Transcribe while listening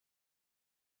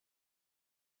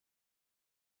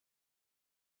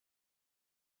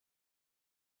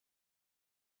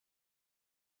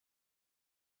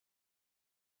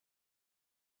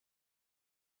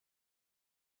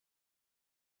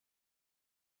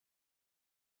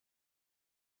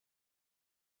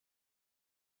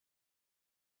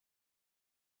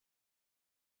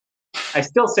I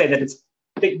still say that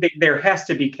there has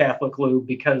to be Catholic lube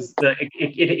because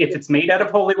if it's made out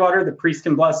of holy water, the priest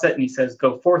can bless it, and he says,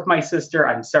 "Go forth, my sister.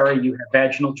 I'm sorry you have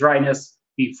vaginal dryness.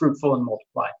 Be fruitful and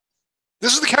multiply."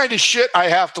 This is the kind of shit I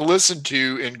have to listen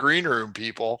to in green room,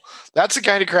 people. That's the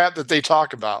kind of crap that they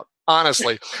talk about,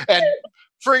 honestly. And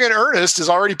friggin' Ernest has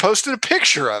already posted a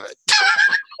picture of it.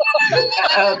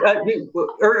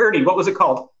 Ernie, what was it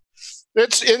called?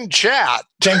 It's in chat.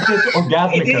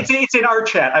 It's in our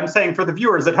chat. I'm saying for the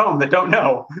viewers at home that don't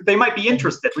know, they might be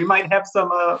interested. We might have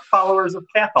some followers of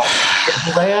Catholic.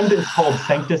 The land is called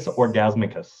Sanctus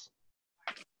Orgasmicus.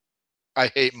 I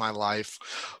hate my life.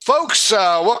 Folks,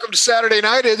 welcome to Saturday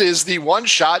night. It is the one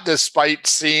shot, despite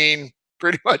seeing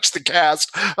pretty much the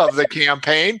cast of the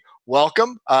campaign.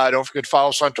 Welcome. Don't forget to follow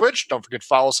us on Twitch. Don't forget to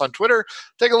follow us on Twitter.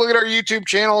 Take a look at our YouTube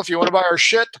channel if you want to buy our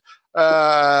shit.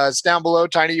 It's down below,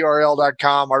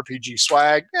 tinyurl.com, RPG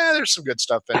swag. There's some good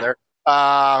stuff in there.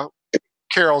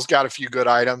 Carol's got a few good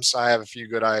items. I have a few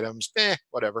good items.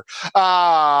 Whatever.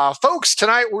 Folks,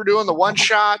 tonight we're doing the one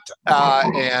shot,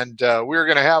 and we're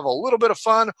going to have a little bit of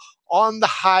fun on the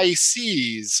high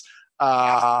seas.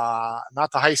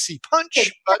 Not the high sea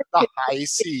punch, but the high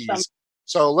seas.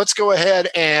 So let's go ahead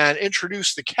and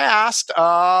introduce the cast.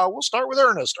 We'll start with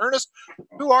Ernest. Ernest,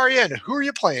 who are you and who are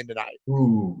you playing tonight?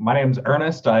 My name's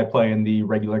Ernest. I play in the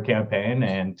regular campaign,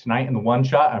 and tonight in the one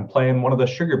shot, I'm playing one of the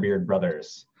Sugarbeard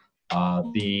brothers.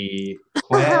 The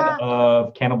clan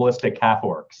of cannibalistic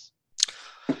half-orcs.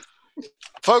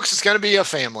 Folks, it's going to be a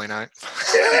family night.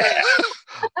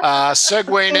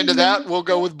 Segueing into that, we'll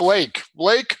go with Blake.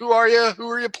 Blake, who are you? Who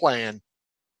are you playing?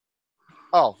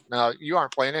 Oh, no, you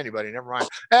aren't playing anybody. Never mind.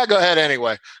 Go ahead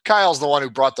anyway. Kyle's the one who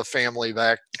brought the family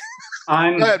back.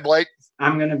 Go ahead, Blake.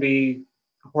 I'm going to be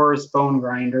Horace Bone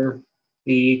Grinder,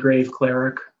 the Grave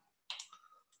Cleric.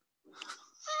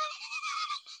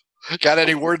 Got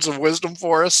any words of wisdom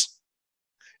for us,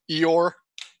 Eeyore?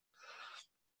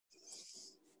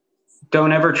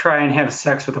 Don't ever try and have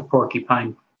sex with a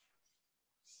porcupine.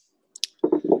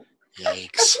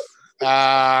 Yikes.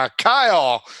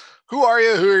 Kyle, who are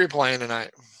you? Who are you playing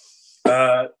tonight?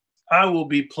 I will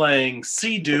be playing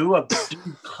Sea-Doo of the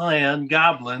Dew Clan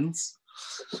Goblins.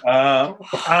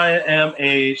 I am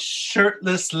a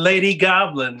shirtless lady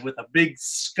goblin with a big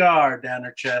scar down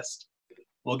her chest.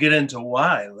 We'll get into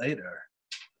why later.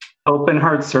 Open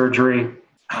heart surgery.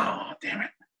 Oh, damn it.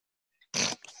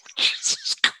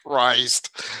 Jesus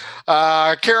Christ.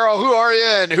 Carol, who are you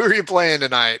and who are you playing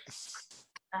tonight?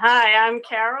 Hi, I'm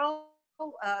Carol,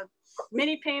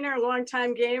 mini painter,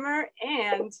 longtime gamer,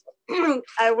 and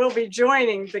I will be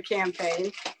joining the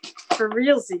campaign for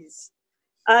realsies.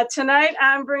 Tonight,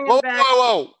 I'm bringing back...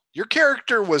 Whoa. Your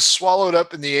character was swallowed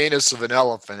up in the anus of an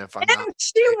elephant, if I'm not.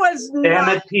 She was not. Damn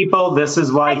it, people. This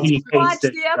is why he hates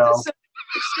it.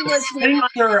 The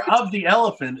sphincter of the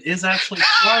elephant is actually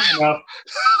strong enough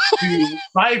to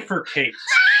bifurcate.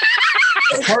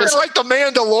 It's like the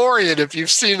Mandalorian, if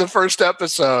you've seen the first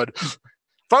episode.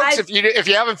 Folks, if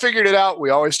you haven't figured it out,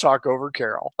 we always talk over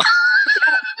Carol.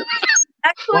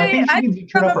 Actually,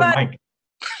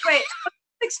 wait,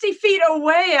 60 feet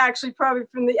away, actually, probably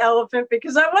from the elephant,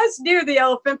 because I was near the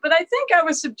elephant, but I think I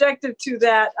was subjected to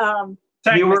that.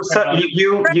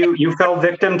 You fell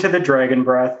victim to the dragon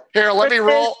breath. Here, let me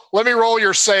roll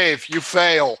your save. You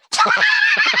fail.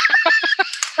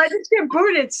 I just get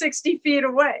booted 60 feet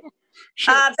away.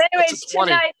 But anyways,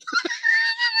 tonight.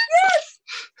 Yes.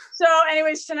 So,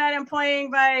 anyways, tonight I'm bringing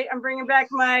back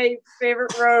my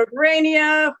favorite rogue,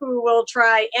 Rainia, who will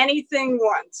try anything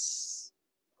once.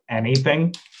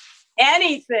 Anything?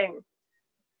 Anything.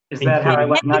 Is that how I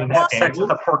let not have sex with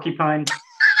a porcupine?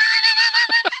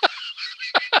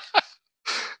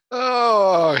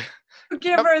 Oh.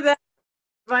 Give her that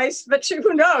advice, but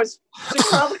who knows? She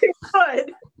probably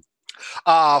would.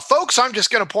 Folks, I'm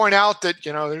just going to point out that,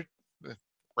 the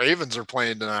Ravens are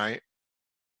playing tonight.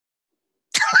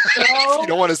 You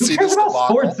don't want to see this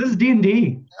sports. This is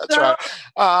D&D. That's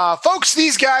right. Folks,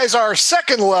 these guys are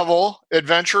second level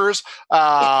adventurers.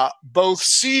 Both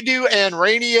Sea-Doo and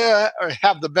Rainia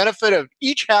have the benefit of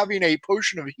each having a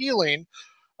potion of healing.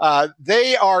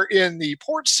 They are in the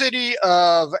port city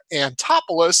of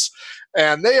Antopolis,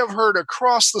 and they have heard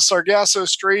across the Sargasso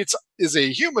Straits is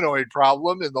a humanoid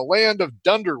problem in the land of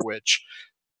Dunderwich.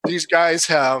 These guys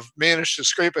have managed to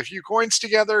scrape a few coins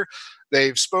together.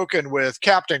 They've spoken with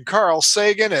Captain Carl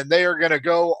Sagan, and they are going to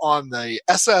go on the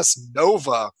SS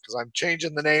Nova, because I'm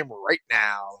changing the name right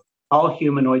now. All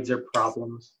humanoids are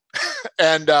problems.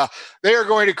 And they are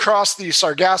going to cross the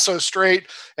Sargasso Strait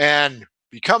and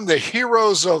become the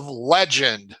heroes of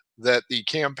legend that the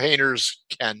campaigners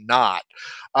cannot.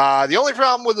 The only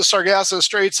problem with the Sargasso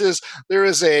Straits is there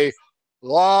is a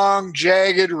long,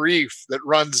 jagged reef that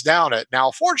runs down it.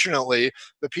 Now, fortunately,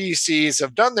 the PCs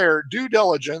have done their due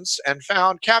diligence and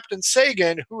found Captain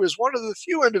Sagan, who is one of the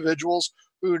few individuals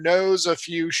who knows a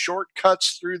few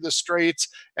shortcuts through the straits,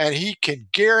 and he can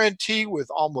guarantee with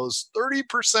almost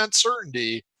 30%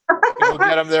 certainty he'll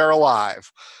get them there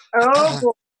alive. Oh,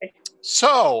 boy.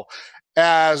 So,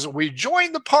 as we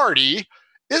join the party,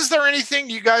 is there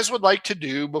anything you guys would like to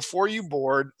do before you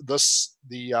board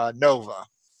the Nova?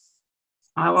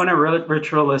 I want to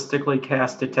ritualistically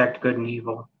cast Detect Good and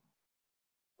Evil.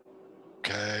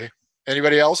 Okay.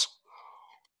 Anybody else?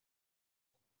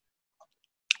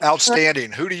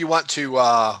 Outstanding. Who do you want to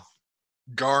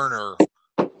garner?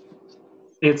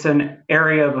 It's an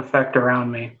area of effect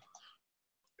around me.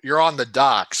 You're on the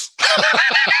docks.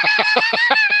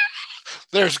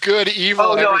 There's good, evil.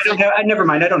 Oh, no, never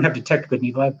mind. I don't have Detect Good and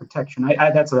Evil. I have Protection.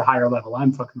 That's a higher level.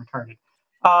 I'm fucking retarded.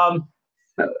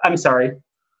 I'm sorry.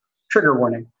 Trigger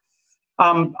warning.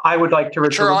 I would like to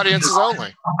Mature audiences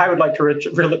only. I would like to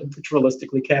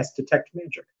ritualistically cast Detect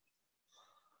Magic.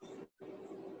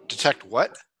 Detect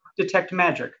what? Detect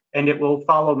Magic, and it will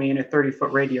follow me in a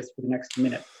 30-foot radius for the next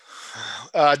minute.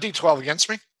 D12 against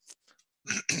me.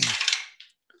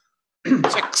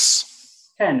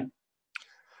 6. 10.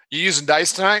 You using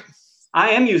dice tonight? I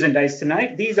am using dice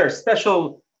tonight. These are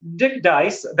special dick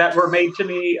dice that were made to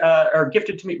me or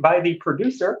gifted to me by the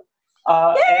producer.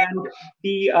 And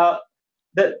the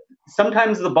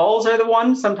sometimes the balls are the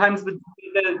one, sometimes the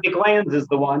glands is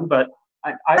the one, but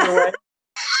either way,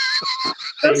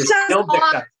 they're still dick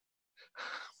dice.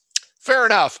 Fair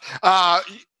enough.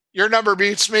 Your number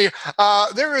beats me.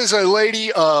 There is a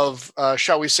lady of,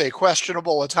 shall we say,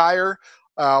 questionable attire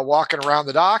walking around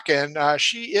the dock, and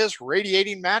she is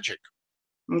radiating magic.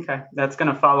 Okay, that's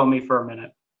going to follow me for a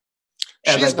minute.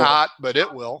 She's not, but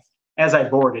it will. As I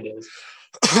board, it is.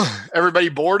 Everybody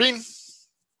boarding?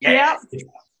 Yeah.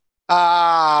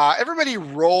 Everybody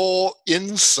roll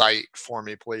insight for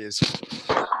me, please.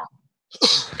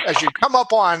 As you come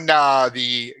up on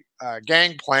the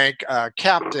gangplank,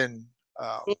 Captain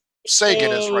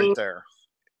Sagan is right there.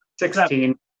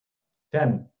 16.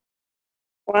 10.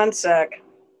 1 sec.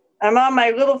 I'm on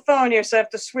my little phone here, so I have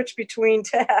to switch between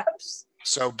tabs.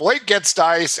 So Blake gets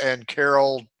dice and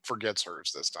Carol forgets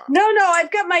hers this time. No,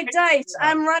 I've got my dice.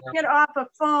 I'm running it off a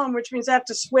phone, which means I have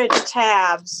to switch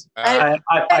tabs.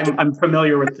 I'm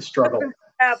familiar with the struggle.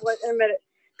 Tablet in a minute.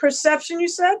 Perception, you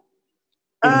said?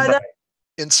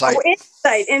 Insight.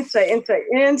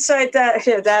 Insight.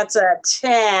 That's a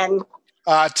 10.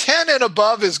 10 and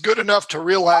above is good enough to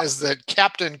realize that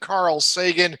Captain Carl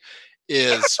Sagan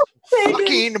is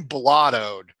fucking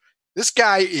blottoed. This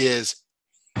guy is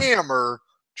hammer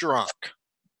drunk.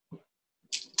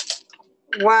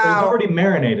 Wow. He's already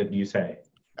marinated, you say?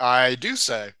 I do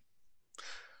say.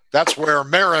 That's where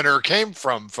Mariner came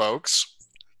from, folks.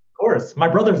 Of course. My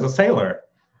brother's a sailor.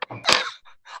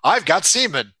 I've got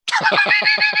semen.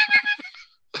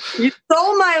 You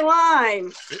stole my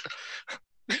line.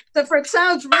 It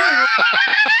sounds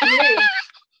really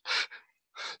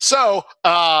So,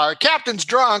 Captain's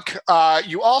drunk.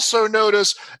 You also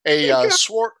notice a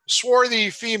swarthy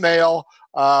female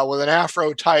with an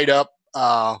afro tied up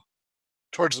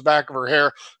towards the back of her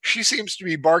hair. She seems to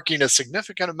be barking a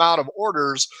significant amount of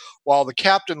orders while the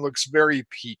captain looks very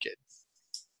peaked.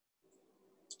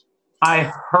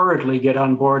 I hurriedly get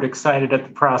on board, excited at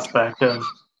the prospect of...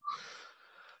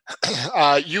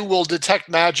 You will detect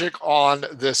magic on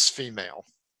this female.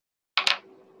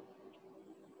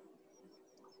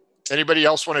 Anybody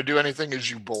else want to do anything as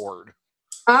you board?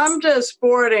 I'm just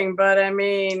boarding, but I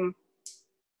mean,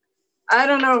 I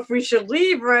don't know if we should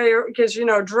leave right because,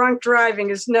 drunk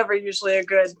driving is never usually a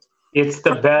good... It's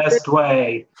the best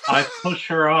way. I push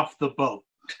her off the boat.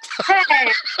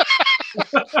 Hey!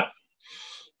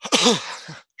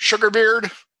 Sugarbeard?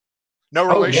 No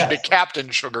relation to yes. Captain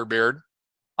Sugarbeard.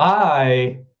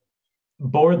 I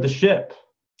board the ship.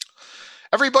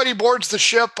 Everybody boards the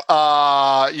ship.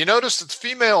 You notice that the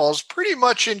female is pretty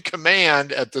much in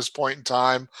command at this point in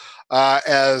time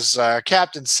as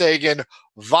Captain Sagan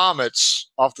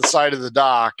vomits off the side of the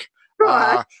dock,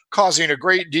 causing a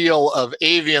great deal of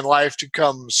avian life to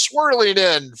come swirling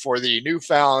in for the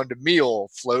newfound meal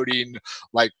floating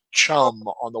like chum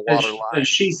on the waterline. Does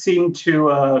she seem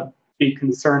to be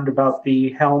concerned about the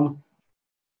helm?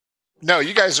 No,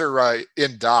 you guys are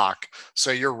in dock,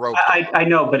 so you're roped. I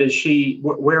know, but is she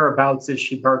whereabouts is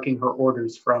she barking her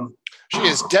orders from? She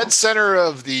is dead center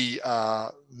of the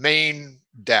main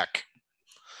deck.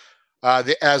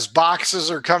 As boxes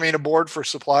are coming aboard for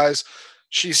supplies,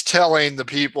 She's telling the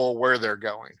people where they're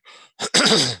going.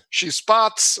 She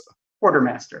spots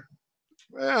Quartermaster.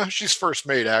 she's first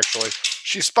mate, actually.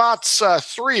 She spots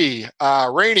 3.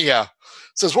 Rainia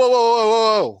says, whoa, whoa, whoa,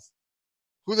 whoa, whoa.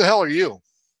 Who the hell are you?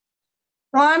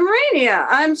 Well, I'm Rainia.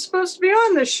 I'm supposed to be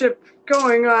on this ship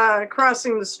going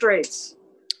crossing the straits.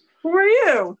 Who are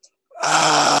you?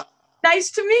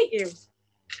 Nice to meet you.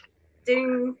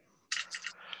 Ding.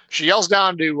 She yells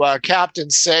down to Captain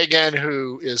Sagan,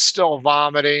 who is still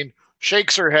vomiting,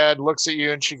 shakes her head, looks at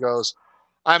you, and she goes,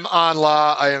 I'm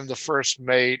Anla. I am the first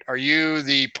mate. Are you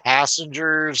the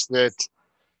passengers that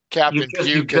Captain You've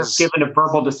Puke has... just given a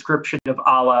verbal description of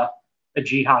Allah, a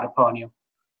jihad upon you.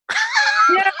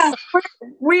 Yeah,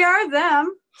 we are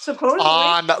them, supposedly.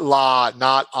 Anla,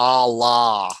 not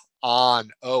Allah. On,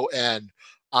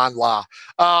 Anla.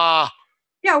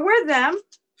 Yeah, we're them.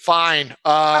 Fine.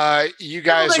 You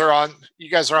guys are on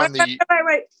the...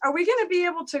 Wait. Are we going to be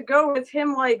able to go with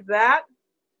him like that?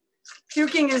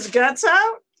 Puking his guts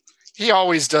out? He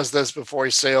always does this before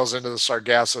he sails into the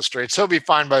Sargasso Straits. He'll be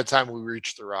fine by the time we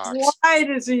reach the rocks. Why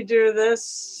does he do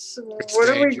this? It's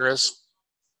dangerous.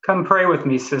 Come pray with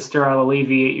me, sister. I'll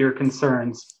alleviate your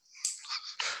concerns.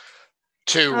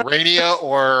 To Rainia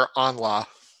or Anla?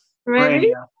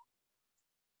 Maybe?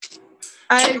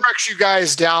 She directs you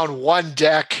guys down one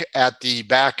deck at the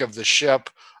back of the ship.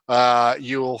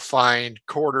 You will find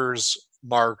quarters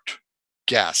marked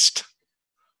guest.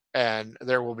 And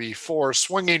there will be 4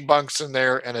 swinging bunks in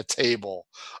there and a table.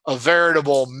 A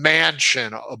veritable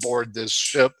mansion aboard this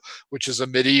ship, which is a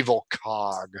medieval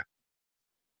cog.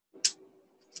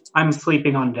 I'm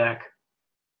sleeping on deck.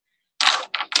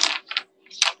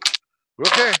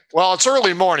 Okay. Well, it's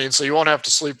early morning, so you won't have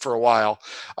to sleep for a while.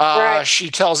 Right. She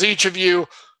tells each of you,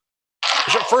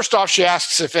 first off, she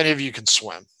asks if any of you can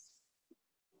swim.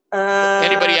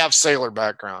 Anybody have sailor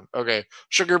background? Okay.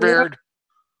 Sugarbeard,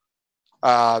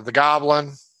 the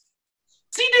Goblin.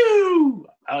 Sea-Doo!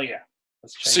 Oh, yeah.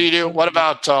 Sea-Doo. What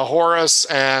about Horace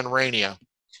and Rainia?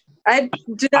 I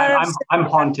do not I'm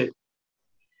haunted.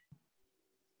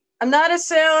 I'm not a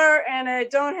sailor, and I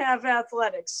don't have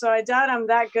athletics, so I doubt I'm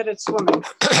that good at swimming.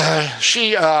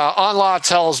 Anla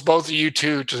tells both of you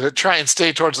two to try and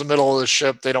stay towards the middle of the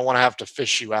ship. They don't want to have to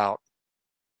fish you out.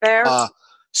 Fair.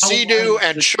 Sea-Doo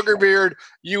and Sugarbeard,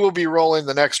 you will be rolling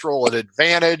the next roll at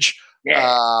advantage.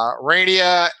 Yeah.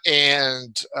 Rainia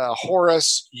and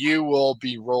Horace, you will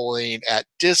be rolling at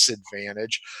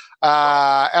disadvantage.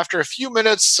 After a few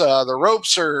minutes, the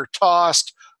ropes are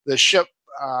tossed. The ship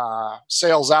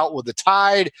sails out with the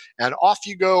tide, and off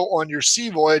you go on your sea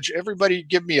voyage. Everybody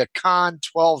give me a con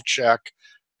 12 check.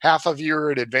 Half of you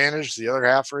are at advantage, the other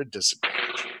half are at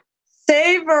disadvantage.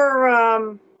 Save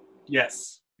or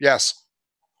Yes. Yes.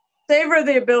 save or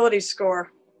the ability score?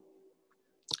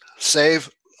 Save.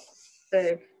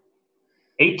 Save.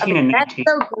 18 and That's 19.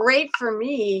 so great for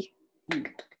me.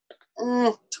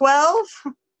 12?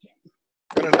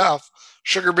 Good enough.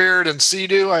 Sugarbeard and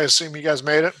Sea-Doo, I assume you guys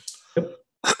made it.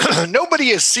 Nobody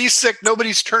is seasick.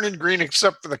 Nobody's turning green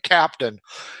except for the captain.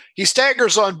 He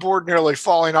staggers on board, nearly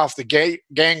falling off the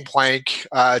gangplank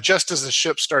just as the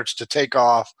ship starts to take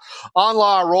off.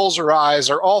 Anla rolls her eyes.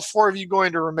 Are all 4 of you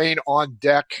going to remain on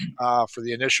deck for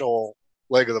the initial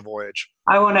leg of the voyage?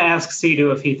 I want to ask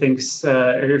Sea-Doo if he thinks,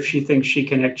 or if she thinks she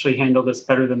can actually handle this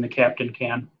better than the captain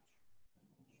can.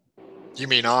 You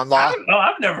mean Anla? No,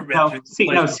 I've never been through this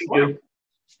place before. Sea-Doo.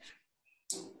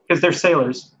 Because they're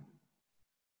sailors.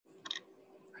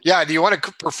 Yeah, do you want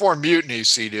to perform mutiny,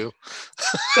 Sea-Doo?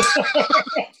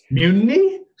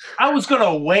 Mutiny? I was going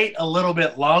to wait a little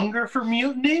bit longer for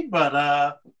mutiny, but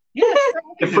yeah.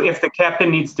 If the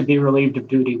captain needs to be relieved of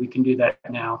duty, we can do that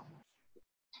now.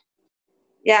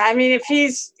 Yeah, I mean,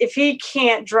 if he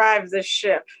can't drive the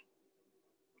ship.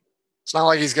 It's not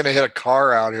like he's going to hit a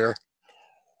car out here.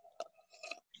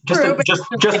 Just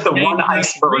the one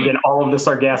iceberg in all of the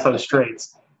Sargasso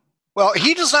Straits. Well,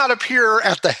 he does not appear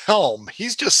at the helm.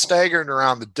 He's just staggering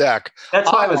around the deck.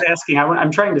 That's why I was asking.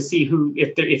 I'm trying to see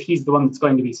if he's the one that's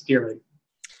going to be steering.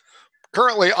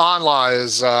 Currently, Anla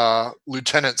is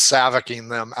Lieutenant Savicking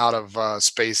them out of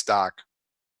space dock,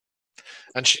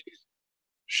 and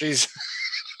she's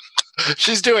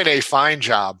she's doing a fine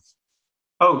job.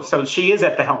 Oh, so she is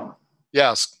at the helm.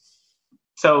 Yes.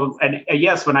 So a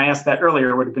yes, when I asked that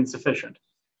earlier, would have been sufficient.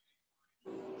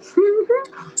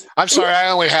 I'm sorry, I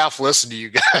only half listened to you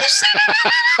guys.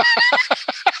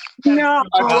 No.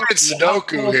 I wanted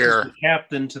Sudoku here. The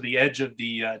captain to the edge of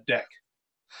the deck.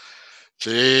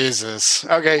 Jesus.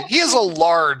 Okay, he is a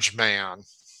large man.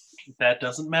 That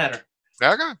doesn't matter.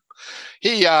 Okay.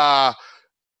 He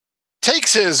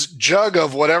takes his jug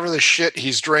of whatever the shit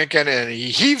he's drinking and he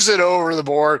heaves it over the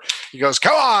board. He goes,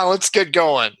 "Come on, let's get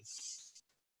going."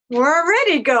 We're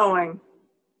already going.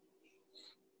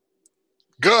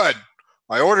 Good.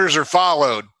 My orders are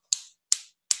followed.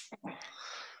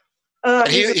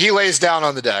 He lays down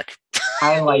on the deck.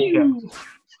 I like him.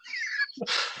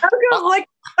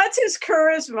 What's his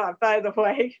charisma, by the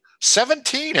way?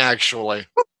 17, actually.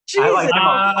 Jesus. I like him a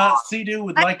lot. Sea-Doo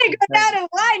would I like can to go down and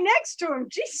lie next to him.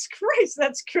 Jesus Christ,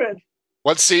 that's good.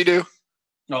 What's Sea-Doo?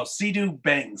 No, Sea-Doo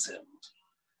bangs him.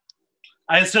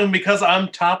 I assume because I'm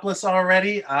topless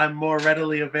already, I'm more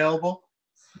readily available.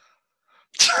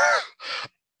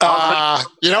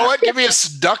 You know what? Give me a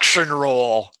seduction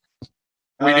roll.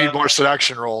 We need more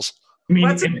seduction rolls. I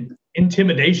mean,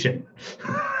 intimidation.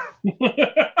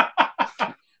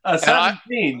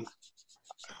 17.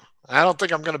 I don't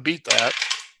think I'm going to beat that.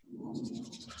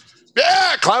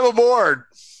 Yeah, climb aboard.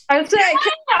 I'd say I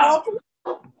can't help.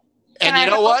 And you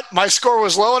know what? My score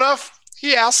was low enough.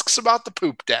 He asks about the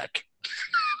poop deck.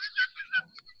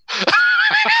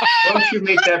 Don't you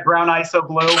make that brown ISO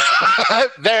blue?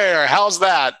 There, how's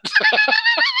that?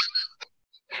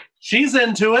 She's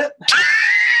into it.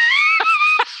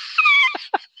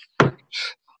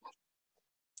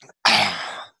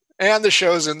 And the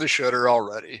show's in the shitter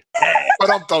already.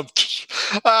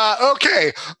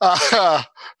 Okay.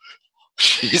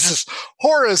 Jesus.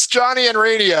 Horace, Johnny, and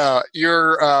Rania,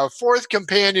 your fourth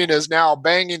companion is now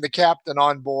banging the captain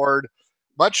on board,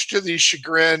 much to the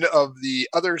chagrin of the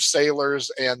other sailors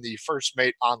and the first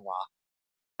mate, Anla.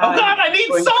 Oh, God, I need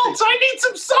salt! I need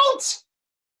some salt!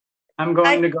 I'm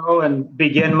going to go and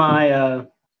begin my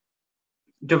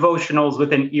devotionals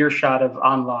within earshot of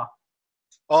Anla.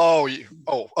 Oh,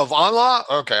 of Anla?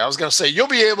 Okay, I was going to say, you'll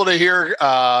be able to hear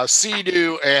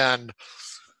Sea-Doo and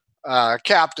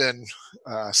Captain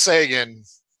Sagan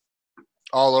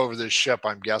all over this ship,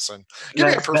 I'm guessing. Give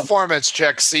me a performance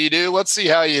check, Sea-Doo. Let's see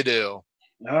how you do.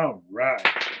 All right.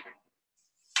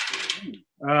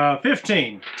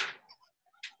 15.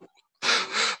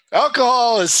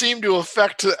 Alcohol has seemed to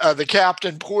affect the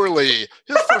captain poorly.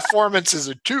 His performance is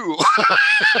a 2.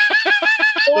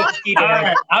 All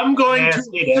right. I'm going to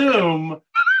assume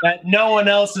that no one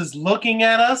else is looking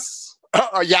at us.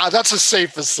 Yeah, that's a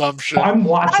safe assumption. I'm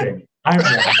watching.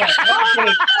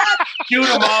 Shoot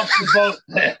them off the boat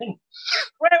then.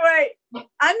 Wait.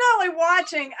 I'm not only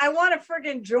watching, I want to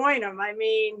friggin' join them. I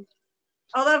mean,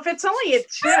 although if it's only a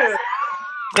 2.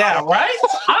 Yeah, right?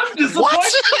 I'm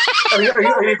disappointed. Are you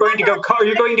going to go? Are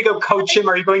you going to go coach him?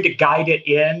 Are you going to guide it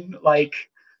in? Like,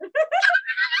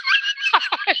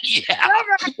 yeah.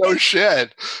 No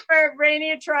shit. Or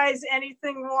Rania tries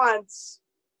anything once.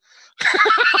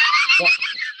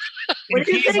 If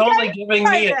he's only giving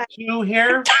me a 2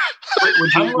 here,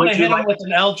 I'm going to hit him with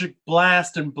an Eldritch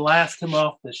Blast and blast him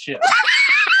off the ship.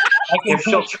 If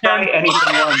she'll try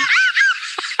anything once,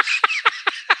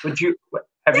 would you?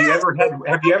 Have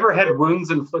you ever had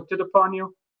wounds inflicted upon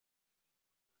you?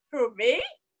 Who, me?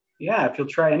 Yeah, if you'll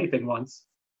try anything once.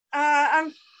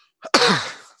 I'm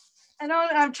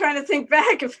trying to think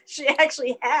back if she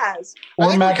actually has.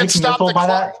 Or magic missile by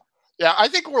that. Yeah, I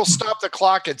think we'll stop the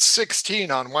clock at 16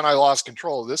 on when I lost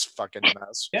control of this fucking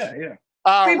mess. Yeah.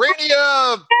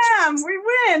 Rania. Damn, we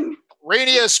win.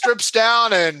 Rania strips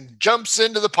down and jumps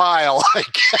into the pile, I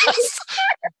guess.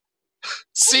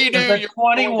 Sea-Doo, does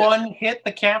 21 hit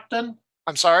the captain?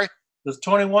 I'm sorry? Does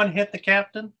 21 hit the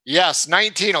captain? Yes,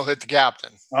 19 will hit the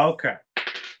captain. Okay.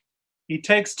 He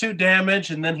takes 2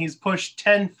 damage and then he's pushed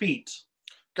 10 feet.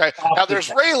 Okay. Now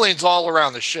there's railings all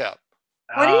around the ship.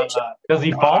 What are you Does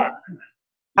he fall?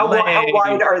 How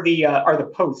wide are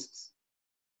the posts?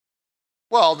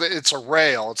 Well, it's a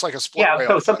rail. It's like a split rail.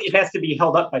 So something it has to be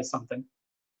held up by something.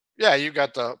 Yeah, you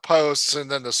got the posts and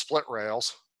then the split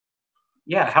rails.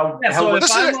 Yeah, you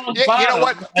know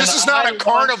what? This is not a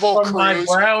carnival cruise.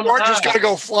 We're just going to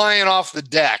go flying off the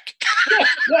deck.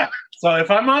 Yeah. So if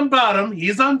I'm on bottom,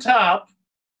 he's on top,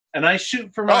 and I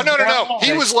shoot from. Oh no!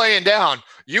 He was laying down.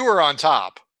 You were on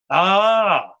top.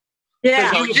 Ah.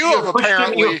 Yeah. So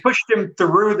you pushed him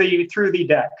through the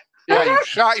deck. Yeah, you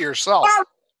shot yourself.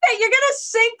 Hey, you're gonna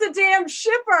sink the damn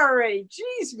ship already.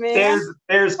 Jeez, man.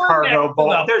 There's cargo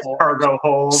holes. There's cargo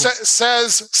holes.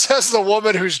 Says the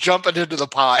woman who's jumping into the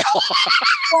pile.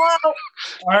 Well,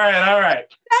 all right.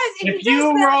 If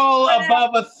you roll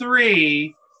above a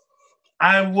 3,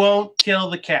 I won't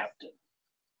kill the captain.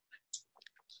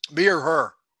 Me or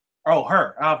her? Oh,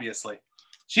 her, obviously.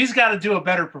 She's got to do a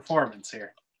better performance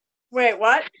here. Wait,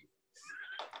 what?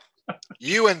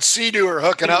 You and Sea-Doo are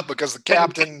hooking up because the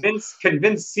captain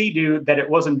convinced Sea-Doo that it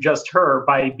wasn't just her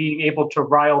by being able to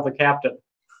rile the captain.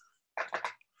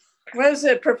 What is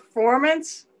it?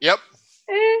 Performance? Yep.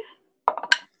 Eh,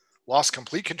 Lost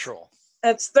complete control.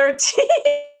 that's 13.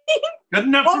 Good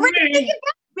enough Well, for Rick, take me. it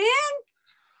back, man.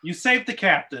 You saved the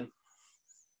captain.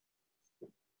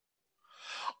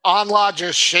 Anla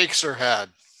just shakes her head.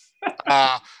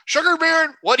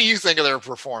 Sugarbeard, what do you think of their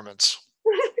performance?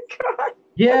 God.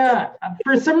 Yeah,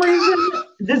 for some reason,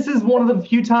 this is one of the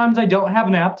few times I don't have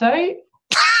an appetite.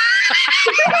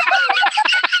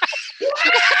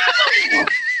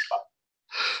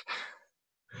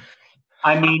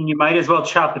 I mean, you might as well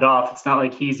chop it off. It's not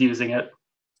like he's using it.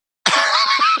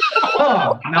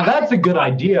 Oh, now that's a good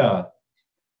idea.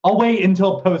 I'll wait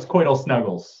until post-coital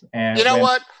snuggles. And You know when-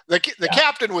 what? The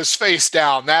captain was face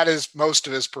down. That is most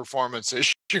of his performance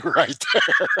issue right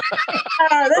there.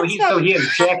 So he has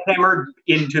jackhammered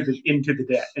into the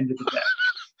deck.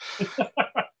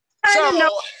 I don't know.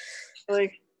 So,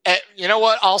 Like, you know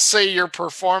what? I'll say your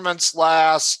performance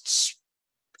lasts.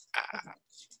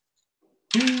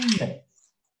 2 minutes.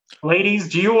 Ladies,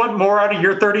 do you want more out of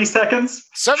your 30 seconds?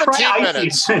 17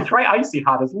 minutes. Try icy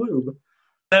hot as lube.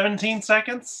 17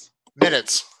 seconds.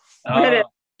 Minutes. Minute.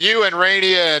 You and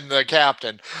Rainier and the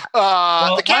captain.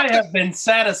 Well, The captain. I have been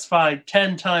satisfied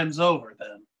 10 times over.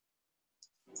 Then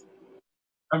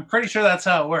I'm pretty sure that's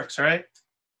how it works, right?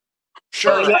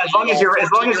 Sure. Yeah, as long as you're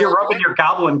rubbing your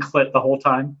goblin clit the whole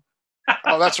time.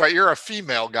 Oh, that's right. You're a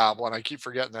female goblin. I keep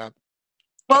forgetting that.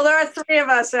 well, there are 3 of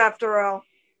us after all.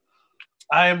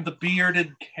 I am the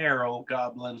bearded Carol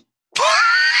Goblin.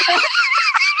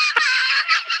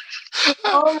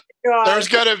 Oh my God. There's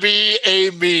gonna be a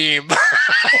meme.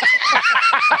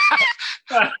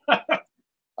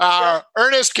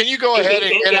 Ernest, can you go ahead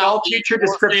and get in all out the future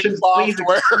morphine descriptions, please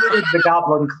software? exclude the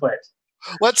goblin clit.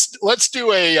 Let's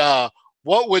do a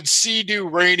what would Sea-Doo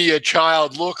Rainier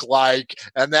child look like,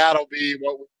 and that'll be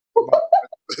what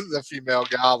the female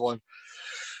goblin.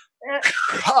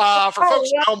 For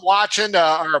folks at home watching,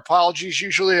 our apologies.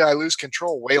 Usually I lose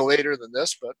control way later than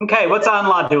this, but Okay, what's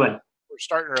Anla doing? we're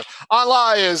starting to.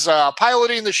 Anla is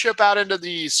piloting the ship out into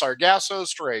the Sargasso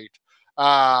Strait. Do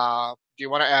you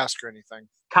want to ask her anything?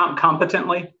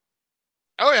 Competently?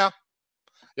 Oh yeah,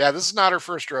 yeah. This is not her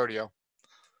first rodeo.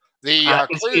 The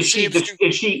crew Is seems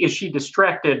to. she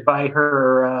distracted by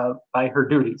her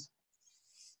duties?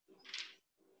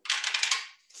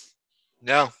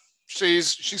 No,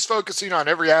 she's focusing on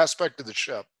every aspect of the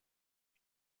ship.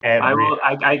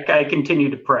 I continue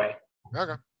to pray.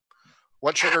 Okay.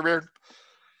 What, Sugarbeard?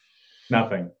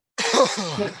 Nothing.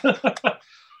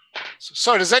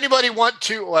 So does anybody want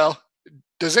to? Well,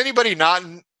 does anybody not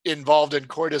involved in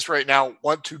coitus right now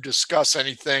want to discuss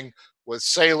anything with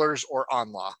sailors or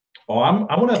Anla? Oh, I'm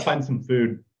gonna find some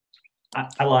food.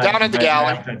 I lied. Down in the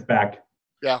galley. My appetite's back.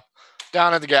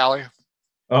 Down in the galley.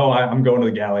 Oh, I'm going to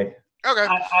the galley. Okay.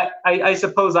 I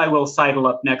suppose I will sidle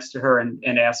up next to her and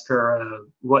ask her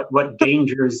what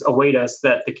dangers await us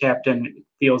that the captain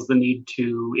feels the need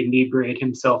to inebriate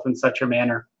himself in such a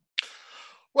manner.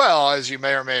 Well, as you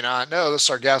may or may not know, the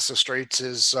Sargasso Straits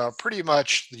is pretty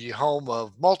much the home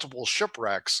of multiple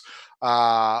shipwrecks.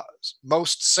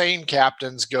 Most sane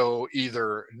captains go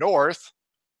either north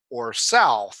or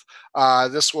south.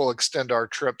 This will extend our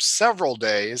trip several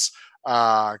days.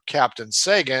 Captain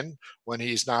Sagan, when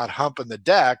he's not humping the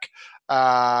deck,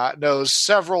 knows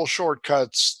several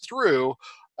shortcuts through,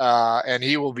 and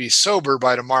he will be sober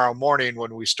by tomorrow morning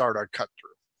when we start our cut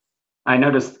through. I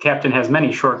noticed the captain has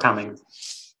many shortcomings.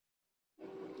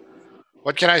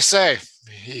 What can I say?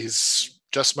 He's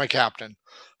just my captain.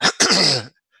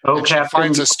 Oh, And she captain!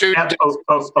 finds a student stand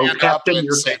up captain! and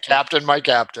You're say, "Captain, my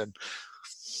captain."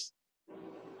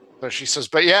 So she says,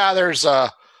 "But yeah, there's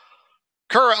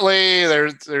currently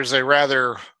there's a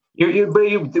rather."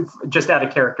 You just out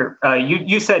of character.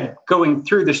 You said going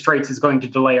through the straits is going to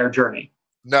delay our journey.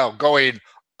 No, going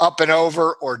up and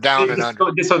over or down and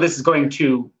under. So this is going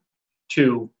to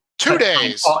 2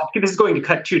 days. This is going to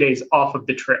cut 2 days off of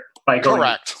the trip by going.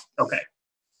 Correct. Okay.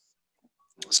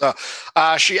 So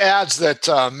she adds that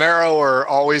marrow are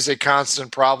always a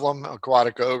constant problem,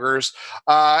 aquatic ogres,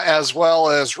 as well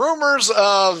as rumors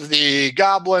of the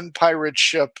goblin pirate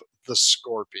ship, the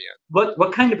Scorpion.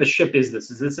 What kind of a ship is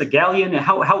this? Is this a galleon?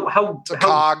 It's a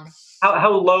cog.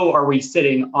 How low are we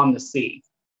sitting on the sea?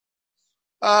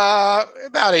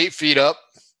 About 8 feet up.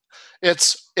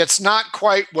 It's not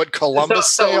quite what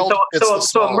Columbus sailed.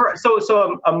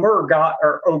 So a Murgot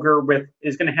or ogre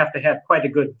is going to have quite a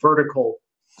good vertical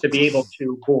to be able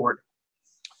to board.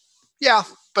 Yeah,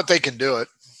 but they can do it.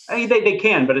 I mean, they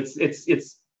can, but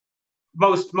it's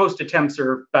most attempts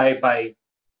are by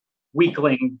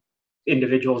weakling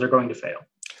individuals are going to fail.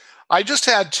 I just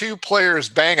had 2 players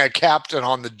bang a captain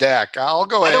on the deck. I'll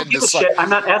go ahead and decide. I'm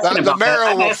not asking about the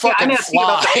marrow that. will fucking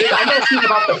fly.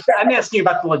 I'm asking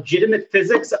about the legitimate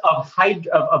physics of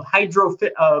hydro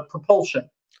propulsion.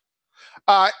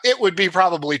 It would be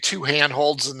probably 2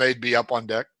 handholds, and they'd be up on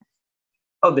deck.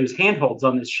 Oh, there's handholds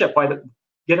on this ship.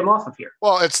 Get them off of here?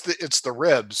 Well, it's the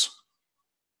ribs.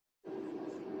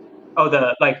 Oh,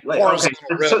 okay.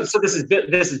 So this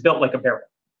is built like a barrel.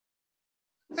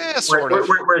 Sort of.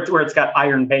 Where it's got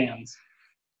iron bands.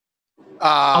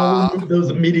 I'll remove those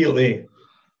immediately.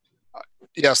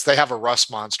 Yes, they have a rust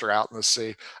monster out in the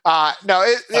sea. No,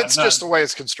 it's just the way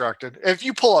it's constructed. If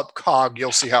you pull up COG,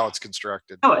 you'll see how it's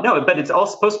constructed. No, but it's all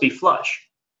supposed to be flush.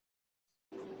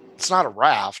 It's not a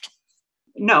raft.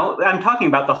 No, I'm talking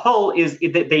about the hull. Is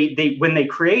that they when they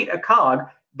create a COG,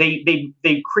 they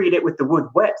create it with the wood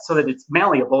wet so that it's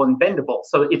malleable and bendable.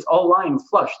 So it's all lying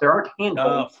flush. There aren't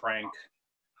handholds. Oh, Frank.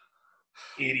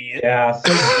 Idiot. Yeah.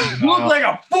 You look like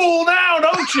a fool now,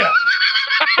 don't you?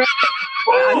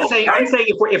 I'm saying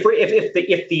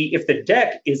if the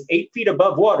deck is 8 feet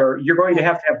above water, you're going to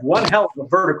have one hell of a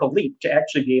vertical leap to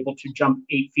actually be able to jump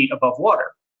 8 feet above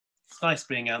water. It's nice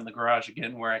being out in the garage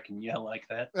again where I can yell like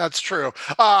that. That's true.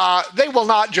 They will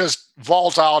not just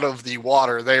vault out of the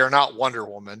water. They are not Wonder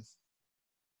Woman.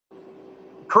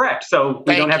 Correct. So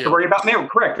we don't have to worry about marrow.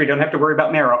 Correct. We don't have to worry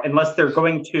about marrow unless they're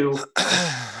going to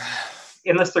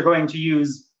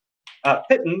use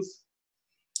pittons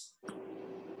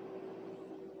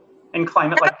and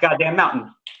climb it like a goddamn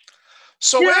mountain.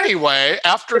 So anyway,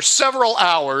 after several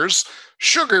hours,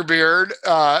 Sugarbeard,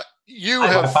 you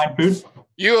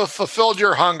have fulfilled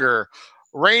your hunger.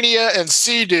 Rainia and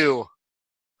Sea-Doo,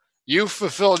 you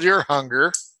fulfilled your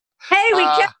hunger. Hey, we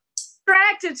kept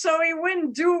distracted so we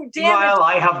wouldn't do damage. While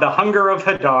I have the hunger of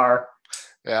Hadar.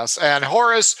 Yes, and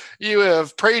Horace, you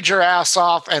have prayed your ass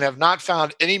off and have not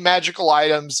found any magical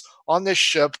items on this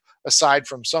ship aside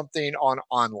from something on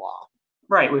Onlaw.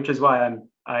 Right, which is why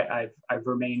I've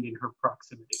remained in her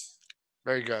proximity.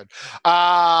 Very good.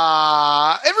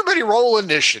 Everybody roll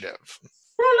initiative.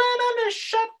 Roll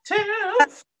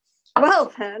initiative.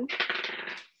 Well then,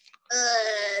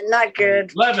 not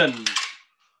good. 11.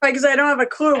 Because I don't have a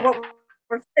clue what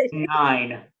we're facing.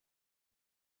 9.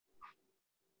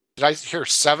 Did I hear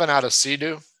 7 out of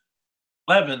Sea-Doo?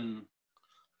 11.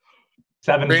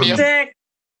 7 for me. 6.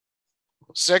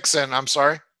 6, and I'm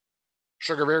sorry,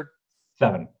 Sugarbeard?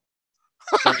 7.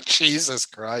 Jesus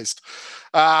Christ.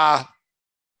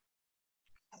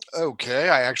 Okay,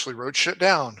 I actually wrote shit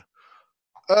down.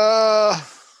 By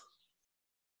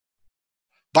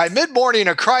mid-morning,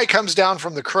 a cry comes down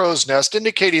from the crow's nest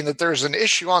indicating that there's an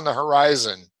issue on the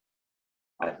horizon.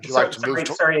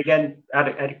 Sorry again.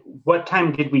 At what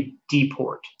time did we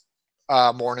deport?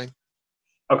 Morning.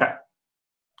 Okay.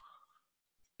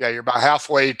 Yeah, you're about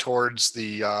halfway towards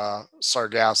the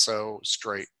Sargasso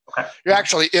Strait. Okay. You're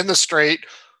actually in the strait.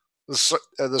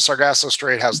 The Sargasso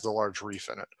Strait has the large reef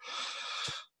in it.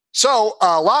 So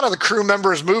a lot of the crew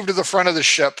members move to the front of the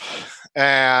ship,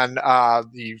 and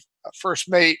the first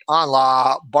mate,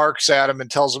 Onlaw, barks at him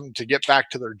and tells them to get back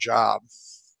to their job.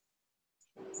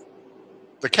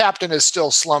 The captain is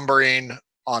still slumbering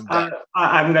on deck.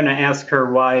 I'm going to ask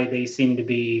her why they seem to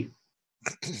be...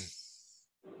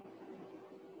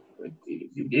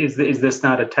 Is this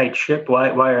not a tight ship? Why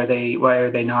are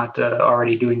they not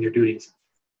already doing their duties?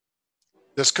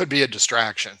 This could be a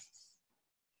distraction.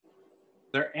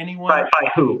 Is there anyone? By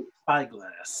who?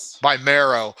 Spyglass. By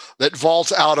Marrow that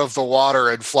vault out of the water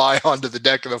and fly onto the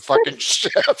deck of the fucking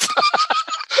ship.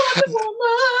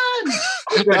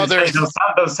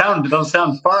 Those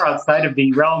sound far outside of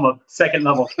the realm of second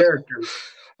level characters.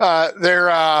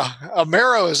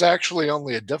 Marrow is actually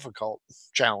only a difficult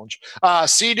challenge.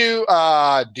 Sea-Doo,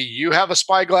 do you have a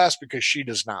spyglass? Because she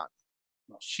does not.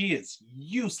 Well, she is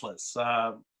useless.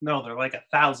 No, they're like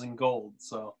 1,000 gold.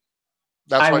 So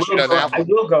that's why she doesn't have one. I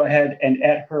will go ahead and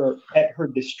at her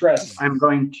distress, I'm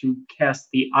going to cast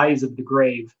the Eyes of the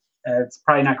Grave. It's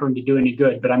probably not going to do any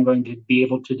good, but I'm going to be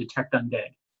able to detect undead.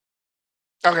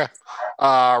 Okay.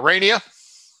 Rainia?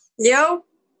 Yo?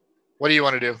 What do you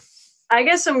want to do? I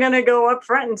guess I'm going to go up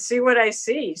front and see what I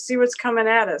see what's coming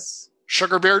at us.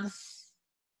 Sugarbeard?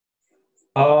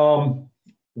 Well,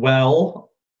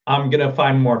 I'm going to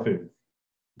find more food.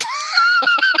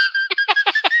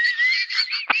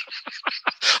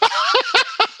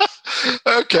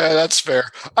 Okay, that's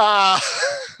fair.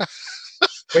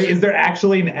 Wait, is there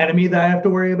actually an enemy that I have to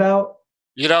worry about?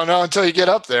 You don't know until you get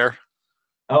up there.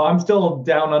 Oh, I'm still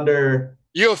down under...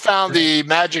 You have found the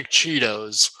magic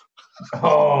Cheetos.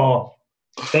 Oh.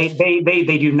 They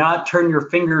do not turn your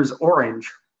fingers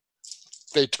orange.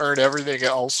 They turn everything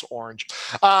else orange.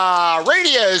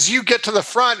 Radia, as you get to the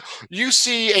front, you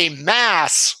see a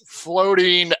mass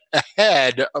floating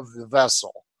ahead of the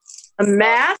vessel. A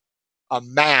mass? A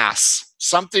mass.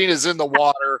 Something is in the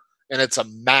water, and it's a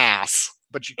mass,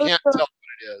 but you can't tell what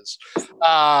it is.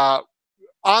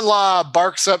 Anla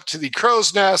barks up to the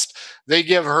crow's nest. They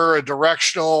give her a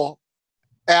directional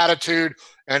attitude,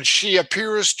 and she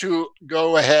appears to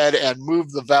go ahead and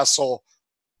move the vessel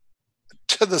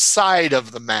to the side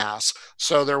of the mass.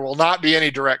 So there will not be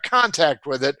any direct contact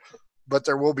with it, but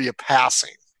there will be a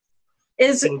passing.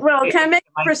 Can I make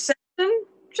a perception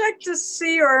check to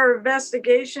see, or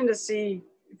investigation to see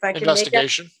if I can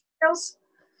investigation? Make else?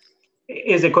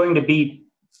 Is it going to be,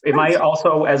 am I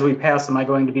also, as we pass, am I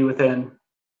going to be within,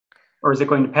 or is it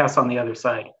going to pass on the other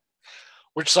side?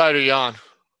 Which side are you on?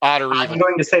 Odd or even? I'm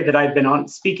going to say that I've been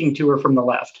speaking to her from the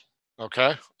left.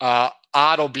 Okay.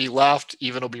 Odd will be left,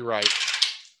 even will be right.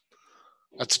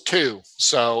 That's a 2.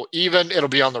 So even, it'll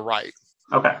be on the right.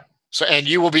 Okay. So, and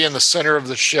you will be in the center of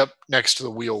the ship next to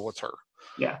the wheel with her.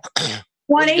 Yeah.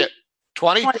 20?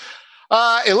 20?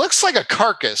 It looks like a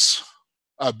carcass,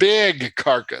 a big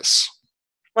carcass.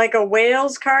 Like a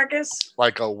whale's carcass?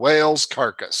 Like a whale's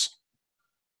carcass.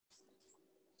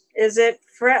 Is it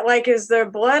is there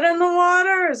blood in the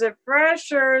water? Is it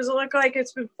fresh, or does it look like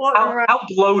it's been floating around? How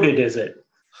bloated is it?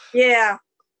 Yeah.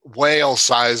 Whale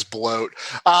size bloat.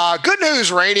 Good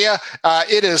news, Rainia.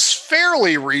 It is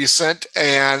fairly recent,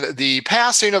 and the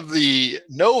passing of the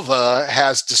Nova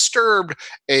has disturbed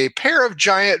a pair of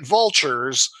giant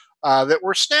vultures that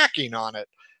were snacking on it.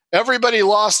 Everybody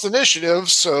lost initiative,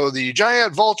 so the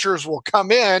giant vultures will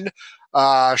come in.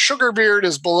 Sugarbeard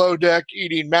is below deck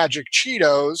eating magic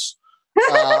Cheetos.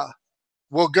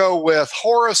 We'll go with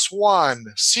Horus 1,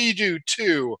 Sea-Doo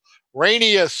 2,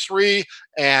 Rainia 3,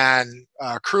 and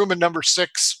crewman number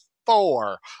 6,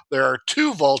 4. There are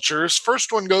 2 vultures.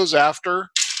 First one goes after...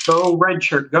 Go red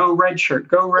shirt, go red shirt,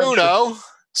 go red shirt. Uno.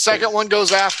 Second one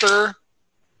goes after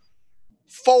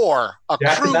 4, a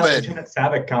crewman. That Lieutenant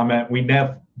Savick comment, we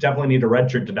definitely need a red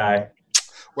shirt to die.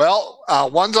 Well,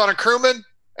 one's on a crewman,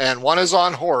 and one is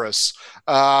on Horus.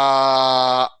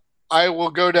 I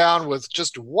will go down with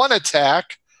just 1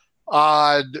 attack.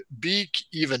 Odd beak,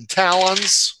 even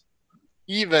talons.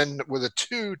 Even with a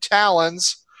 2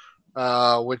 talons,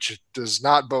 which does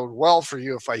not bode well for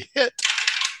you if I hit.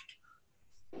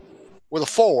 With a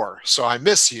 4, so I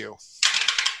miss you.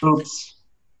 Oops.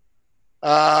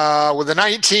 With a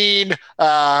 19,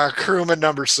 crewman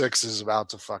number 6 is about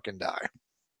to fucking die.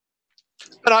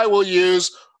 And I will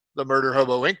use the Murder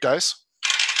Hobo Ink dice.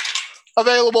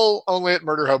 Available only at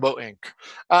Murder Hobo Inc.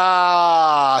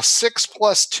 6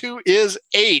 plus 2 is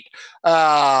 8.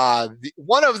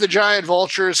 One of the giant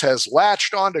vultures has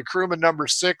latched onto crewman number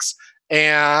 6,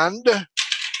 and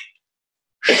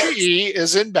she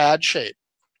is in bad shape.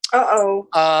 Uh-oh.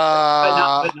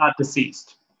 But not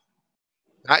deceased.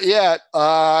 Not yet.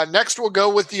 Next we'll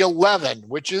go with the 11,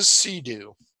 which is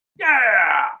Sea-Doo.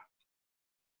 Yeah!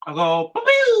 I'll go,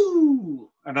 pew!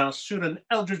 And I'll shoot an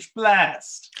Eldritch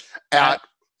Blast at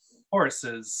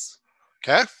Horses.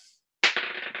 Okay.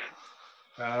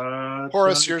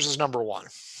 Horus, yours is number 1.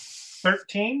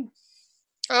 13?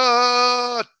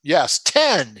 Yes,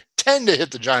 10. 10 to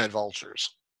hit the giant vultures.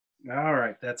 All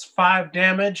right, that's 5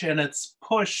 damage, and it's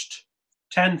pushed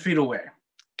 10 feet away.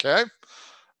 Okay.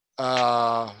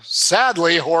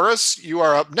 Sadly, Horus, you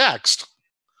are up next.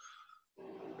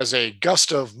 As a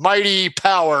gust of mighty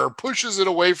power pushes it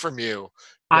away from you.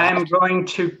 I'm going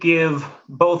to give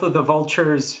both of the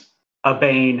vultures a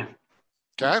bane.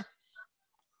 Okay.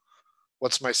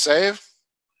 What's my save?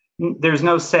 There's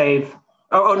no save.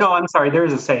 Oh no, I'm sorry. There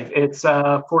is a save. It's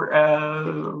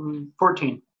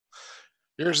 14.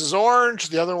 Yours is orange.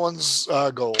 The other one's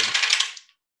gold.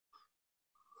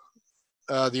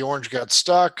 The orange got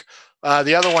stuck.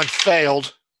 The other one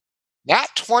failed. Nat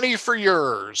 20 for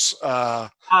yours.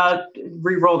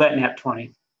 Re-roll that nat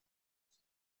 20.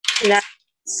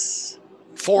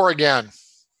 4 again.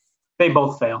 They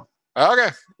both fail. Okay.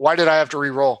 Why did I have to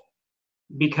re-roll?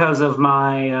 Because of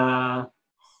my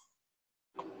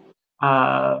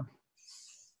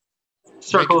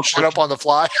circle of shit up on the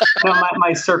fly. No,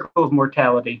 my circle of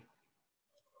mortality.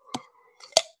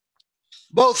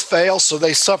 Both fail, so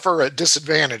they suffer at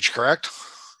disadvantage, correct?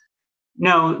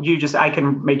 No, I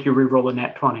can make you re-roll a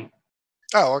nat 20.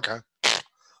 Oh, okay.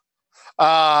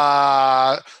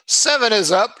 7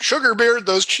 is up. Sugarbeard,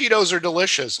 those Cheetos are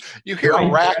delicious. You hear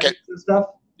a racket.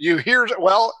 You hear,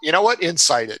 well, you know what?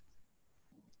 Insight it.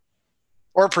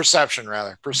 Or perception,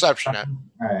 rather. Perception it.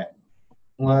 All right.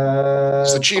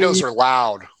 The Cheetos are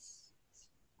loud.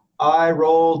 I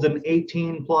rolled an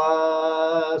 18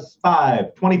 plus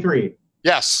 5, 23.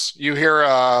 Yes, you hear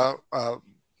a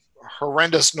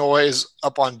horrendous noise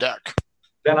up on deck.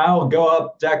 Then I will go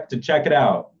up deck to check it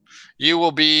out. You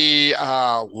will be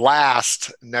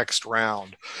last next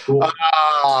round. Cool.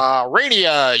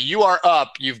 Rainia, you are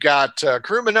up. You've got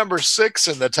crewman number 6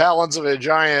 in the talons of a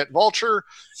giant vulture.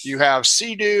 You have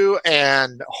Sea-Doo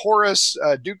and Horace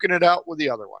duking it out with the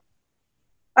other one.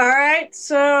 All right,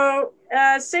 so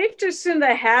safe to assume that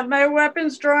I have my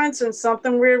weapons drawn since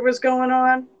something weird was going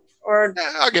on? Or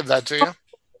I'll give that to you.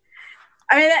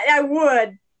 I mean, I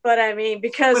would, but I mean,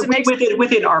 because it makes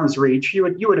within arm's reach, you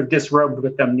would have disrobed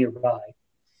with them nearby.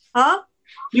 Huh?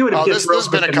 You would have this has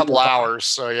been a couple nearby. hours,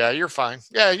 so yeah, you're fine.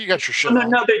 Yeah, you got your shit.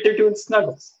 No, they're doing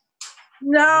snuggles.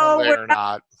 No, they're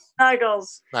not.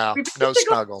 Snuggles. No, no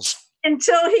snuggles.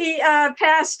 Until he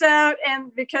passed out,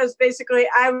 and because basically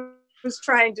I was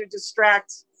trying to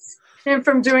distract him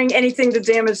from doing anything to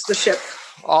damage the ship.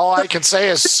 All I can say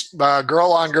is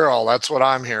girl on girl. That's what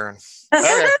I'm hearing.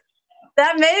 Okay.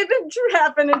 That may have been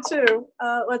happening too.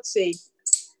 Let's see.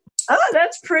 Oh,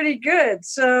 that's pretty good.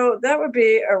 So that would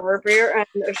be a rapier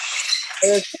and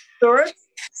a sword.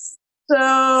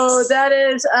 So that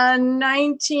is a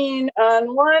 19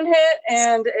 on one hit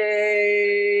and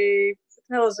a, what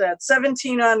the hell is that?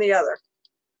 17 on the other.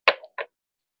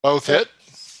 Both hit.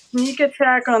 Sneak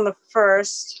attack on the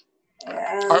first.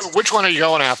 And Which one are you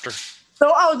going after?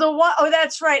 so, the one,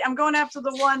 that's right. I'm going after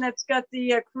the one that's got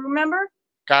the crew member.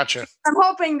 Gotcha. I'm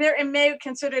hoping they're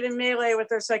considered in melee with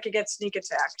her so I could get sneak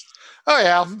attack. Oh,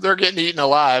 yeah. They're getting eaten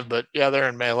alive, but yeah, they're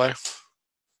in melee.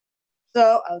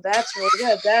 So, that's really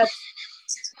good. That's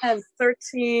 10,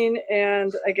 13,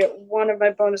 and I get one of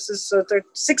my bonuses, so they're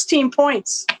 16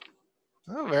 points.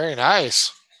 Oh, very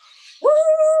nice. Woo!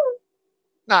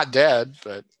 Not dead,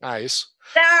 but nice.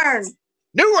 Darn!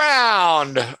 New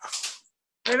round.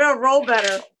 Maybe I'll roll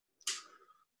better.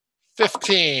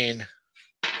 15.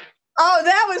 Oh,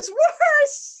 that was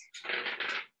worse!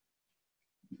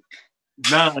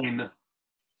 9.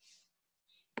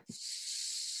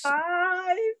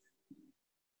 5.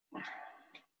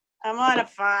 I'm on a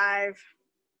 5.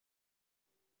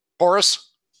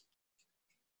 Horace?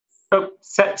 Oh,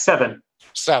 7.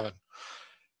 7.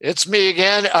 It's me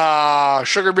again.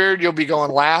 Sugarbeard, you'll be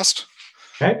going last.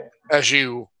 Okay. As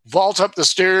you vault up the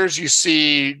stairs, you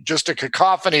see just a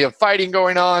cacophony of fighting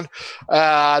going on.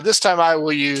 This time I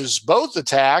will use both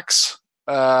attacks.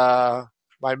 My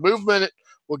movement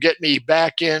will get me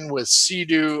back in with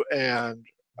Sea-Doo and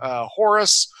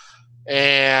Horace.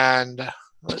 And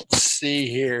let's see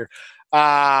here.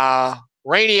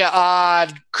 Rainia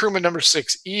odd, crewman number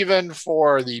 6 even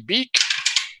for the beak.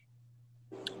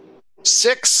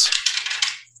 6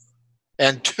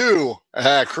 and 2.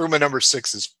 Crewman number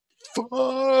 6 is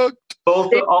fucked.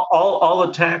 Both all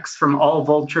attacks from all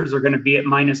vultures are going to be at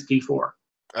minus D4.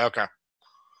 Okay.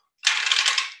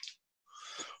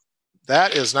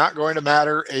 That is not going to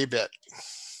matter a bit.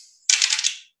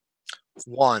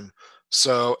 1.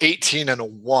 So 18 and a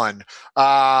 1.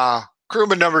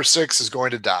 Crewman number 6 is going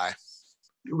to die.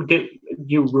 What did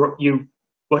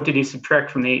he subtract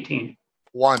from the 18?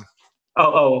 1.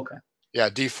 Oh, okay. Yeah,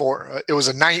 D4. It was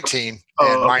a 19 Oh,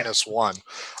 and okay. minus 1.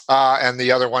 And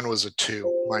the other one was a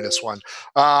 2, minus 1.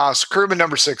 So crewman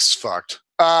number 6 is fucked.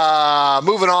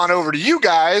 Moving on over to you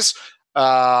guys.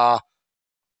 Odd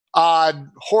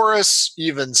Horace,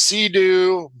 even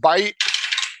Sea-Doo, bite.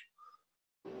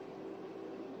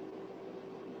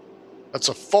 That's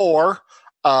a 4,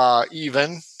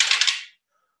 even,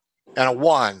 and a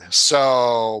 1.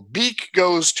 So beak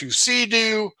goes to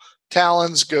Sea-Doo,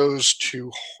 talons goes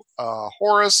to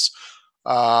Horace.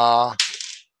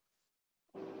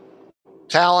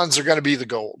 Talons are going to be the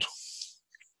gold.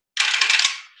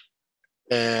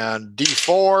 And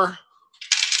D4,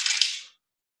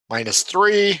 minus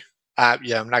 3.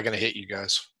 Yeah, I'm not going to hit you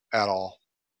guys at all.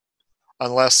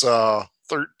 Unless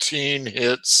 13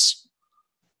 hits.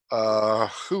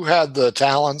 Who had the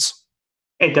talons?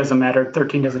 It doesn't matter.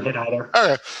 13 doesn't hit either.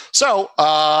 Okay, so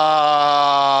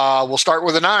we'll start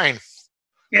with a 9.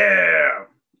 Yeah.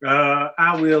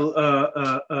 I will.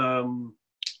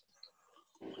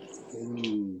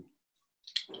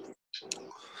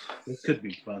 This could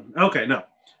be fun. Okay, no.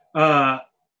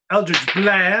 Eldritch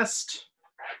Blast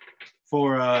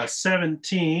for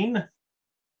 17.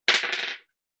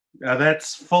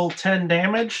 That's full 10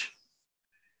 damage.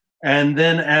 And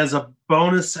then as a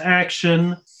bonus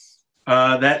action,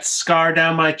 that scar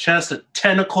down my chest, a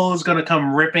tentacle is going to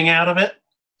come ripping out of it.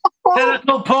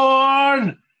 Tentacle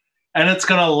porn! And it's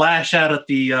going to lash out at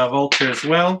the vulture as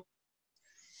well.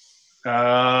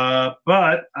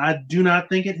 But I do not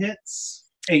think it hits.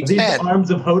 Are these the arms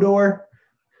of Hodor?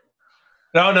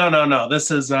 No.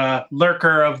 This is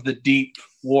Lurker of the Deep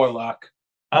Warlock.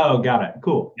 Oh, got it.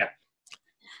 Cool. Yeah.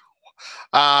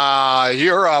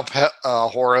 You're up,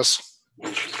 Horace.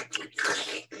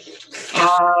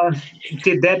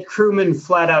 Did that crewman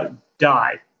flat out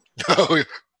die?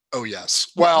 Oh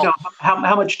yes. Well, no,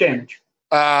 how much damage?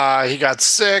 He got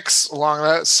 6 along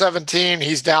that 17.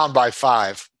 He's down by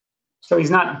 5. So he's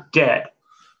not dead.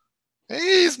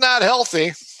 He's not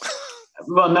healthy.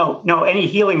 Well, no. Any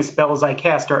healing spells I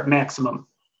cast are at maximum.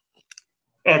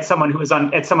 At someone who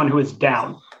is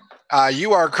down.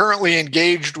 You are currently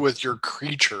engaged with your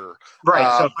creature.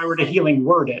 Right. So if I were to healing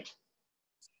word it,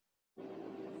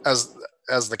 as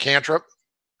the cantrip.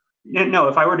 No,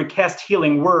 if I were to cast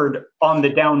healing word on the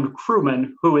downed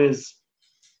crewman who is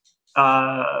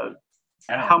how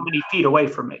many feet away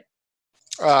from me?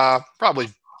 Probably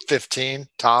 15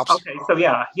 tops. Okay, so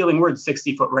yeah, healing word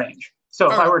 60-foot range.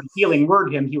 So if I were to healing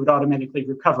word him, he would automatically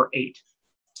recover 8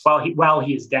 while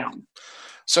he is down.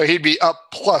 So he'd be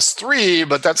up +3,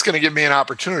 but that's going to give me an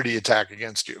opportunity attack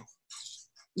against you.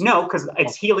 No, because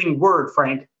it's healing word,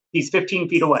 Frank. He's 15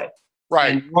 feet away.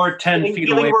 Right. Or 10 feet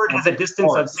away. Healing word has a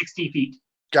distance of 60 feet.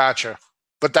 Gotcha.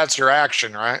 But that's your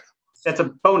action, right? That's a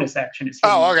bonus action.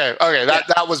 Okay.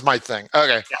 That was my thing.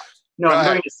 Okay. Yeah. No,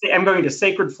 I'm going to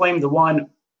sacred flame the one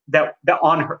that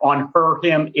on her,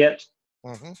 him, it.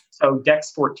 Mm-hmm. So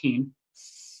Dex 14.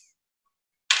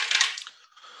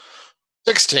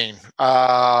 16.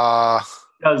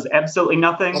 Does absolutely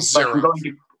nothing. Zero.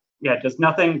 Does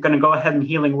nothing. Going to go ahead and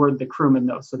healing word the crewmen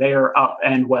though, so they are up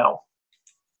and well.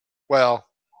 Well,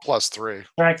 +3.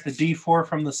 Strike the D4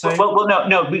 from the save. Well,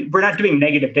 no, we're not doing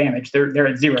negative damage. They're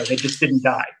at 0. They just didn't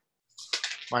die.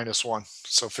 -1,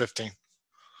 so 15.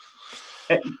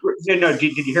 No,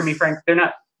 did you hear me, Frank?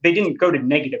 They didn't go to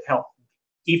negative health.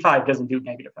 E5 doesn't do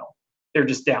negative health. They're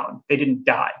just down. They didn't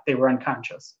die. They were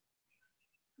unconscious.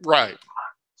 Right.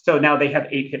 So now they have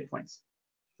 8 hit points.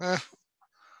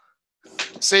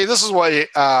 See, this is why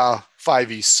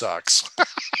 5e sucks.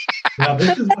 Now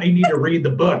this is why you need to read the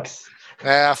books.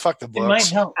 Fuck the books. It might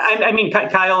help. I mean,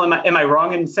 Kyle, am I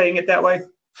wrong in saying it that way?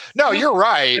 No, you're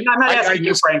right. I'm not asking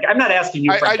you, Frank. I'm not asking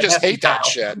you, Frank. I just hate that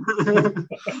shit.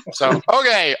 So,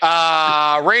 okay.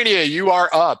 Rainia, you are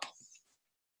up.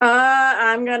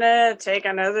 I'm going to take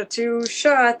another 2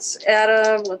 shots at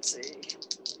him. Let's see.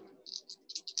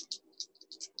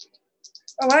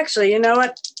 Oh, actually, you know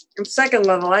what? I'm 2nd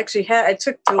level. I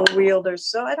took dual wielders,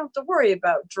 so I don't have to worry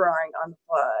about drawing on the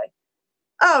fly.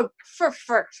 Oh, for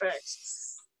frick's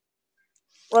sakes.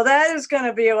 Well, that is going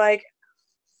to be like,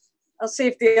 I'll see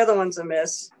if the other one's a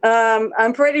miss.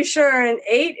 I'm pretty sure an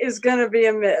 8 is going to be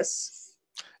a miss.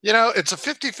 You know, it's a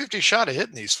 50-50 shot of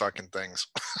hitting these fucking things.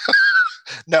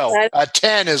 No, a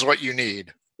 10 is what you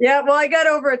need. Yeah, well, I got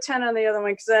over a 10 on the other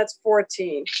one because that's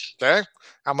 14. Okay.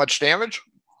 How much damage?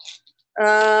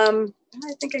 I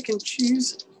think I can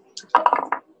choose.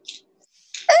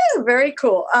 Oh, very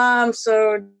cool.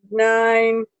 So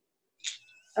 9.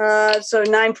 So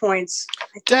 9 points.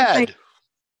 Dead.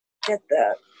 Get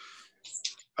that.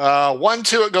 1,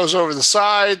 2, it goes over the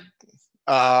side.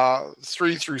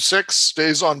 3 through 6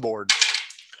 stays on board.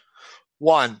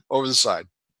 1 over the side.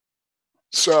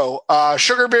 So,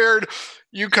 Sugarbeard,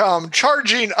 you come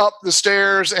charging up the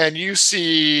stairs and you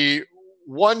see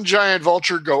one giant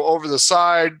vulture go over the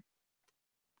side,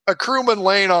 a crewman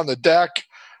laying on the deck,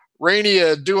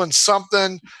 Rainia doing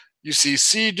something. You see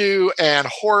Sea-Doo and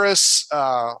Horace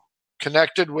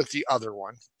connected with the other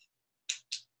one.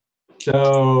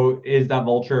 So is that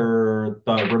vulture,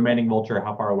 the remaining vulture,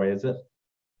 how far away is it?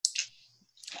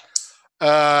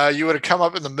 You would have come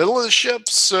up in the middle of the ship,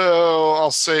 so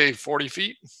I'll say 40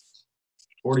 feet.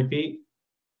 40 feet?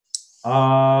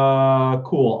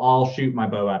 Cool. I'll shoot my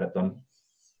bow at it then.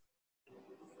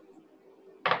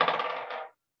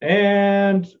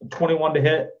 And 21 to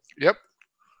hit. Yep.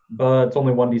 But it's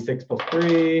only 1d6 plus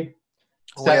 3.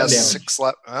 Only has 6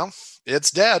 left. Well, it's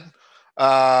dead.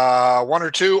 1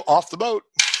 or 2 off the boat.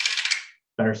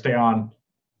 Better stay on.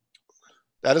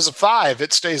 That is a 5.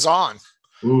 It stays on.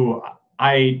 Ooh,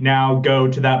 I now go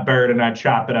to that bird and I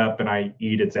chop it up and I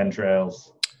eat its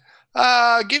entrails.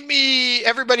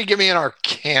 Everybody give me an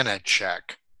Arcana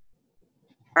check.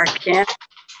 Arcana.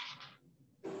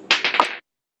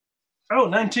 Oh,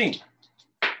 19.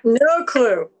 No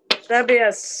clue. That'd be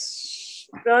a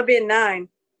 9.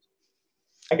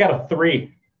 I got a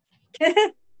 3.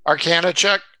 Arcana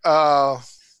check,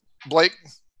 Blake.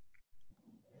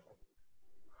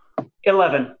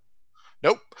 11.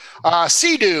 Nope.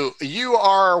 Sea-Doo, you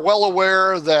are well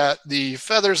aware that the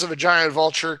feathers of a giant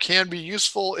vulture can be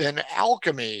useful in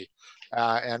alchemy.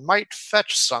 and might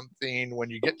fetch something when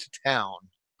you get to town.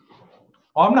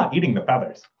 Oh, I'm not eating the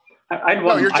feathers.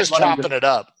 No, you're just chopping it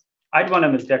up. I'd want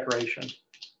them as decoration.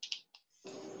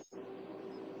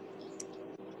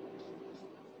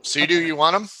 Sea-Doo, you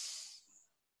want them?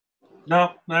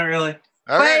 No, not really.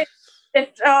 Okay. Wait,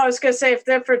 I was going to say, if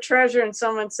they're for treasure and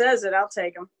someone says it, I'll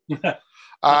take them.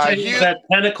 I'll tell you that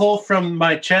tentacle from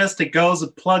my chest, it goes,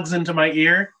 it plugs into my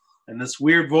ear, and this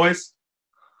weird voice.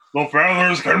 The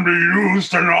feathers can be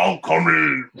used in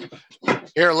alchemy.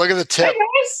 Here, look at the tip.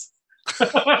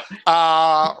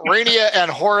 Rainia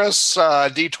and Horace,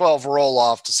 D12 roll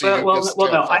off to see. Well,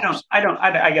 no,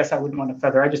 I guess I wouldn't want a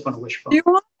feather. I just want a wishbone. You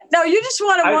just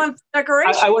want one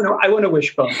decoration. I want a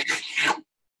wishbone.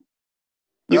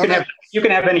 You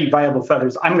can have any viable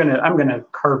feathers. I'm gonna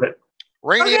carve it.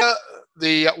 Rainia,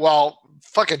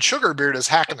 fucking Sugarbeard is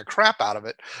hacking the crap out of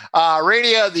it.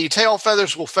 Rainia, the tail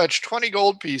feathers will fetch 20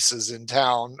 gold pieces in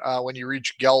town when you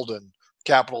reach Geldon,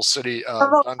 capital city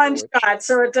of one shot,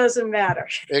 so it doesn't matter.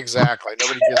 Exactly.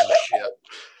 Nobody gives a shit.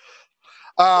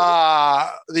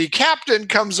 The captain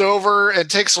comes over and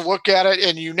takes a look at it,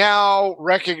 and you now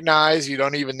recognize, you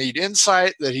don't even need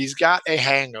insight, that he's got a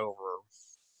hangover.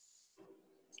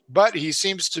 But he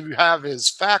seems to have his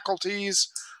faculties.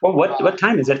 Well, what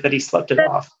time is it that he slept it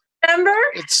off? Remember?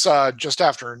 It's just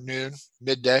after noon,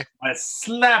 midday. I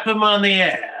slap him on the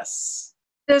ass.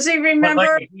 Does he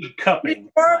remember cupping?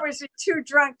 Or was he too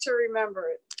drunk to remember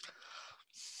it?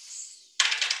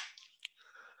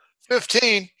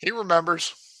 15. He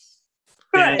remembers.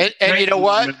 Good. And you know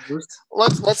what?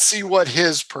 Let's see what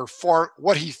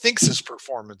what he thinks his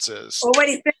performance is. Well, what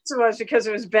he thinks it was because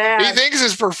it was bad. He thinks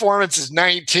his performance is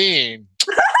 19.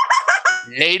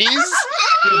 Ladies,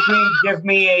 give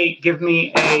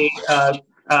me a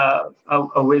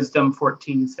wisdom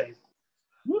 14 save.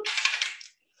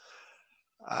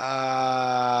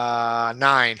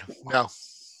 9. No.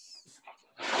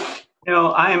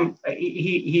 No,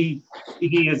 he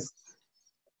is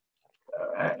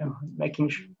making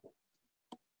sure.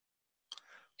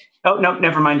 Oh, no,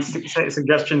 never mind.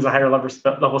 Suggestions, a higher level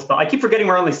spell. I keep forgetting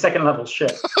we're only second level.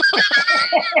 Shit.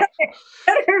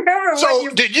 So,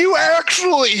 did you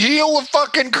actually heal a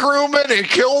fucking crewman and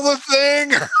kill the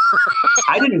thing?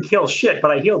 I didn't kill shit,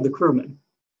 but I healed the crewman.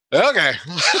 Okay.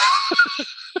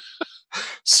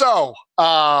 So,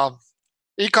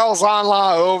 he calls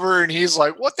Anla over and he's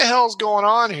like, what the hell's going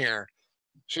on here?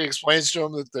 She explains to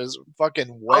him that there's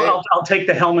fucking way. I'll take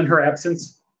the helm in her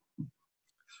absence.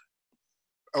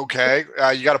 Okay.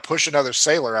 You got to push another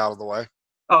sailor out of the way.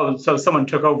 Oh, so someone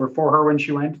took over for her when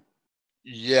she went?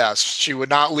 Yes. She would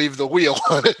not leave the wheel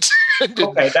on it.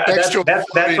 Okay. That's what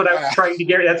I was trying to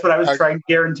guarantee. That's what I was trying to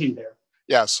guarantee there.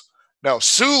 Yes. No,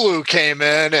 Sulu came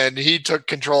in and he took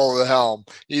control of the helm.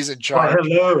 He's in charge.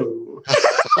 Oh,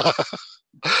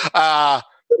 hello.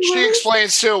 She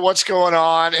explains to him what's going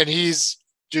on, and he's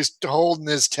just holding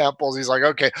his temples. He's like,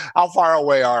 okay, how far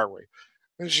away are we?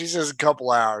 And she says a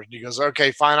couple hours. And he goes,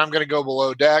 okay, fine. I'm going to go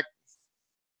below deck,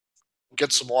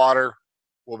 get some water.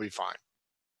 We'll be fine.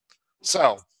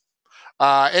 So,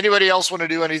 anybody else want to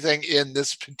do anything in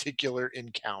this particular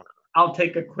encounter? I'll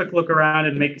take a quick look around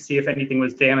and see if anything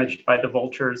was damaged by the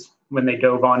vultures when they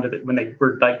dove when they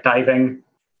were like diving.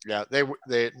 Yeah,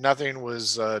 they nothing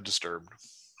was disturbed.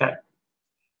 Okay.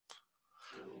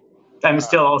 I'm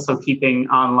still also keeping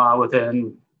Anla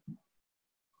within,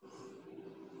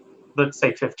 let's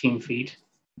say, 15 feet.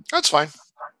 That's fine.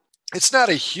 It's not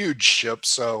a huge ship,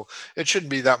 so it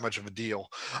shouldn't be that much of a deal.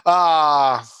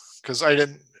 Because I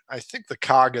think the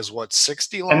cog is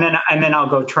 60 long. And then I'll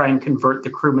go try and convert the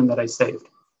crewman that I saved.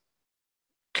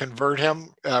 Convert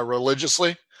him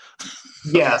religiously?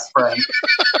 Yes, Frank.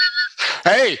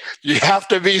 Hey, you have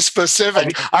to be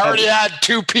specific. I already had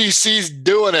 2 PCs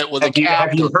doing it with a captain.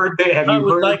 Have you heard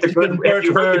the good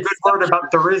word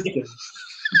about Thuristan?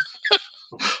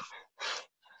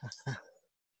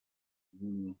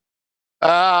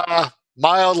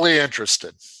 Mildly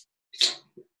interested.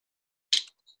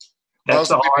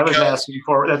 That's all I was asking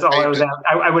for. That's all I was asking.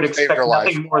 I would expect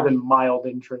nothing more than mild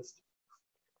interest.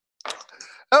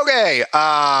 Okay.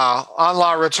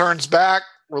 Anla returns back,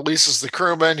 releases the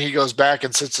crewman. He goes back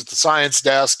and sits at the science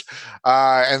desk,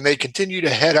 and they continue to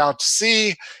head out to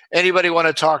sea. Anybody want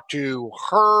to talk to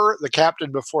her, the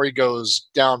captain, before he goes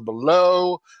down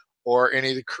below, or any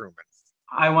of the crewmen?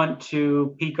 I want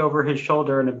to peek over his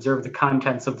shoulder and observe the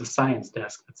contents of the science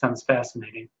desk. That sounds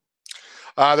fascinating.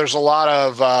 There's a lot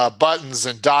of buttons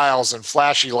and dials and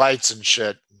flashy lights and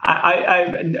shit.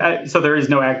 So there is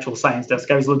no actual science desk.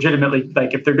 I was legitimately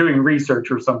like, if they're doing research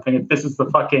or something, if this is the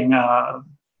fucking the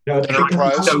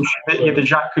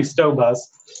Jacques Cousteau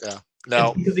bus. Yeah. No.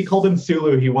 It's because he called him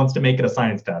Sulu, he wants to make it a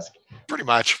science desk. Pretty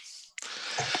much.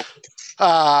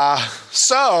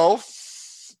 So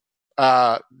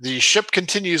the ship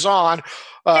continues on.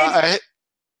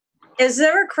 Is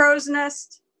there a crow's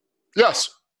nest? Yes.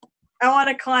 I want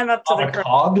to climb up to the A crow.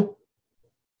 cog?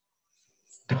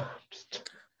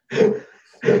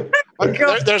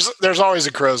 There's always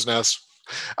a crow's nest.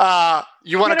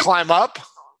 You want to climb up?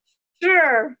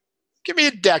 Sure. Give me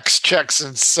a dex check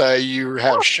since you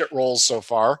have shit rolls so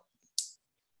far.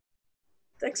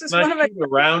 Dex is Can one I of my. shoot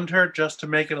around her just to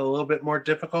make it a little bit more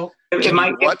difficult? I'd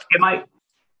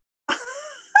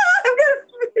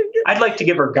like to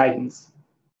give her guidance.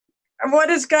 What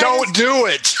is guidance? Don't do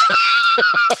it.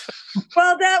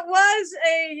 Well, that was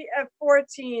a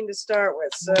 14 to start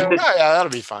with, so Yeah,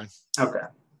 that'll be fine. Okay.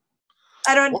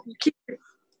 I don't keep.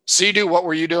 Sea-Doo, what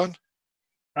were you doing?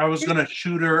 I was going to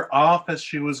shoot her off as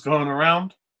she was going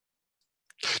around.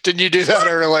 Didn't you do that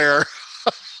earlier?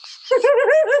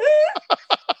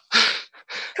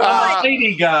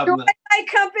 Lady Goblin. Do I my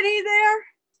company there?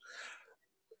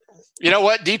 You know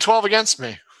what? D12 against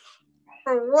me.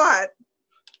 For what?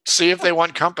 See if they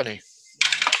want company.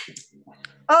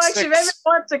 Oh, actually, 6. maybe I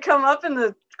want to come up in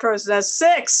the crow's nest.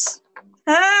 6.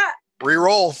 Ah,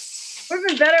 Reroll. would have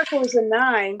been better if it was a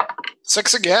 9.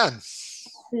 6 again.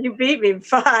 You beat me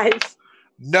 5.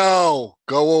 No,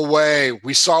 go away.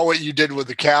 We saw what you did with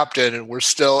the captain, and we're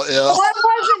still ill. Well, I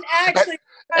wasn't actually.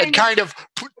 And kind of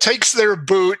takes their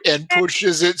boot and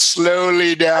pushes it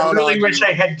slowly down. I really on wish you.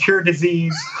 I had cure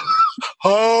disease.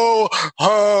 Ho,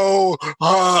 ho,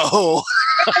 ho.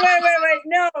 Wait.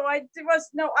 No,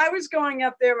 I was going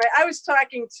up there. I was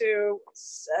talking to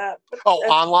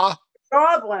Anla?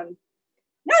 Goblin.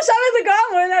 No, so I was the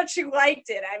Goblin. That she liked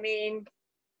it. I mean,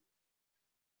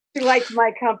 she liked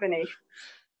my company.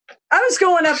 I was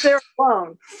going up there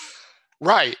alone.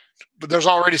 Right. But there's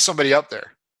already somebody up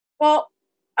there. Well,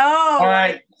 All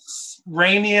right.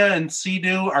 Rainia and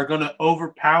Sea-Doo are going to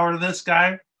overpower this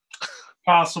guy.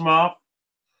 Toss him off.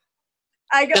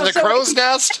 I go In the crow's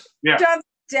nest? Yeah. Shove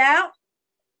down.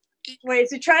 Wait,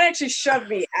 is he trying to actually shove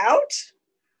me out?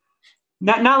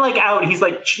 Not like out. He's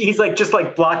like just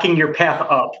like blocking your path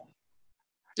up.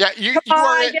 Yeah, you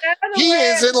are. He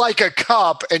is in like a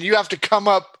cup, and you have to come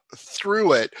up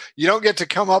through it. You don't get to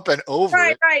come up and over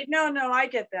it. Right. No, I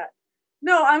get that.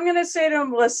 No, I'm going to say to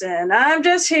him, listen, I'm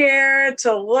just here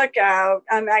to look out.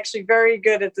 I'm actually very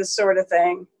good at this sort of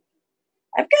thing.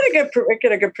 I've got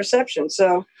a good perception,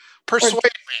 so. Persuade me.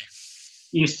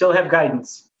 You still have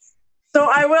guidance. So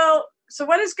I will. So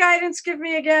what does guidance give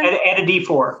me again? Add a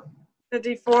D4. The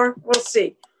D4? We'll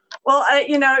see. Well,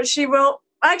 she will.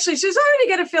 Actually, she's already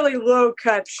got a fairly low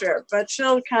cut shirt, but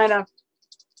she'll kind of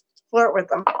flirt with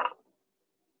them.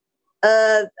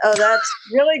 That's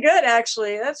really good,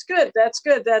 actually. That's good.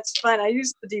 That's fine. I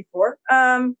used the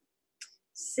D4.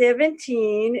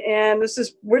 17, and this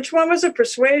is, which one was it?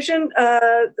 Persuasion?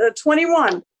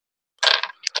 21.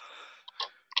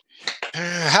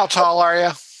 How tall are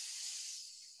you?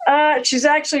 She's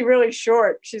actually really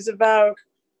short. She's about.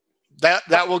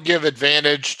 That will give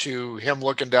advantage to him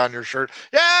looking down your shirt.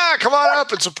 Yeah, come on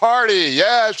up. It's a party.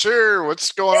 Yeah, sure.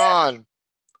 What's going on?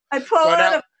 I pull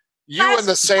out you and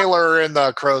the sailor are in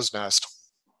the crow's nest.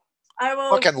 I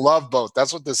will. Fucking love boat.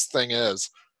 That's what this thing is.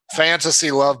 Fantasy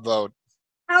love boat.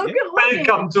 How good looking?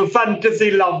 Welcome to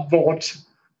Fantasy Love Boat.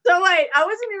 So wait, I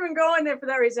wasn't even going there for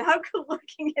that reason. How good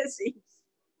looking is he?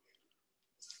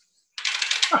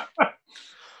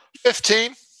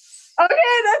 15. Okay,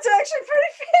 that's actually pretty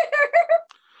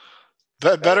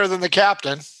fair. Better than the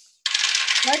captain.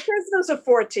 My charisma's a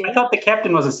 14. I thought the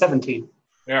captain was a 17.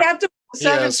 Yeah. Captain was a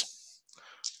 7. Yes.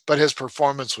 But his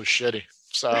performance was shitty.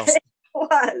 So It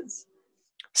was.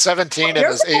 17 and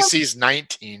his AC's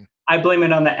 19. I blame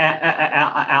it on the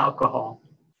alcohol.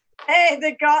 Hey,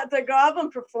 the goblin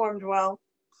performed well.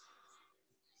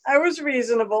 I was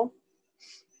reasonable.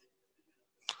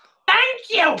 Thank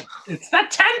you. It's the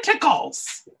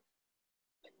tentacles.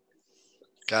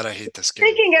 God, I hate this game.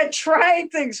 Speaking of trying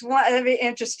things, that'd be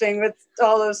interesting with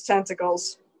all those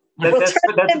tentacles. That's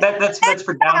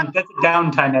for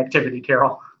downtime activity,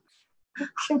 Carol.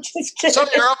 I'm just kidding. So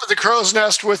you're up at the crow's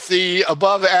nest with the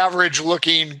above average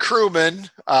looking crewman.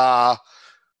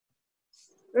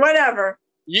 Whatever.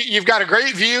 You've got a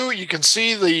great view. You can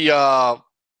see the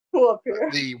Cool up here.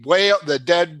 the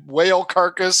dead whale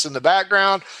carcass in the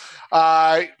background.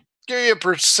 Give me a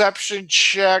perception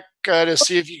check to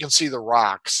see if you can see the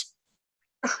rocks.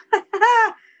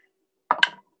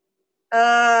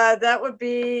 That would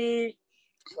be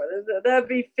That'd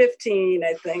be 15,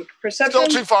 I think. Perception.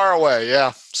 Still too far away.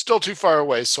 Yeah, still too far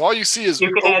away. So all you see is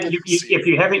you can add if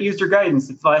you haven't used your guidance,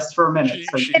 it lasts for a minute.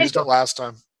 She used it last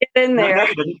time. Get in there. No,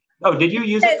 you didn't. Oh, did you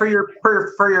use it for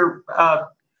your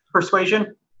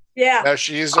persuasion? Yeah. No,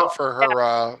 she used it for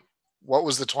her. What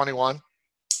was the 21?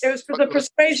 It was for the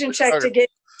persuasion check to get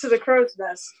to the crow's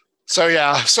nest. So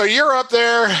yeah, so you're up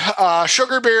there,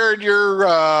 Sugarbeard. You're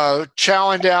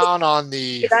chowing down on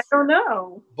the. I don't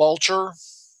know. Vulture.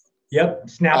 Yep,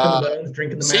 snapping the bones,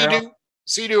 drinking the marrow.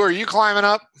 Sea-Doo, are you climbing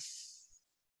up?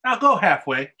 I'll go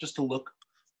halfway just to look.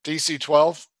 DC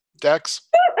 12, Dex.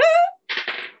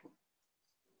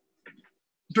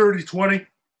 Dirty 20.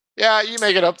 Yeah, you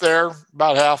make it up there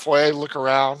about halfway. Look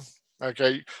around.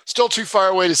 Okay, still too far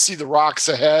away to see the rocks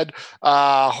ahead.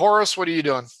 Horace, what are you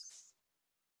doing?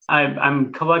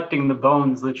 I'm collecting the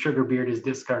bones that Sugarbeard is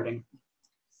discarding.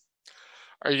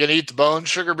 Are you going to eat the bones,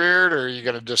 Sugarbeard, or are you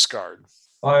going to discard?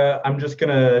 I'm just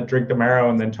going to drink the marrow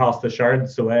and then toss the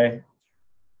shards away.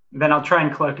 Then I'll try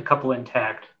and collect a couple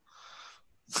intact.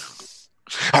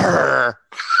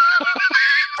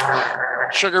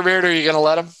 Sugarbeard, are you going to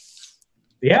let him?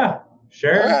 Yeah,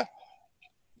 sure. Yeah.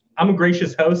 I'm a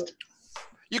gracious host.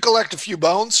 You collect a few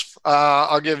bones.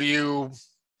 I'll give you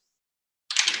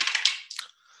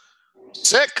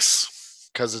 6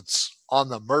 because it's on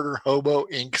the Murder Hobo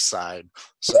Inc. side.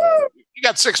 So you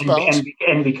got 6 bones.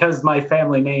 And because my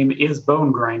family name is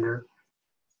Bone Grinder,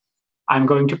 I'm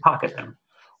going to pocket them.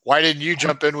 Why didn't you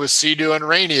jump in with Sea-Doo and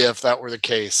Rainy if that were the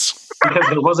case? Because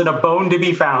there wasn't a bone to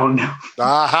be found.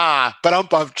 Aha. But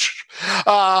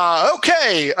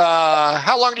okay.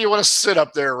 How long do you want to sit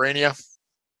up there, Rainia?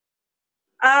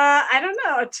 I don't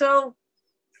know,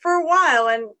 for a while,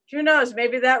 and who knows,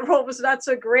 maybe that roll was not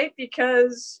so great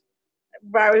because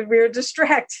we were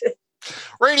distracted.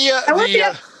 Rainia,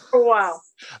 for a while.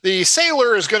 The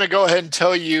sailor is going to go ahead and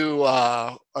tell you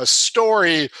a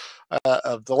story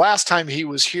of the last time he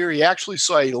was here. He actually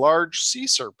saw a large sea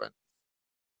serpent.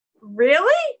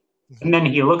 Really? And then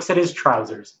he looks at his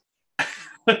trousers.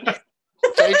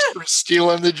 Thanks for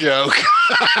stealing the joke.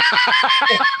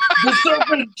 The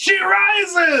serpent, she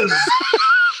rises!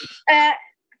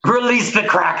 Release the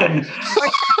Kraken!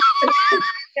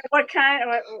 What kind?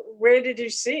 Where did you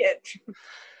see it?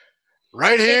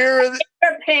 Right here in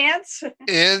your pants.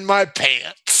 In my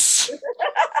pants.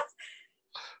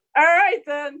 All right,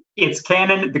 then. It's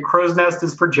canon. The crow's nest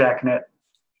is for Jacknet.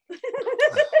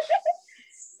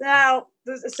 Now,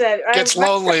 as I said, gets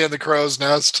lonely in the crow's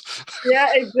nest. Yeah,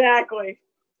 exactly.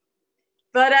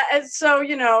 But so,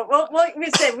 like we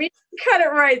said, we cut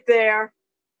it right there,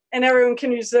 and everyone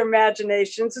can use their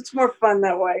imaginations. It's more fun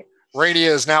that way. Rainy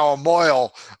is now a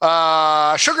moil.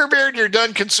 Sugarbeard, you're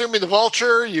done consuming the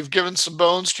vulture. You've given some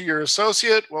bones to your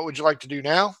associate. What would you like to do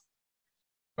now?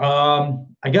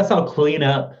 I guess I'll clean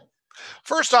up.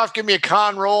 First off, give me a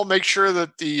con roll. Make sure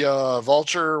that the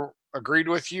vulture agreed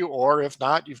with you, or if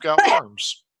not, you've got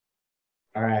worms.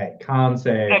 All right, con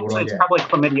save. Actually, it's probably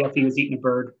chlamydia if he was eating a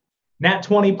bird. Nat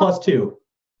 20 plus 2.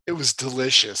 It was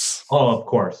delicious. Oh, of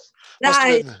course.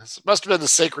 Nice. Must have been the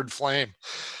sacred flame.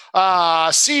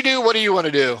 Sea-Doo, what do you want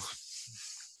to do?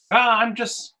 I'm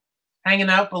just hanging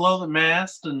out below the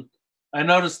mast, and I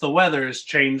notice the weather is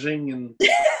changing, and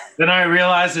then I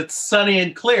realize it's sunny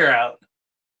and clear out.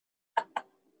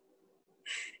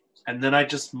 And then I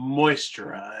just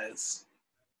moisturize.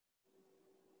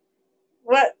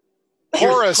 What?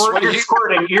 Horace, you're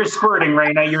squirting. You're squirting,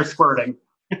 Raina. You're squirting.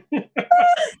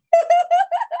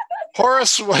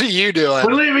 Horace, what are you doing?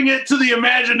 We're leaving it to the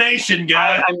imagination,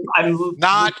 guys. I'm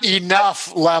not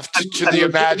enough left to the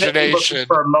imagination.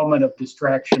 For a moment of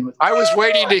distraction. I was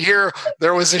waiting to hear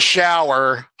there was a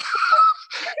shower.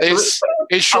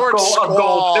 a short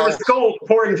squall. There was gold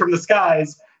pouring from the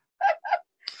skies.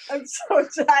 I'm so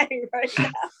dying right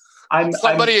now.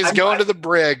 Somebody is going to the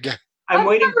brig. I'm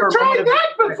waiting for a moment of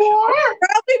distraction.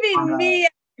 Probably be me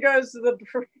who goes to the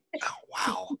brig. Oh,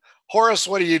 wow. Horace,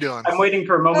 what are you doing? I'm waiting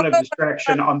for a moment of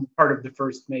distraction on the part of the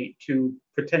first mate to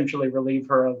potentially relieve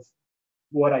her of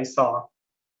what I saw.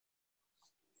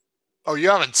 Oh, you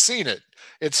haven't seen it.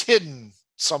 It's hidden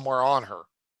somewhere on her.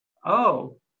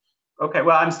 Oh. Okay,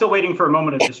 well, I'm still waiting for a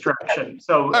moment of distraction.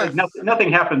 So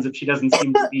nothing happens if she doesn't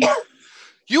seem to be...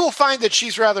 You will find that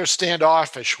she's rather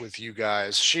standoffish with you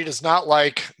guys. She does not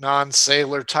like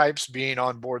non-sailor types being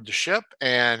on board the ship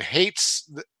and hates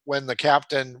when the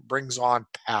captain brings on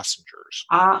passengers.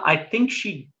 I think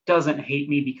she doesn't hate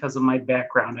me because of my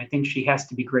background. I think she has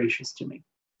to be gracious to me.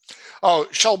 Oh,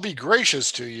 she'll be gracious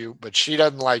to you, but she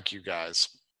doesn't like you guys.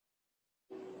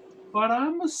 But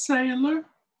I'm a sailor.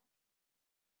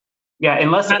 Yeah,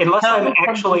 unless I'm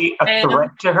actually a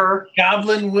threat to her.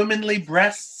 Goblin womanly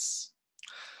breasts.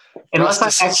 Unless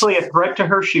I'm actually a threat to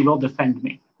her, she will defend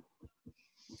me.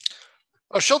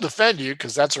 Oh, she'll defend you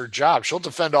because that's her job. She'll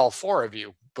defend all four of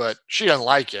you, but she doesn't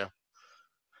like you.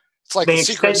 It's like the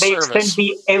Secret Service. They extend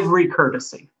me every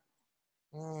courtesy.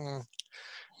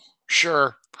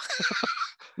 Sure.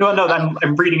 No,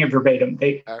 I'm reading it verbatim.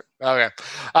 Okay.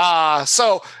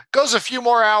 So goes a few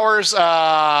more hours.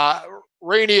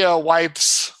 Rainia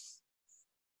wipes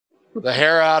the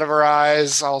hair out of her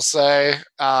eyes, I'll say.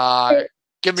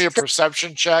 Give me a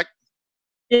perception check.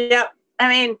 Yep. I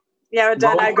mean, yeah,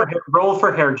 roll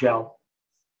for hair gel.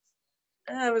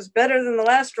 It was better than the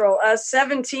last roll.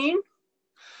 17.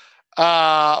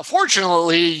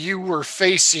 Fortunately, you were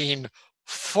facing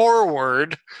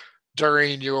forward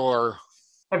during your...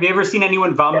 Have you ever seen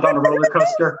anyone vomit on a roller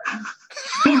coaster?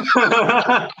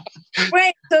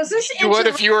 Wait, so is this... You would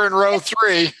if you were in row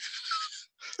 3.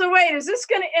 So wait, is this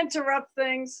going to interrupt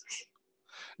things?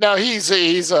 No, he's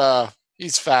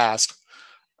fast.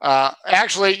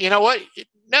 Actually, you know what?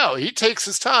 No, he takes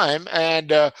his time, and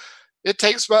it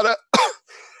takes about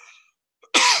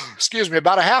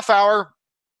about a half hour.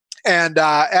 And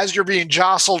as you're being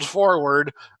jostled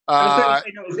forward,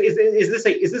 is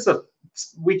this a?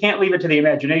 We can't leave it to the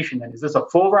imagination. Then is this a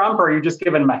full romp, or are you just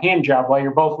giving him a hand job while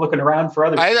you're both looking around for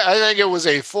others? I think it was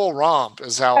a full romp.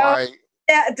 Is how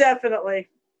Yeah, definitely.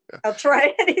 I'll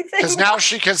try anything. Because now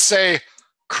she can say,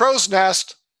 "Crow's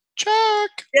nest."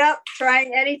 Check. Yep,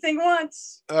 trying anything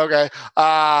once. Okay.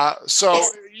 So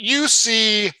you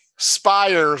see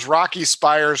spires, rocky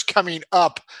spires coming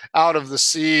up out of the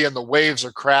sea, and the waves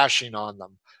are crashing on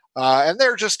them. And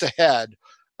they're just ahead.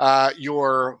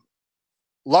 Your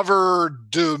lover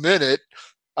du minute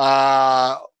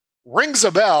rings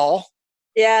a bell.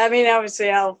 Yeah, I mean,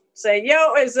 obviously I'll say,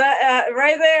 yo, is that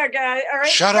right there, guy? All right.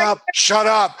 Shut up.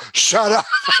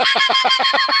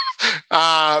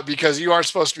 Because you are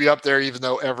supposed to be up there, even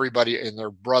though everybody and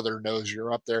their brother knows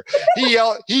you're up there. He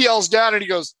yells down and he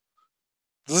goes,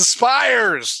 the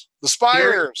spires.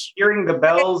 Hearing the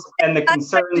bells and the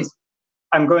concerns,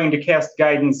 I'm going to cast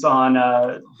guidance on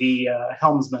the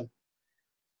helmsman.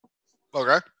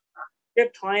 Okay.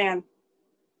 Good plan.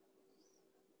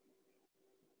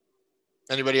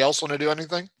 Anybody else want to do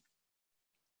anything?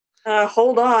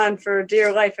 Hold on for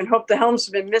dear life and hope the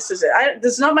helmsman misses it.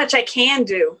 There's not much I can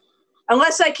do.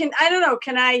 Unless I can, I don't know,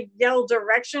 can I yell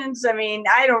directions? I mean,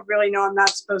 I don't really know. I'm not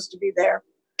supposed to be there.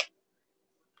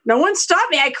 No one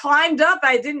stopped me. I climbed up.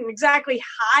 I didn't exactly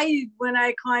hide when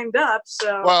I climbed up.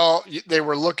 So well, they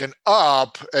were looking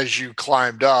up as you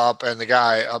climbed up, and the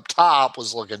guy up top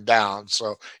was looking down.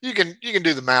 So you can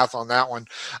do the math on that one.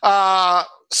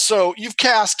 So you've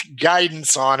cast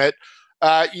guidance on it.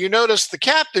 You notice the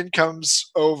captain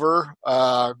comes over,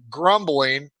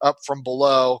 grumbling up from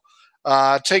below,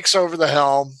 takes over the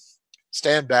helm.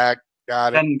 Stand back.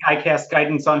 Got it. And I cast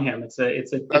guidance on him. It's a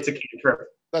cantrip.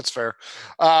 That's fair.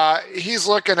 He's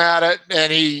looking at it,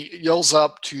 and he yells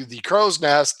up to the crow's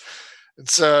nest and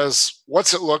says,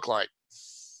 "What's it look like?"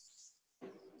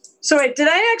 So wait, did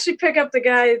I actually pick up the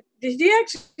guy? Did he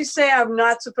actually say I'm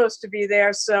not supposed to be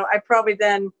there? So I probably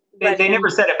then... They never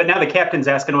said it, but now the captain's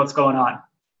asking what's going on.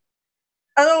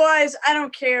 Otherwise, I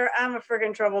don't care. I'm a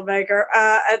friggin' troublemaker.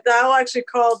 I'll actually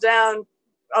call down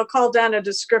a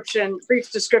brief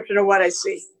description of what I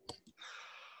see.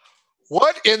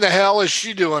 What in the hell is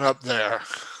she doing up there?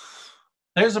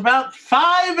 There's about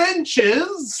 5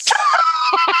 inches.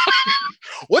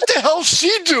 What the hell's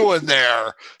she doing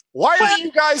there? Why are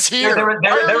you guys here? There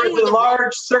was a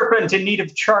large serpent in need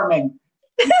of charming.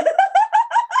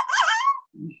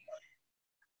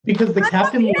 Because the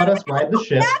captain let us ride the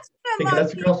ship to get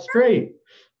us across strait.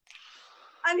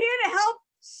 I'm here to help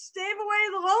stave away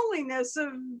the loneliness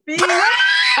of being...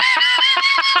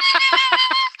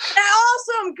 And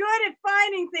also, I'm good at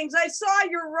finding things. I saw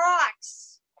your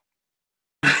rocks.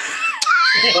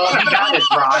 Well, he got his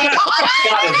rocks.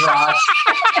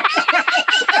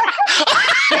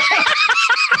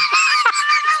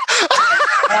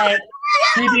 All right,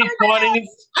 CD20s.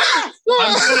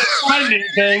 I'm good at finding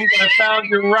things. I found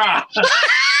your rock.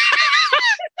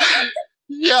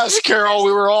 Yes, Carol,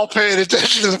 we were all paying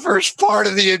attention to the first part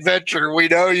of the adventure. We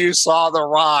know you saw the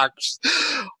rocks.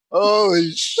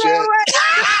 Holy shit. So,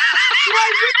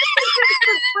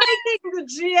 breaking the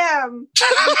GM.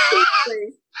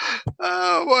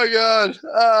 Oh my God.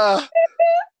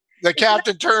 The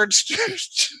captain turns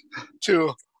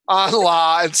to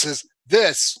Anla and says,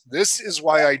 This is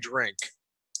why I drink.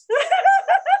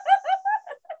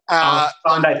 I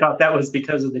thought that was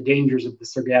because of the dangers of the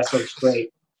Sargasso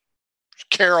Strait.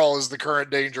 Carol is the current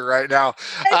danger right now.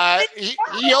 He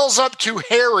yells up to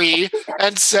Harry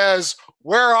and says,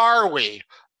 "Where are we?"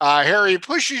 Harry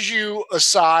pushes you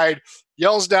aside,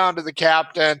 yells down to the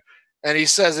captain, and he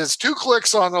says, "It's 2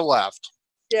 clicks on the left."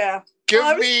 Yeah.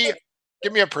 Give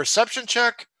me a perception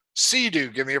check. Sea-Doo,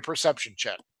 give me a perception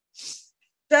check.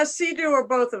 Does Sea-Doo or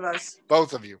both of us?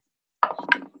 Both of you.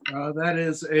 That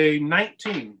is a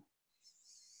 19.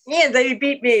 Yeah, they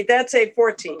beat me. That's a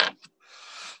 14.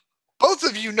 Both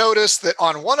of you notice that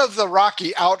on one of the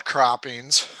rocky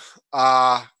outcroppings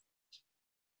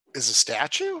is a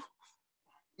statue,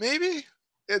 maybe?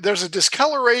 There's a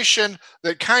discoloration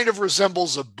that kind of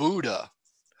resembles a Buddha.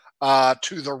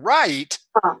 To the right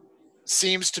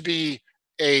seems to be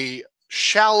a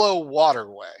shallow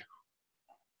waterway.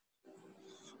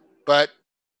 But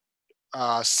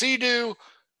Sea-Doo,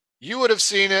 you would have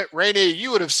seen it. Rainy,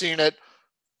 you would have seen it.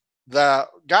 The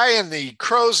guy in the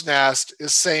crow's nest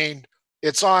is saying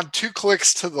it's on 2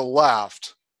 clicks to the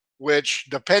left, which,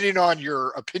 depending on your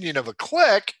opinion of a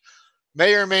click,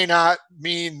 may or may not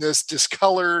mean this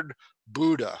discolored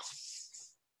Buddha.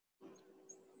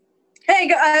 Hey,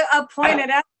 I'll point it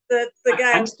out. The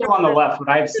guy. I'm still on the left, but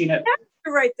I've seen it.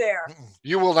 Right there.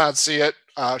 You will not see it.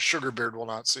 Sugarbeard will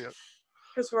not see it.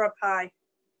 Because we're up high.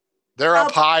 They're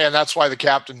up high, and that's why the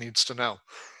captain needs to know.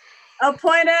 I'll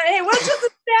point out, hey, what's with the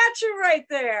statue right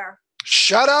there?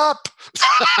 Shut up!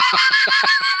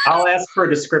 I'll ask for a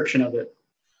description of it.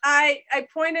 I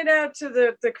pointed out to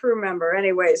the crew member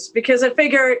anyways, because I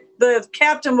figure the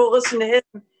captain will listen to him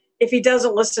if he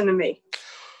doesn't listen to me.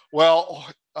 Well,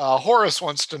 Horace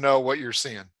wants to know what you're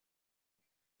seeing.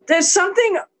 There's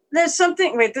something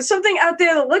out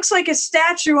there that looks like a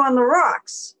statue on the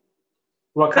rocks.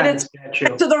 What kind of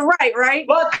statue? To the right?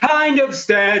 What kind of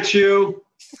statue?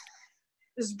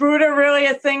 Is Buddha really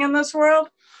a thing in this world?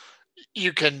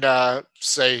 You can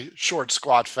say short,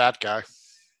 squat, fat guy.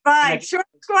 Fine, short,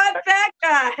 squat, fat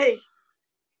guy.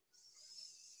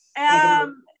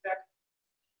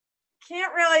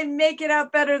 Can't really make it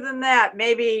out better than that.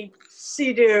 Maybe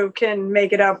Sea-Doo can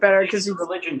make it out better because he's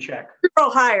religion check.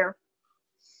 Roll higher.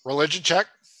 Religion check?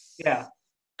 Yeah.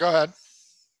 Go ahead.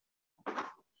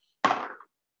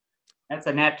 That's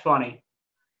a nat 20.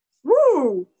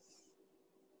 Woo!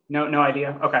 No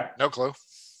idea. Okay. No clue.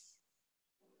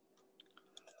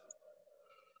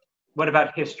 What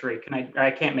about history?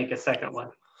 I can't make a second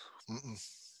one.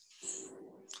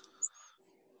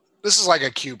 This is like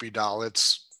a Cupid doll.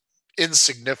 It's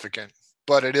insignificant,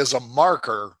 but it is a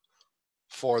marker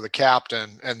for the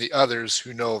captain and the others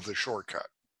who know of the shortcut.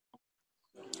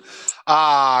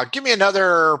 Give me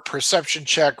another perception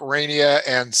check, Rainia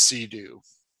and Sea-Doo.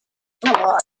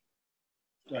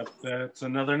 That's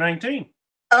another 19.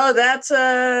 Oh, that's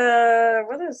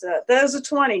what is that? That is a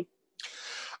 20.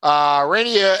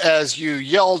 Rainia, as you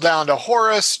yell down to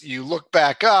Horace, you look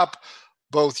back up.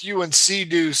 Both you and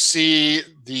Sea-Doo see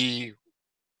the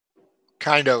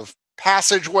kind of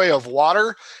passageway of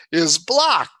water is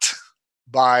blocked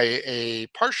by a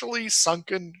partially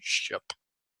sunken ship.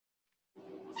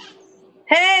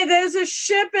 Hey, there's a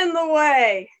ship in the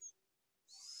way.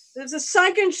 There's a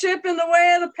sunken ship in the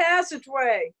way of the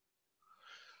passageway.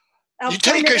 You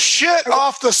take a shit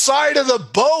off the side of the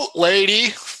boat,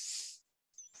 lady.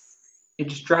 You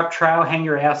just drop trowel, hang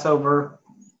your ass over.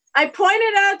 I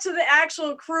pointed out to the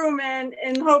actual crewman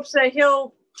in hopes that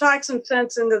he'll talk some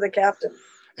sense into the captain.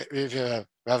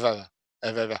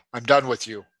 I'm done with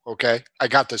you, okay? I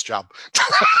got this job.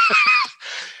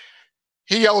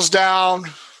 He yells down,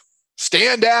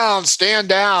 stand down, stand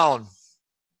down.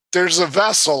 There's a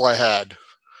vessel ahead.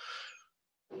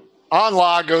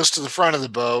 Onla goes to the front of the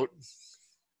boat,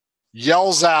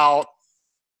 yells out,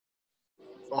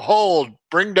 hold,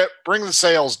 bring the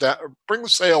sails down, bring the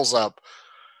sails up.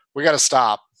 We got to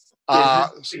stop.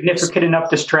 Significant enough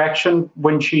distraction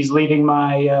when she's leaving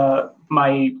my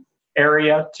my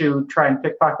area to try and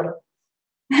pickpocket her?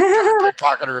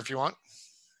 Pickpocket her if you want.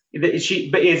 But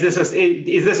is this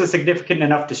a significant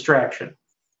enough distraction?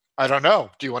 I don't know.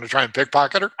 Do you want to try and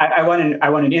pickpocket her? I want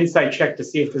an insight check to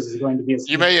see if this is going to be a.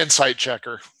 You may insight check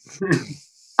her.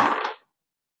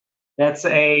 That's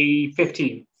a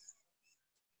 15.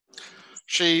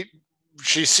 She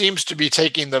seems to be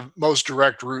taking the most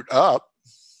direct route up.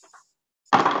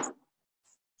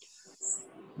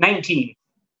 19.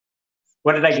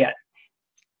 What did I get?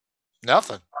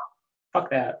 Nothing.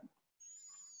 Fuck that.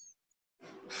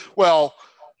 Well,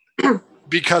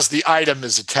 because the item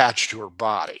is attached to her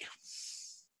body.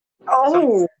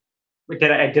 Oh.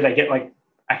 Did I get like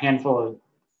a handful of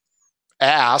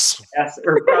ass?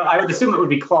 Or I would assume it would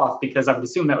be cloth because I would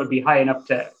assume that would be high enough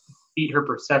to beat her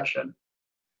perception.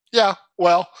 Yeah,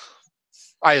 well,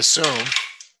 I assume.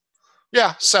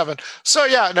 Yeah, 7. So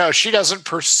yeah, no, she doesn't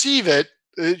perceive it.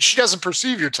 She doesn't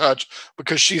perceive your touch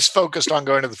because she's focused on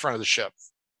going to the front of the ship.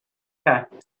 Okay.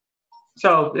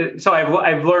 So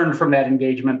I've learned from that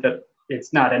engagement that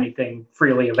it's not anything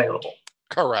freely available.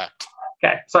 Correct.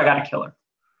 Okay. So I got to kill her.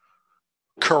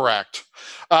 Correct.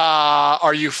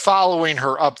 Are you following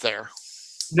her up there?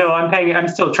 No, I'm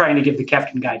still trying to give the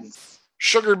captain guidance.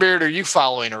 Sugarbeard, are you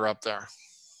following her up there?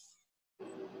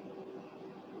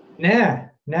 Nah,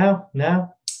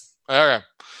 no. Okay.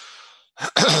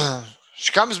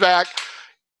 She comes back.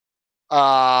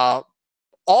 All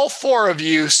 4 of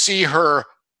you see her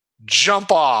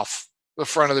jump off the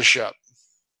front of the ship.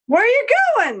 Where are you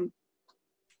going?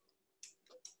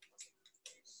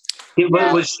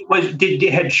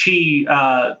 Had she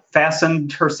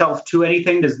fastened herself to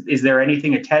anything? Is there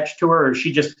anything attached to her, or is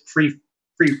she just free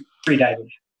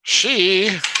diving?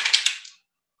 She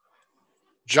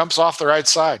jumps off the right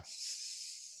side.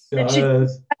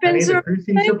 Does any of the crew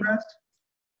seem suppressed?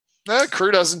 The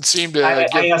crew doesn't seem to. I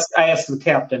asked the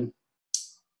captain.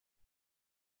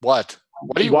 What?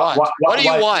 What do you want? What do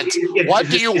you want? What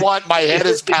do you want? My head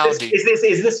is pounding. Is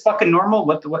this fucking normal?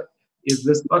 What is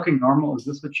this fucking normal? Is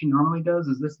this what she normally does?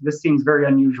 This seems very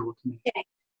unusual to me.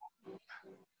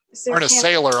 You aren't a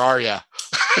sailor, are you?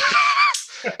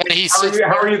 And he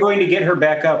how are you going to get her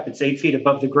back up? It's 8 feet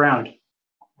above the ground,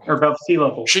 or above sea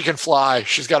level. She can fly.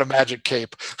 She's got a magic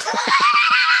cape.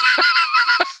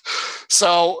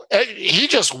 So he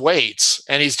just waits,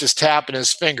 and he's just tapping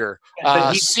his finger.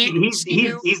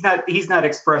 He's not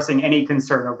expressing any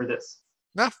concern over this.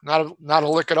 No, not a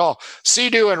lick at all.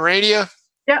 Sea-Doo and Radia,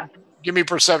 Yeah. give me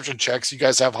perception checks. You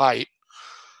guys have height.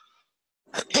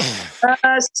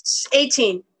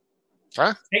 18.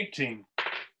 Huh? 18.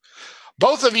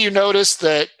 Both of you notice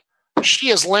that she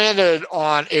has landed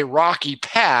on a rocky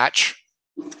patch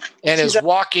and is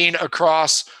walking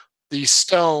across these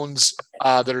stones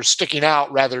that are sticking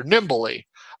out rather nimbly.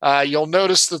 You'll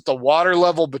notice that the water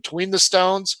level between the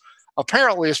stones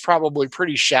apparently is probably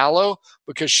pretty shallow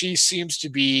because she seems to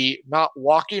be not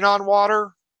walking on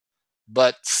water,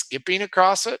 but skipping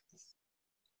across it.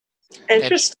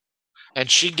 Interesting.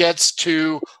 And she gets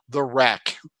to the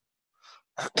wreck.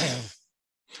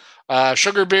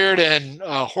 Sugarbeard and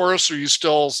Horace, are you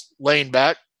still laying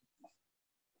back?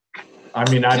 I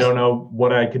mean, I don't know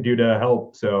what I could do to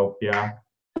help, so yeah.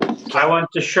 I want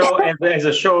to show, as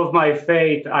a show of my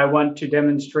faith, I want to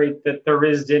demonstrate that the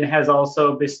Rizdin has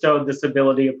also bestowed this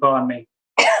ability upon me.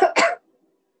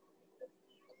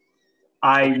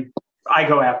 I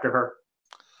go after her.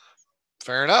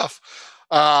 Fair enough.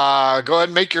 Go ahead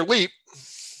and make your leap.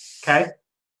 Okay.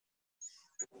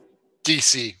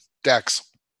 DC, Dex.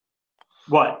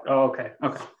 What? Oh, okay.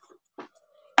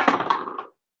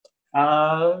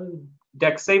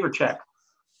 Dex saver check.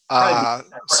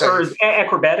 Or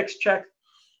acrobatics check.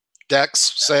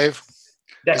 Dex save.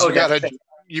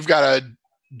 You've got to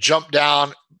jump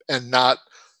down and not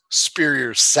spear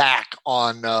your sack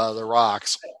on the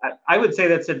rocks. I would say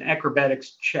that's an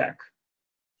acrobatics check.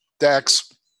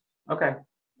 Dex. Okay.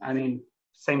 I mean,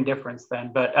 same difference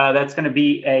then, but that's going to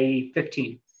be a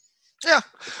 15. Yeah.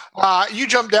 You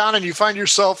jump down and you find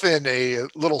yourself in a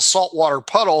little saltwater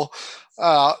puddle.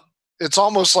 It's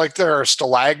almost like there are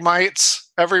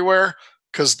stalagmites everywhere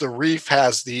because the reef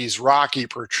has these rocky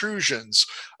protrusions.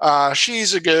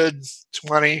 She's a good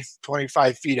 20,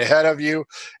 25 feet ahead of you,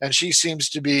 and she seems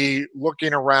to be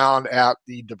looking around at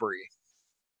the debris.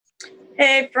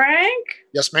 Hey, Frank?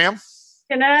 Yes, ma'am?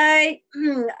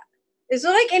 Is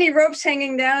there like any ropes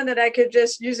hanging down that I could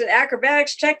just use an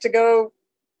acrobatics check to go,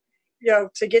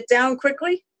 to get down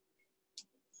quickly?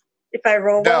 If I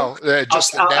roll no,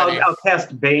 just I'll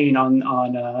cast Bane on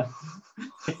I'll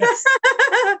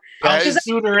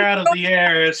shoot her out of the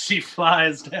air as she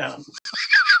flies down.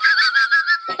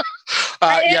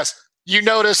 Yes, you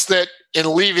notice that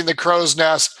in leaving the crow's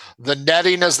nest, the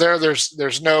netting is there.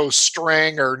 There's no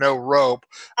string or no rope,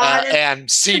 and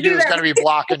Sea-Doo is going to be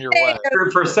blocking your way.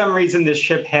 For some reason, this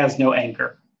ship has no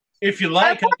anchor. If you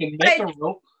like, I can make a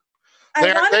rope.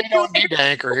 They don't need to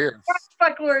anchor here.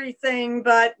 Bucklery thing,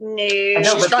 but no.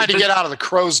 She's trying to get out of the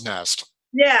crow's nest.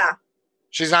 Yeah.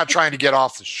 She's not trying to get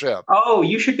off the ship. Oh,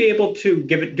 you should be able to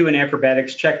do an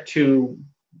acrobatics check to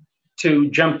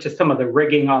jump to some of the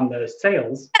rigging on the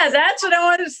sails. Yeah, that's what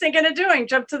I was thinking of doing.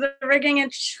 Jump to the rigging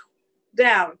and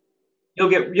down. You'll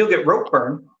get rope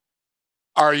burn.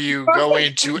 Are you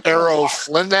going to arrow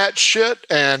Flynn that shit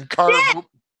and carve? Yeah.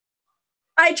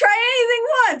 I try anything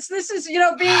once. This is, I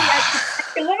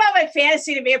can live out my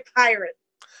fantasy to be a pirate.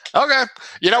 Okay.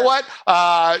 You know what?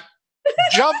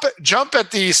 Jump at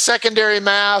the secondary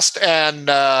mast and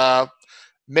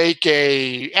make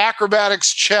a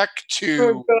acrobatics check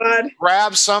to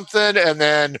grab something, and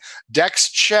then dex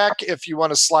check if you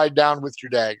want to slide down with your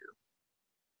dagger.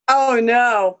 Oh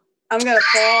no, I'm gonna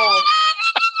fall.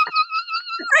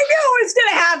 I knew it was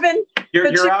gonna happen.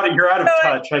 You're out of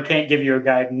touch. I can't give you a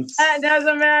guidance. That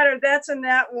doesn't matter. That's a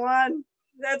nat 1.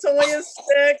 That's only a 6.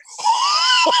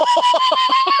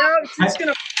 No, she's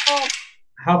gonna fall.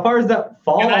 How far is that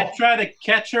fall? Can I try to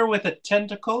catch her with a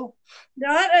tentacle?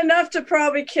 Not enough to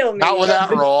probably kill me. Not with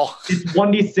that roll. It's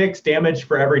 1d6 damage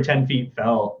for every 10 feet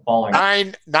falling.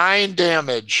 9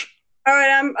 damage. All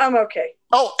right, I'm okay.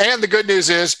 Oh, and the good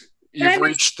news is you've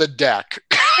reached the deck.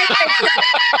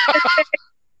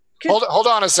 Hold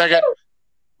on a second.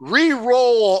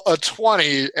 Re-roll a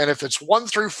 20, and if it's 1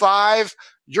 through 5,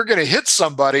 you're going to hit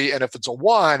somebody, and if it's a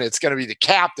 1, it's going to be the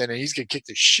captain, and he's going to kick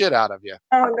the shit out of you.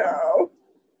 Oh no.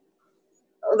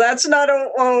 Oh, that's not a.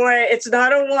 Oh wait, it's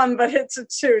not a 1, but it's a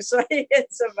 2, so he hit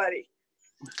somebody.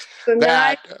 So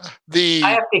I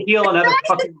have to heal another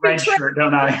fucking red shirt,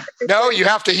 don't I? No, you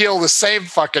have to heal the same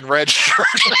fucking red shirt.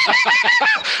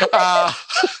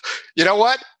 You know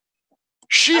what?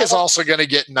 She is also going to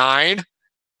get 9,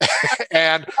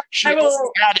 and she had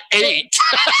 8.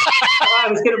 I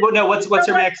was going to. No, what's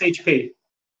her max HP?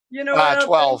 You know what?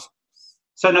 12.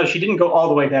 So no, she didn't go all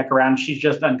the way back around. She's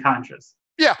just unconscious.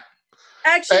 Yeah.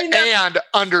 Actually, no. And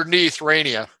underneath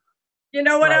Rainia. You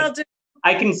know what I'll do?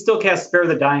 I can still cast Spare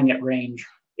the Dying at range.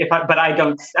 But I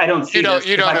don't see. You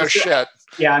don't know shit.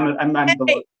 Yeah, I'm hey,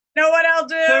 you know what I'll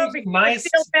do? There's Because nice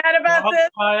I feel bad about this.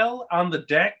 pile on the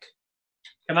deck.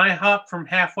 Can I hop from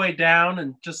halfway down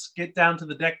and just get down to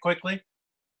the deck quickly?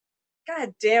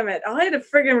 God damn it! I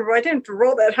didn't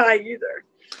roll that high either.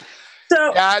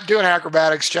 So Yeah, do an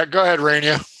acrobatics check. Go ahead,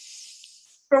 Rainia.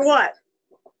 For what?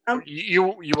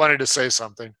 You wanted to say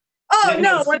something. Oh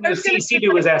no!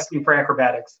 Sea-Doo was asking for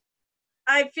acrobatics.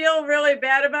 I feel really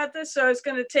bad about this, so I was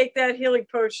going to take that healing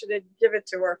potion and give it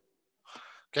to her.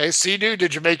 Okay, Sea-Doo,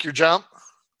 did you make your jump?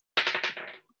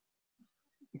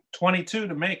 22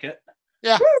 to make it.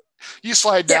 Yeah, you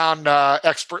slide down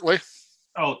expertly.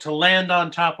 Oh, to land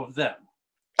on top of them.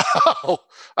 Oh,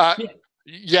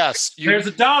 yes. There's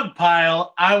a dog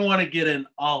pile. I want to get in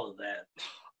all of that.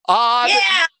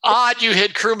 Odd, you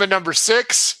hit crewman number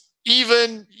 6.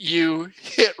 Even, you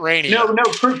hit Rainia. No.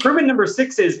 Crewman number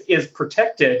 6 is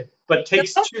protected, but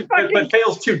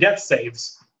fails 2 death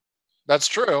saves. That's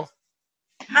true.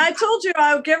 I told you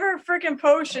I'll give her a freaking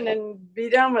potion and be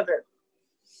done with it.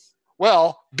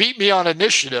 Well, beat me on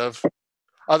initiative.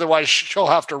 Otherwise, she'll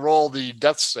have to roll the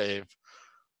death save.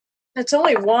 It's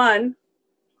only 1.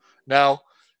 No,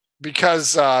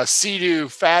 because Sea-Doo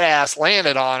fat ass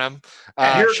landed on him.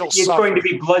 It's going to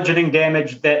be bludgeoning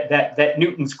damage that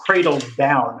Newton's cradled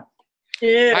down.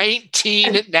 Yeah.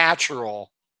 19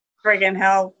 natural. Friggin'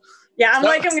 hell. Yeah, I'm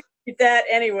going to eat that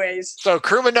anyways. So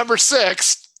crewman number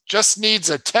 6 just needs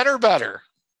a 10 or better.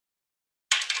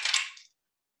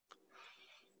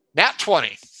 Nat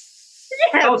 20.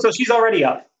 Yeah. Oh, so she's already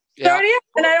up. Yeah. Already up,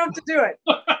 and I don't have to do it.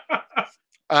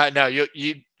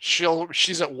 No,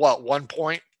 she's at what? 1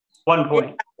 point? 1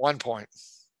 point. 1 point.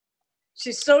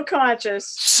 She's still conscious.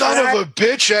 Son of a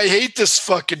bitch, I hate this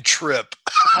fucking trip.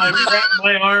 I wrap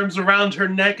my arms around her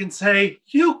neck and say,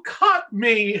 "You caught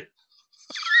me.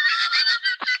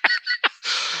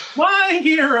 My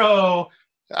hero."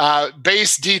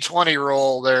 Base D20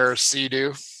 roll there,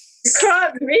 Sea-Doo. You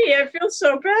caught me. I feel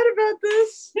so bad about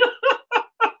this.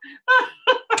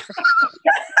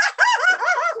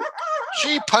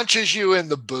 She punches you in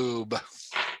the boob.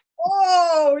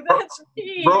 Oh, that's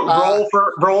me. Roll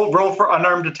for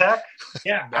unarmed attack.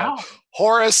 Yeah. No.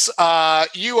 Horace,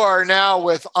 you are now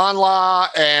with Anla,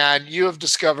 and you have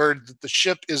discovered that the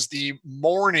ship is the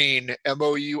Morning,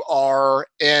 Mourning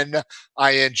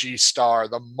star,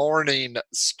 the Morning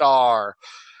Star.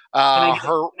 Can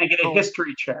I get a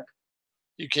history check?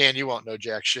 You can. You won't know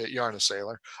jack shit. You aren't a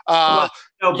sailor. No,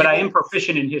 but I am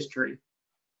proficient in history.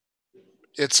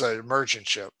 It's an merchant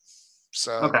ship,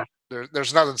 so okay.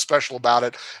 There's nothing special about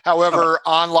it. However,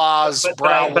 Anla's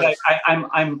brow. But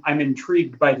I'm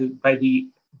intrigued by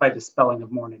the spelling of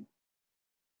morning.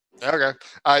 Okay,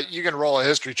 you can roll a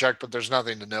history check, but there's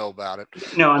nothing to know about it.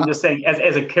 No, I'm just saying,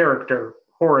 as a character,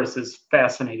 Horace is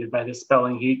fascinated by this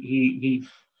spelling. He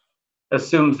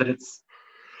assumes that it's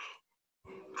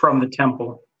from the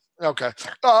temple. Okay.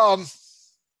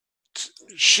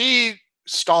 She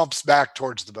stomps back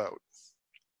towards the boat.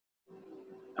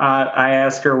 I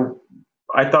asked her,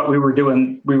 I thought we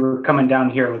were coming down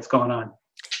here. What's going on?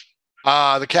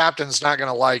 The captain's not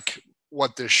going to like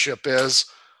what this ship is.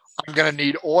 I'm going to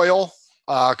need oil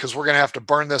because we're going to have to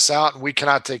burn this out, and we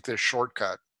cannot take this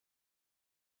shortcut.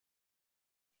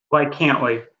 Why can't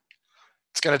we?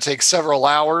 It's going to take several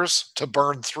hours to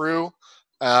burn through.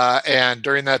 And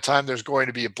during that time, there's going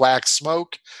to be a black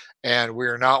smoke. And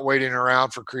we're not waiting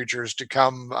around for creatures to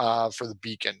come for the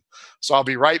beacon. So I'll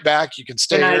be right back. You can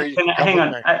stay here. Hang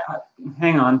on.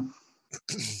 Hang on.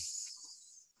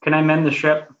 Can I mend the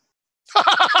ship?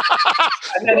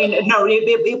 I mean, no,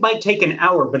 it might take an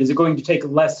hour, but is it going to take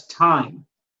less time?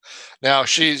 No,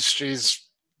 she's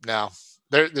no.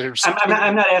 There's.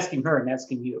 I'm not asking her. I'm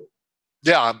asking you.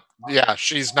 Yeah.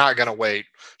 She's not going to wait.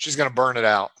 She's going to burn it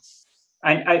out.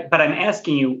 But I'm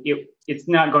asking you. It's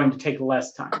not going to take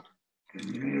less time.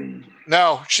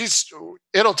 No,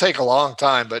 it'll take a long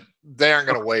time, but they aren't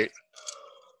going to wait.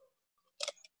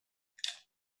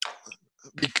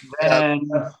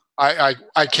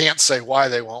 I can't say why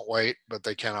they won't wait, but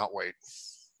they cannot wait.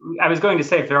 I was going to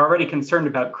say, if they're already concerned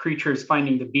about creatures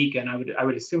finding the beacon, I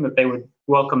would assume that they would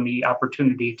welcome the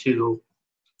opportunity to.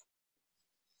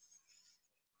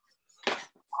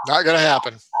 Not going to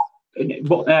happen.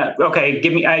 Well, okay,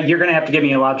 you're going to have to give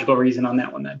me a logical reason on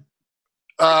that one then.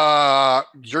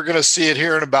 You're going to see it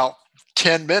here in about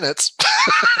 10 minutes.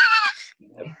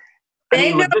 I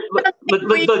mean,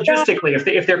 logistically,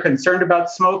 if they're concerned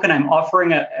about smoke and I'm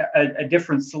offering a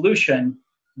different solution,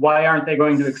 why aren't they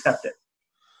going to accept it?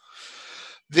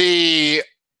 The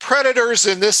predators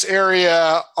in this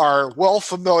area are well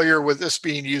familiar with this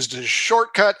being used as a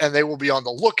shortcut, and they will be on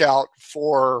the lookout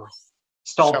for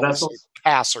stalled vessels,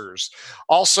 passers.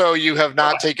 Also, you have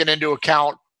not taken into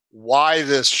account why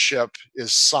this ship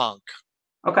is sunk.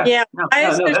 Okay. Yeah. No,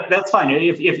 that's fine.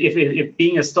 If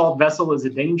being a stalled vessel is a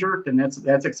danger, then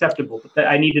that's acceptable. But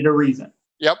I needed a reason.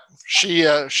 Yep.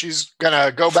 She's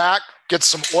gonna go back, get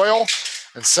some oil,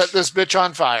 and set this bitch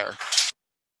on fire.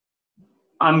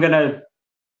 I'm gonna.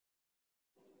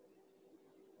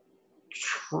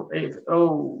 I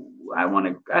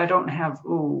don't have.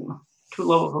 Too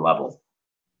low of a level.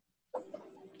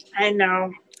 I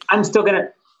know. I still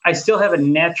have a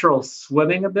natural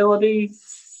swimming ability,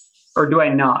 or do I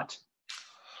not?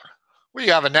 Well,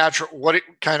 you have a natural. What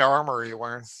kind of armor are you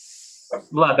wearing?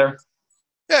 Leather.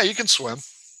 Yeah, you can swim.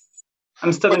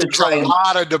 I'm still going to try. There's a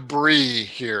lot of debris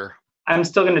here. I'm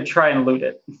still going to try and loot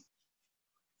it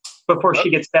before she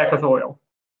gets back with oil.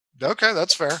 Okay,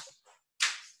 that's fair.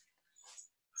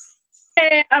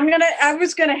 Hey, I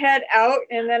was gonna head out,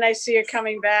 and then I see it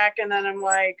coming back, and then I'm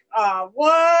like,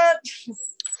 what?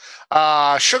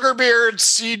 Sugarbeard,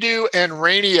 Sea-Doo, and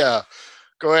Rainia.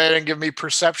 Go ahead and give me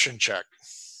perception check.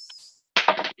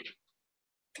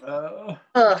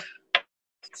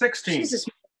 16. Jesus,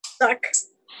 suck.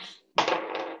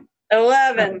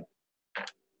 11.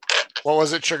 What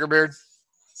was it, Sugarbeard?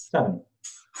 7.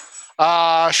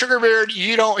 Sugarbeard,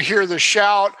 you don't hear the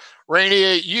shout.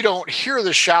 Rainia, you don't hear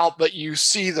the shout, but you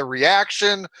see the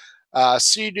reaction.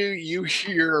 Sea-Doo, you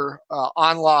hear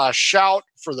Anla shout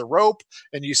for the rope,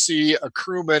 and you see a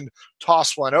crewman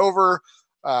toss one over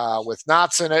with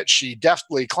knots in it. She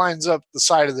deftly climbs up the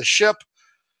side of the ship,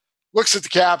 looks at the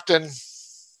captain.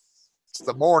 It's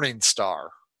the Morning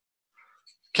Star.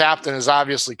 Captain is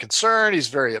obviously concerned. He's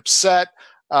very upset.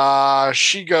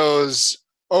 She goes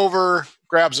over,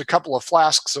 grabs a couple of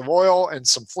flasks of oil and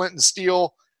some flint and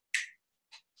steel,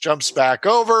 jumps back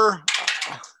over.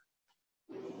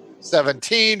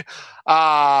 17.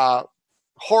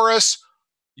 Horace,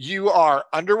 you are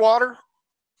underwater?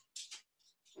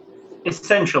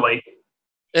 Essentially.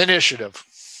 Initiative.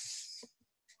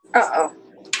 Uh-oh.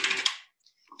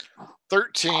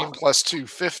 13 plus 2,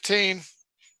 15.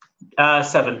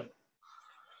 7.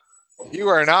 You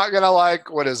are not going to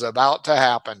like what is about to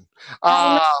happen.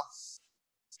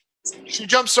 She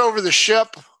jumps over the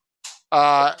ship.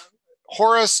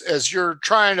 Horace, as you're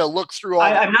trying to look through all,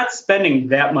 I'm not spending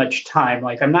that much time.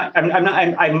 Like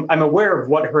I'm aware of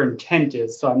what her intent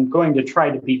is, so I'm going to try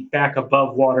to be back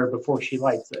above water before she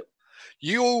lights it.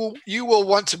 You will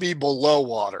want to be below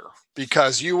water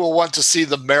because you will want to see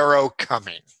the marrow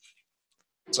coming.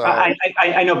 So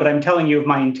I know, but I'm telling you of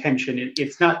my intention.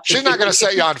 It's not. She's not going to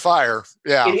set you on fire.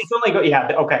 Yeah. It's only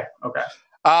okay.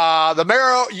 The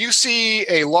marrow. You see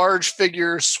a large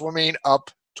figure swimming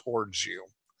up towards you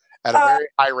at a very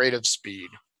high rate of speed.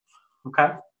 Okay.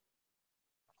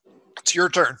 It's your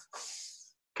turn.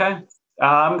 Okay.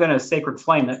 I'm going to Sacred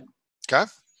Flame it.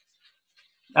 Okay.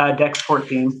 Dex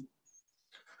 14.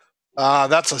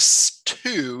 That's a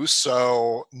 2,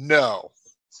 so no.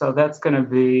 So that's going to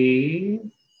be...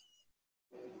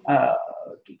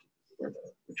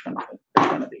 which one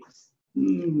of these?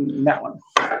 That one.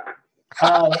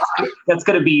 That's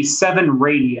going to be 7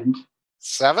 Radiant.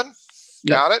 7? Yep.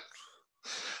 Got it.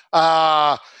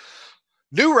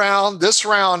 New round. This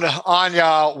round,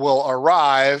 Anya will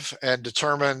arrive and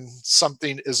determine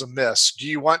something is amiss. Do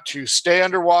you want to stay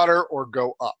underwater or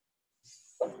go up?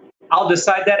 I'll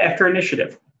decide that after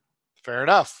initiative. Fair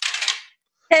enough.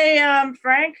 Hey,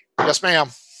 Frank. Yes, ma'am.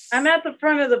 I'm at the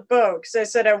front of the boat because I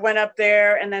said I went up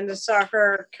there and then just saw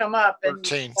her come up and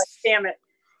 13. like, damn it.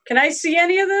 Can I see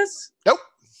any of this? Nope,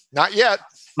 not yet.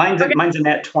 Mine's a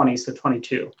nat 20, so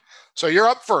 22. So you're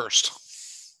up first.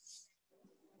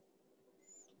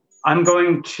 I'm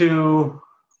going to.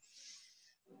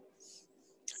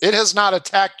 It has not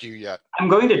attacked you yet. I'm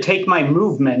going to take my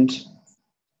movement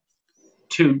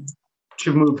to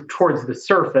move towards the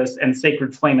surface and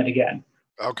sacred flame it again.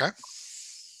 Okay.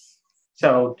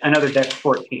 So another dex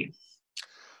 14.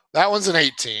 That one's an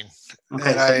 18.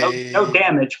 Okay, so no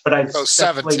damage, but I've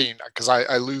 17 because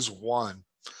I lose 1.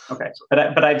 Okay,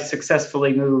 but I've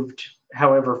successfully moved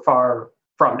however far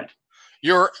from it.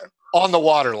 You're on the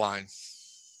water line.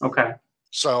 Okay.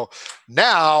 So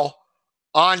now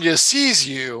Anya sees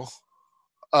you,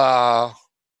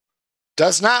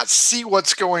 does not see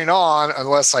what's going on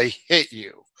unless I hit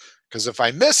you. Because if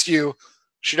I miss you,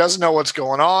 she doesn't know what's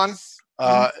going on,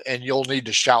 and you'll need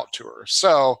to shout to her.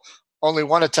 So only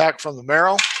one attack from the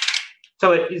marrow.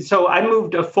 So I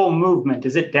moved a full movement.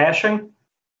 Is it dashing?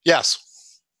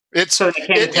 Yes. So it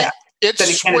can't attack. It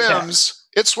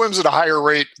swims at a higher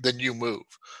rate than you move.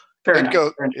 Fair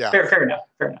enough.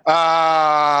 Fair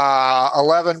enough.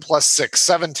 11 plus 6,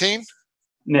 17.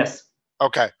 Miss.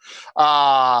 Okay.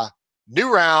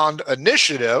 New round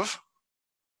initiative.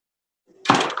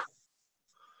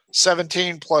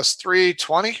 17 plus 3,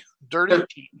 20.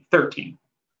 Dirty. 13.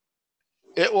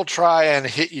 It will try and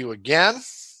hit you again.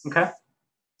 Okay.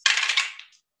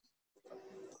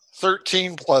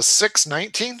 13 plus 6,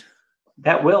 19.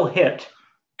 That will hit.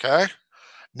 Okay.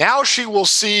 Now she will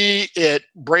see it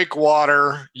break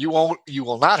water. You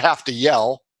will not have to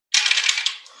yell.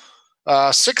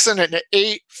 6 and an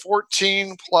 8,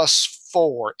 14 plus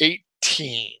 4,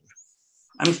 18.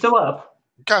 I'm still up.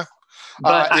 Okay.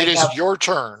 But it is your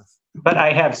turn. But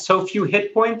I have so few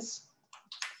hit points.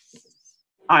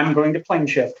 I'm going to plane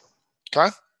shift.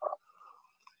 Okay.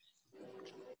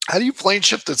 How do you plane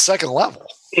shift at second level?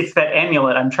 It's that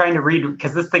amulet. I'm trying to read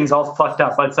because this thing's all fucked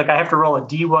up. It's like I have to roll a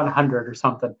D100 or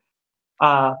something.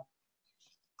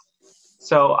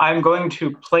 So I'm going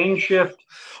to plane shift.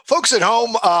 Folks at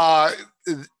home,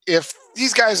 if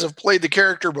these guys have played the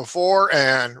character before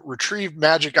and retrieved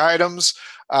magic items,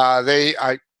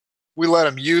 we let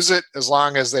them use it as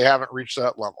long as they haven't reached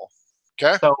that level.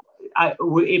 Okay. So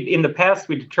in the past,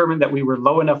 we determined that we were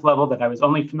low enough level that I was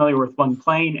only familiar with one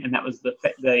plane, and that was the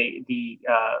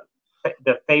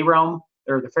Fey realm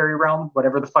or the fairy realm,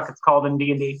 whatever the fuck it's called in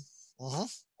D&D. Mm-hmm.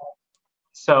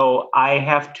 So I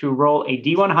have to roll a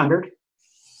D100,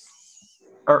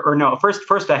 or no.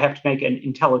 First I have to make an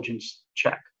intelligence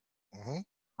check. Mm-hmm.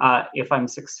 If I'm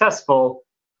successful,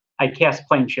 I cast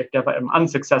plane shift. If I'm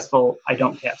unsuccessful, I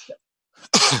don't cast it.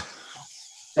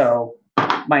 So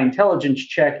my intelligence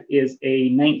check is a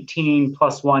 19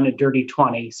 plus 1, a dirty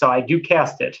 20. So I do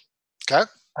cast it. Okay.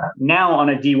 Now on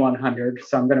a D100,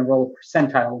 so I'm going to roll a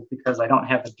percentile because I don't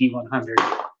have a D100.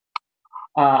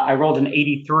 I rolled an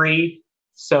 83,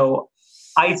 so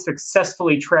I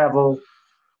successfully travel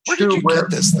Where did you get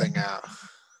this thing out?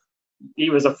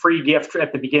 It was a free gift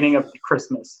at the beginning of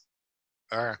Christmas.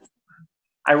 All right.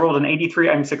 I rolled an 83.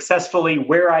 I'm successfully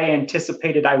where I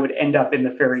anticipated I would end up in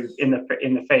the fairy in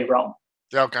the Fey realm.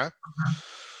 Okay.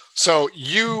 So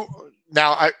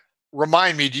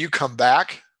remind me, do you come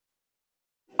back?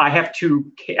 I have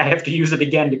to use it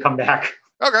again to come back.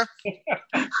 Okay.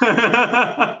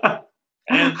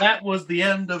 And that was the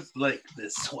end of Blake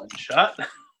this one shot.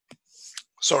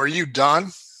 So are you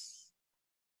done?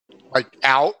 Like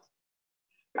out?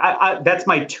 That's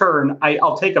my turn.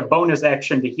 I'll take a bonus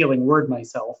action to healing word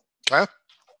myself. Okay.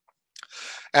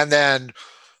 And then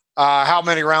how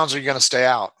many rounds are you going to stay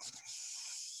out?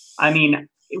 I mean,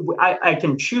 I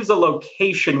can choose a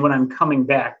location when I'm coming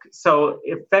back. So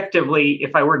effectively,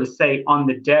 if I were to say on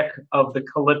the deck of the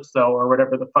Calypso or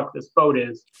whatever the fuck this boat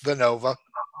is. The Nova.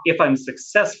 If I'm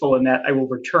successful in that, I will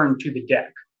return to the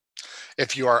deck.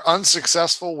 If you are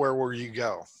unsuccessful, where will you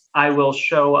go? I will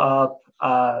show up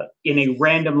in a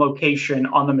random location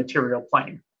on the material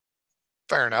plane.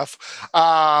 Fair enough.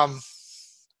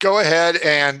 Go ahead.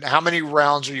 And how many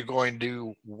rounds are you going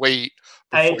to wait?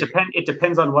 It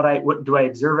depends on what do I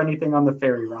observe anything on the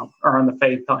fairy realm or on the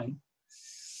Fey plane?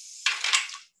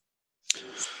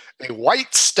 A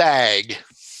white stag.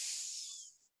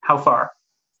 How far?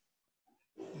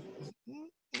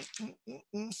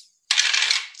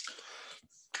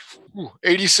 Ooh,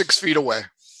 86 feet away.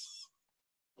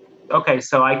 Okay,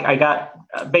 so I got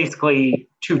basically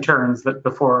 2 turns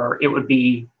before it would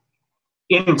be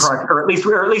or at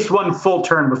least 1 full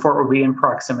turn before it would be in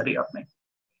proximity of me.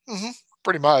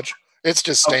 Pretty much. It's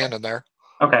just standing there.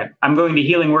 Okay, I'm going to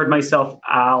healing word myself.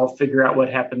 I'll figure out what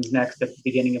happens next at the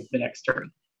beginning of the next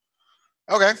turn.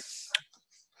 Okay.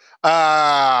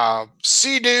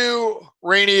 Sea-Doo,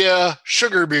 Rainia,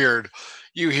 Sugarbeard.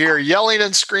 You hear yelling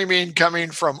and screaming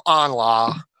coming from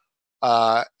Anla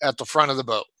at the front of the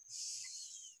boat.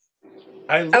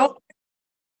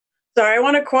 Sorry, I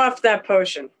want to quaff that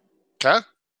potion. Okay.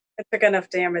 I took enough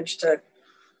damage to.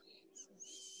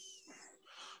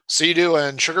 Sea-Doo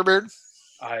and Sugarbeard?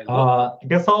 I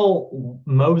guess I'll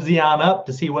mosey on up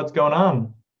to see what's going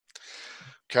on.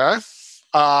 Okay.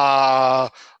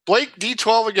 Blake,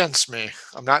 D12 against me.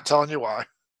 I'm not telling you why.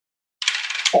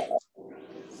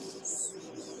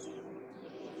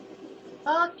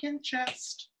 Fucking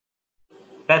chest.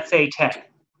 That's a 10.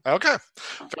 Okay.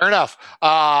 Fair enough.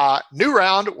 New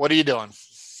round. What are you doing?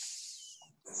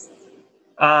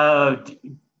 Have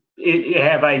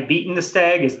I beaten the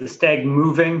stag? Is the stag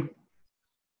moving?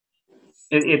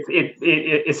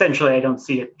 It essentially, I don't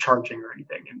see it charging or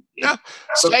anything. Yeah.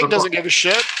 Stag doesn't give a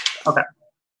shit. Okay.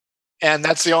 And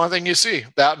that's the only thing you see.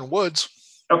 That and woods.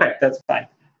 Okay, that's fine.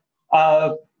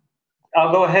 I'll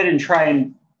go ahead and try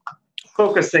and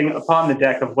focusing upon the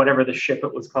deck of whatever the ship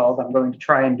it was called. I'm going to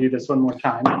try and do this one more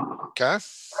time. Okay.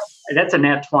 That's a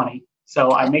nat 20.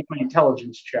 So I make my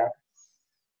intelligence check.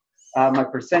 My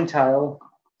percentile,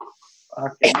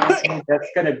 that's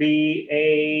going to be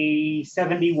a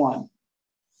 71.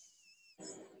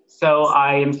 So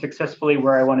I am successfully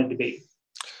where I wanted to be.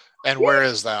 And where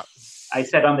is that? I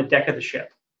said on the deck of the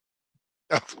ship.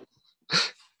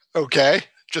 Okay.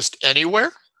 Just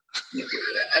anywhere?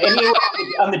 Anywhere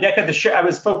on the deck of the ship. I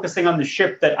was focusing on the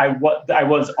ship that I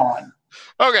was on.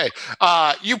 Okay.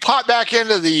 You pop back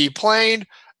into the plane,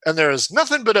 and there's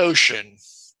nothing but ocean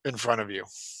in front of you.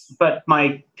 But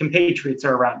my compatriots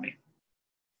are around me.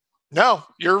 No,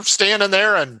 you're standing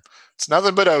there, and it's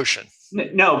nothing but ocean.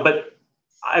 No, but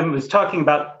I was talking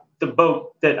about the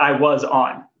boat that I was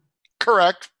on.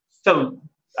 Correct. So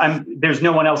there's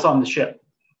no one else on the ship.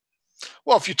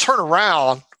 Well, if you turn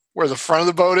around where the front of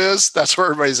the boat is, that's where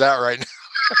everybody's at right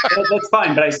now. That's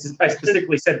fine, but I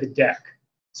specifically said the deck.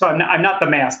 So I'm not the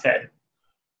masthead.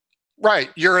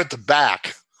 Right. You're at the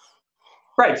back.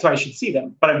 Right, so I should see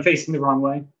them, but I'm facing the wrong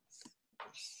way.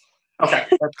 Okay.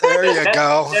 There you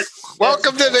go.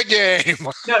 Welcome to the game.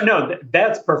 No,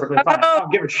 that's perfectly fine. I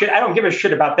don't give a shit. I don't give a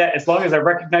shit about that as long as I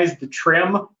recognize the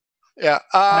trim. Yeah.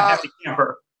 I'm a happy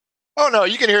camper. Oh no,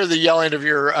 you can hear the yelling of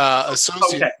your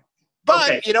associate. Okay.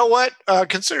 But you know what?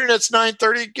 Considering it's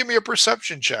 9:30, give me a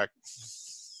perception check.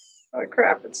 Oh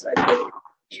crap! It's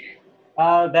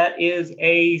that is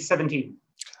a 17.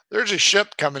 There's a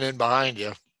ship coming in behind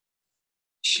you.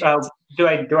 Do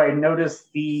I notice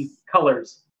the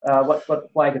colors? What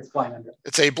flag it's flying under?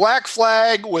 It's a black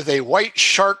flag with a white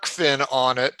shark fin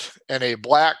on it and a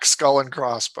black skull and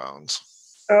crossbones.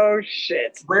 Oh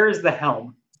shit! Where is the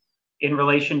helm in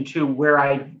relation to where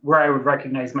I would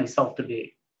recognize myself to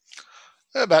be?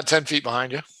 About 10 feet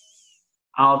behind you.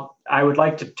 I would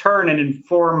like to turn and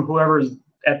inform whoever's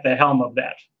at the helm of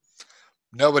that.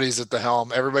 Nobody's at the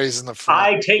helm. Everybody's in the front.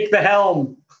 I take the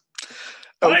helm.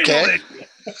 Okay.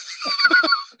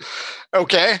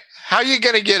 Okay. How are you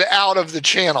going to get out of the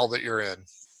channel that you're in?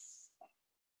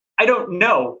 I don't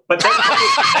know, but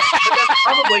that's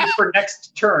probably for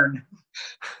next turn.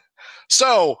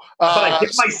 So, but I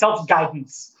give myself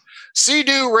guidance.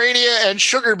 Sea-Doo, Rainia, and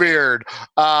Sugarbeard.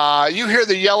 You hear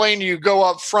the yelling. You go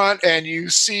up front, and you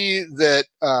see that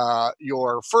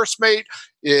your first mate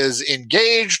is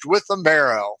engaged with the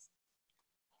Marrow.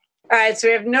 All right, so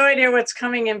we have no idea what's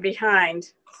coming in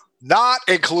behind. Not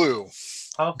a clue.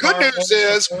 Good news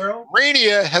is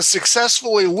Rainia has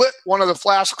successfully lit one of the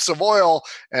flasks of oil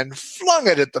and flung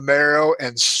it at the Marrow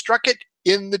and struck it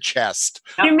in the chest.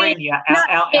 Not Rainia,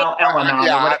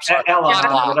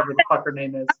 Eleanor, whatever the fuck her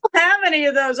name is. I don't have any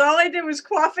of those. All I did was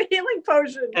quaff a healing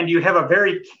potion. And you have a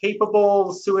very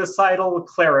capable suicidal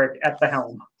cleric at the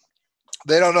helm.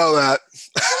 They don't know that.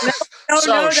 So,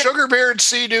 No, Sugarbeard,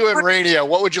 Sea-Doo, and Rainia,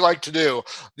 what would you like to do?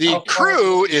 The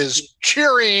crew is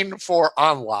cheering for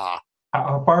Anla.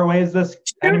 How far away is this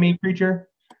enemy creature?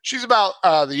 She's about,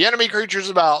 the enemy creature's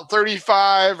about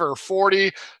 35 or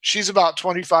 40. She's about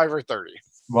 25 or 30.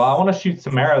 Well, I want to shoot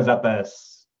some arrows at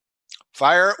this.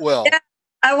 Fire at will. Yeah,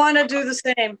 I want to do the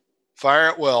same. Fire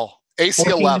at will. AC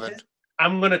 11.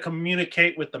 I'm going to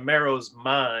communicate with the Marrow's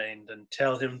mind and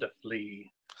tell him to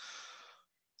flee.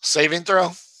 Saving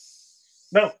throw?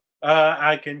 No,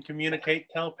 I can communicate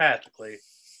telepathically.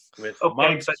 with Okay,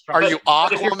 monks. Are you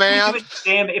Aquaman?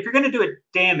 If you're going to do it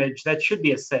damage, that should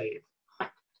be a save.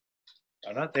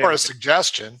 I'm not Or there. a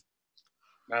suggestion?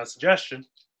 Not a suggestion.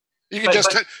 You can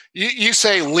you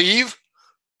say leave.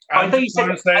 I thought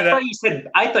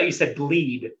you said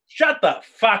bleed. Shut the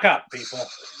fuck up, people.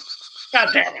 God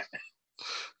damn it.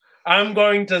 I'm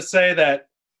going to say that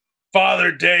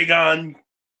Father Dagon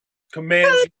commands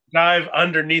you to dive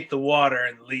underneath the water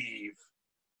and leave.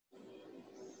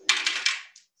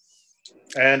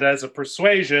 And as a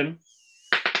persuasion,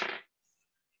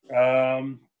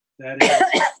 that is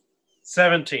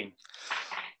 17.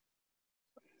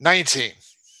 19.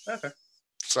 Okay.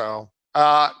 So,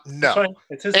 no.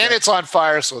 It's on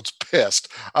fire, so it's pissed.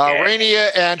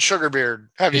 Rainia and Sugarbeard,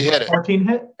 have you hit it? 14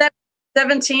 hit?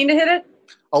 17 to hit it?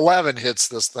 11 hits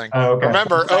this thing. Oh, okay.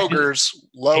 Remember, ogres,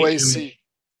 low AC.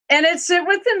 And it's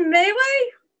within melee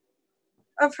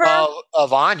of her?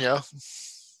 Of Anya.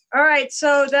 All right,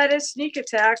 so that is sneak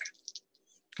attack.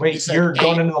 Wait, you're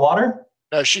going into the water?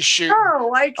 No, she's shooting.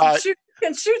 Oh, I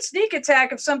can shoot sneak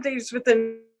attack if something's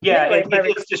within Yeah, melee.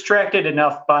 it's distracted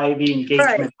enough by the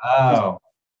engagement. Right. Oh.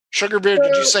 Sugarbeard,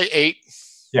 did you say 8?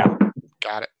 Yeah.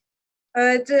 Got it.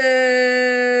 I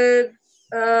did,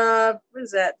 what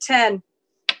is that, 10.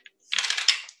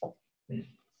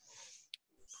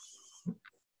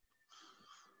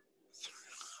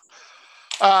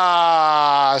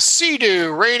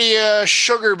 Sea-Doo, Rainia,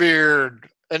 Sugarbeard,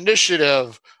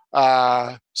 initiative.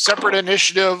 Separate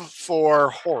initiative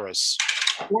for Horus.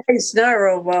 Nice, not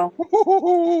roll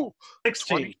well.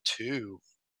 16. 22.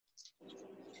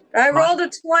 I rolled a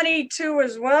 22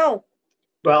 as well.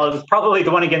 Well, it was probably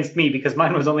the one against me because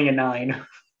mine was only a 9.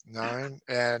 9.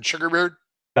 And Sugarbeard?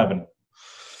 7.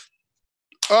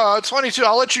 22.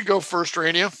 I'll let you go first,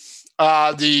 Rainia.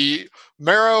 The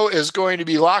Marrow is going to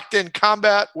be locked in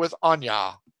combat with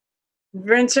Anya.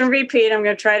 Rinse and repeat. I'm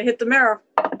going to try to hit the marrow.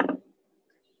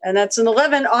 And that's an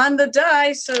 11 on the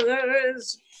die, so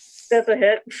that's a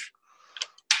hit.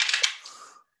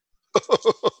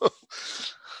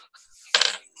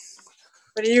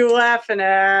 What are you laughing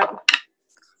at?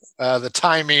 The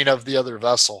timing of the other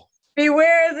vessel.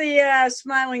 Beware the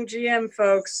smiling GM,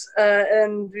 folks,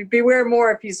 and beware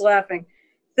more if he's laughing.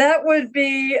 That would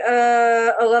be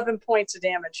 11 points of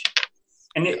damage.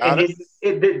 And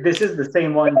this is the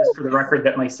same one, just for the record,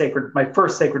 that my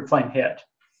first Sacred Flame hit.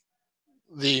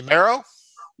 The Marrow?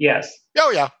 Yes.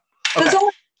 Oh, yeah. Okay. There's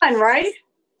only one, right?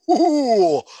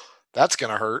 Ooh, that's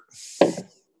going to hurt.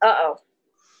 Uh-oh.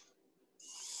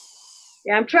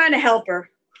 Yeah, I'm trying to help her.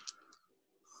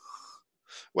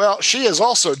 Well, she has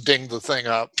also dinged the thing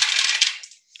up.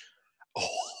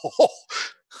 Oh.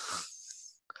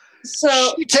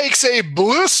 So she takes a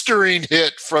blistering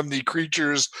hit from the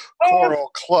creature's coral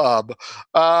club.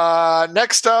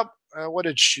 Next up, what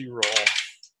did she roll?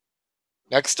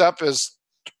 Next up is,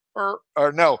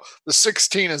 the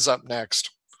 16 is up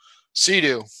next.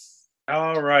 Sea-Doo.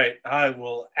 All right, I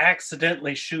will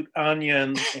accidentally shoot Anya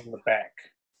in the back.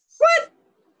 What?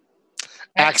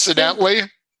 Accidentally?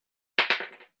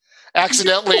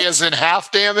 Accidentally is in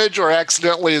half damage or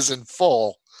accidentally is in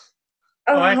full?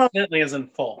 Oh, accidentally is in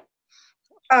full.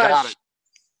 Got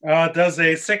it. Does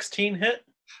a 16 hit?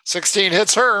 16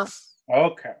 hits her.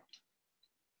 Okay.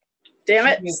 Damn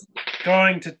it. She's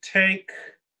going to take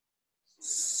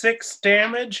 6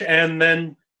 damage and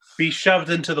then be shoved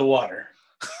into the water.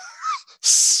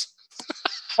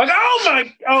 Like,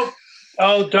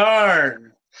 oh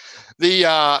darn.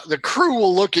 The crew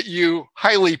will look at you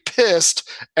highly pissed,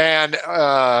 and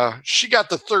she got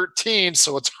the 13,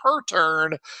 so it's her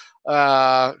turn.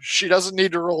 She doesn't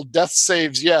need to roll death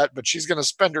saves yet, but she's going to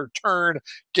spend her turn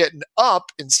getting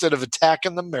up instead of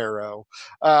attacking the Marrow.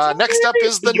 Next up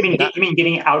is the... You mean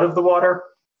getting out of the water?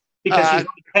 Because she's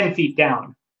 10 feet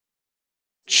down.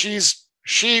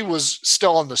 She was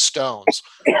still on the stones.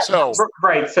 So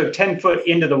right, so 10 foot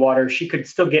into the water, she could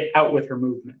still get out with her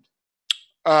movement.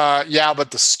 Yeah, but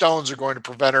the stones are going to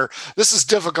prevent her. This is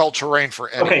difficult terrain for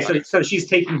anybody. Okay, so she's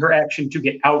taking her action to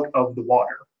get out of the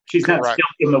water. She's not still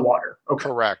in the water. Okay.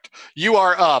 Correct. You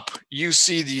are up. You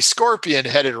see the scorpion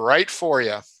headed right for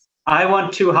you. I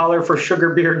want to holler for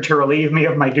Sugarbeard to relieve me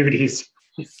of my duties.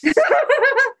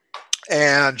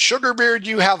 And Sugarbeard,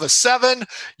 you have a 7.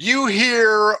 You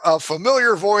hear a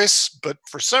familiar voice, but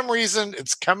for some reason,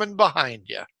 it's coming behind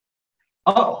you.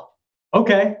 Oh,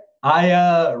 okay.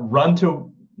 I run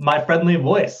to my friendly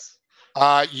voice.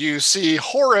 You see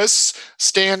Horus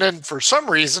standing for some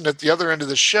reason at the other end of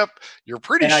the ship. You're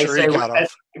pretty sure he got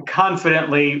off.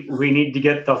 Confidently, we need to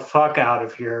get the fuck out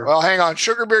of here. Well, hang on.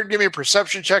 Sugarbeard, give me a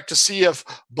perception check to see if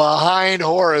behind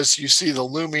Horus you see the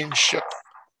looming ship.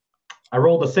 I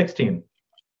rolled a 16.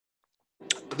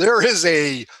 there is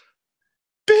a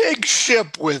big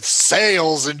ship with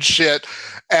sails and shit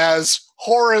as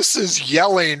Horace is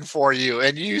yelling for you,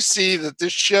 and you see that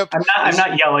this ship. I'm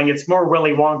not yelling. It's more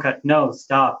Willy Wonka. No,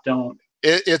 stop! Don't.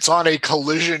 It's on a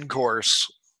collision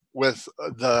course with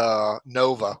the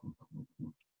Nova.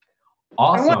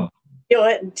 Awesome. Steal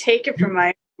it and take it from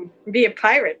my. Be a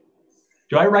pirate.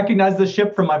 Do I recognize the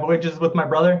ship from my voyages with my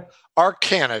brother?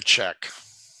 Arcana check.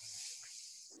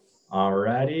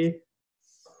 Alrighty.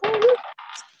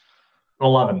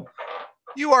 11.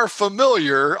 You are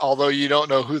familiar, although you don't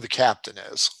know who the captain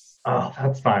is. Oh,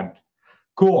 that's fine.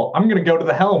 Cool. I'm going to go to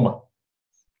the helm.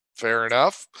 Fair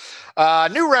enough.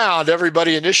 New round,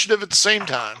 everybody. Initiative at the same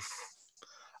time.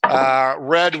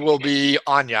 Red will be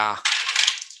Anya.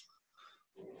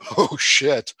 Oh,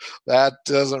 shit. That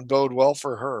doesn't bode well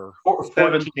for her.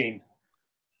 17.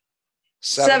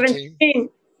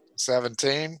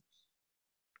 17.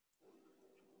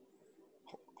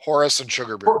 Horace and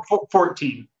Sugarbeard.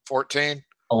 14. 14.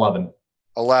 11.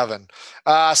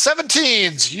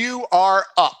 17s, you are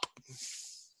up.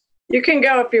 You can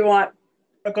go if you want.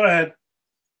 Oh, go ahead.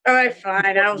 All right,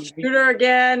 fine. I'll shoot her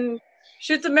again.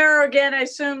 Shoot the marrow again. I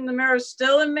assume the marrow's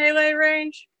still in melee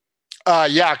range?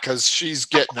 Yeah, because she's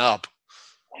getting up.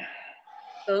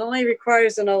 So it only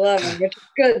requires an 11, which is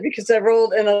good because I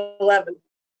rolled an 11.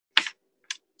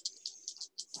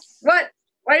 What?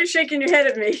 Why are you shaking your head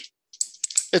at me?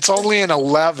 It's only an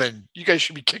 11. You guys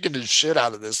should be kicking the shit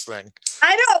out of this thing.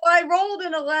 I know. I rolled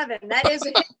an 11. That is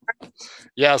a hit.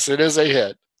 Yes, it is a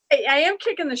hit. I am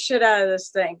kicking the shit out of this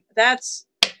thing. That's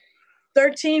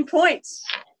 13 points.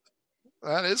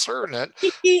 That is hurting it.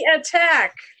 Kiki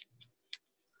attack.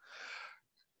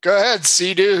 Go ahead,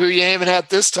 Sea-Doo. Who you aiming at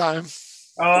this time?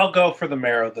 Oh, I'll go for the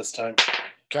marrow this time.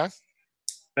 Okay.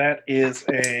 That is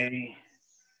a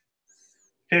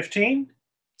 15.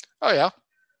 Oh, yeah.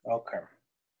 Okay.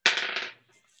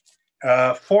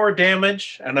 4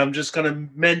 damage, and I'm just going to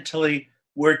mentally,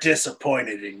 we're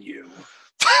disappointed in you.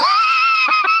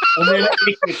 And then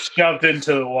it gets shoved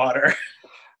into the water.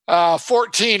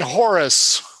 14,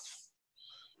 Horace.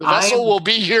 The vessel will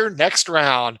be here next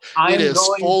round. It is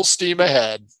full steam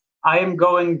ahead. I am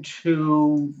going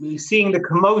to, seeing the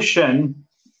commotion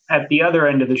at the other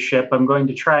end of the ship, I'm going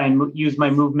to try and use my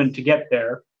movement to get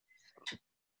there.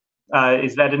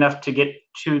 Is that enough to get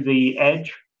to the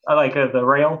edge, like the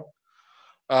rail?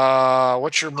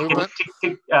 What's your movement?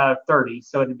 30,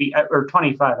 so it'd be, or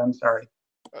 25, I'm sorry.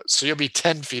 So you'll be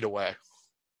 10 feet away.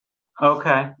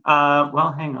 Okay.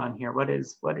 Well, hang on here. What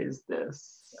is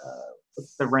this?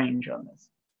 What's the range on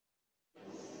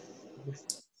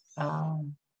this?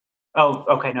 Oh,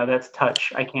 okay. No, that's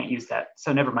touch. I can't use that.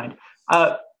 So never mind.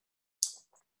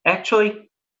 Actually,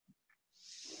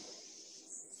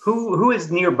 who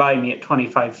is nearby me at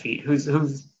 25 feet?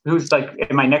 Who's like?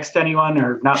 Am I next to anyone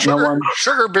or not? No one.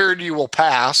 Sugarbeard, you will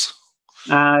pass.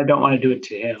 I don't want to do it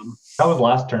to him. That was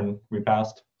last turn we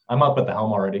passed. I'm up at the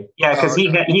helm already. Yeah, because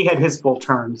he had his full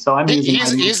turn, so I'm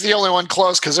using. He's the only one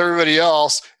close because everybody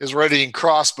else is readying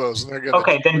crossbows, and they're gonna.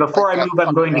 Okay, then before I move,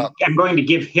 I'm going to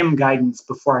give him guidance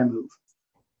before I move.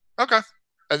 Okay,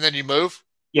 and then you move.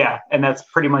 Yeah, and that's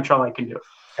pretty much all I can do.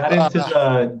 Guidance is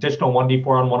an additional 1d4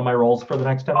 on one of my rolls for the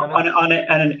next 10 minutes. On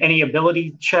any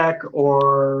ability check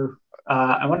or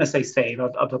I want to say save.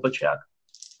 I'll double check.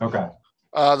 Okay.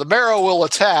 The marrow will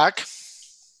attack.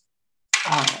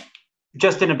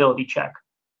 Just an ability check.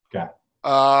 Okay.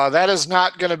 That is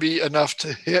not going to be enough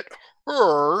to hit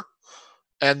her.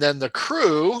 And then the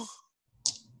crew,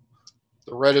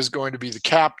 the red is going to be the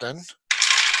captain,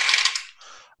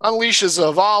 unleashes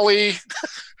a volley,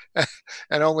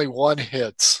 and only one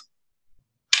hits.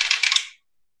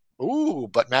 Ooh,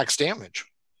 but max damage.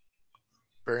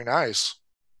 Very nice.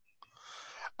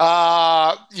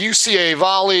 You see a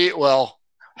volley, well,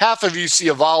 half of you see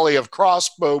a volley of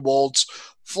crossbow bolts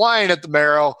flying at the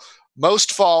marrow.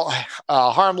 Most fall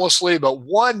harmlessly, but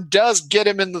one does get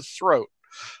him in the throat.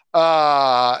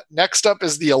 Next up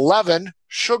is the 11,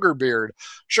 Sugarbeard.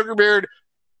 Sugarbeard,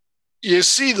 you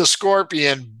see the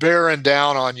scorpion bearing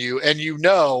down on you, and you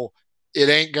know it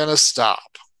ain't going to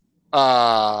stop.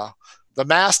 The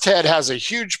masthead has a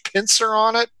huge pincer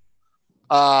on it,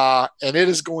 and it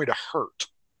is going to hurt.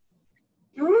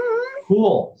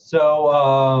 Cool.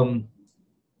 So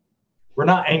we're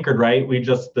not anchored, right?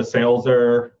 The sails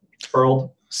are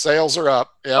furled. Sails are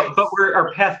up. Yep. But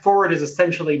our path forward is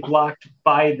essentially blocked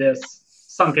by this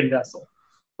sunken vessel.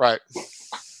 Right.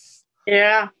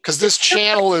 Yeah. Because this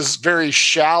channel is very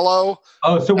shallow.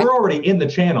 Oh, so we're already in the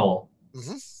channel.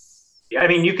 Mm-hmm. I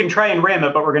mean, you can try and ram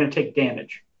it, but we're going to take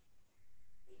damage.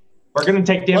 We're going to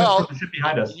take damage from the ship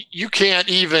behind us. You can't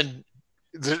even...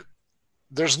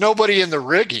 there's nobody in the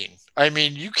rigging. I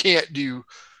mean, you can't do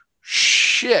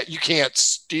shit. You can't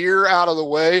steer out of the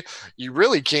way. You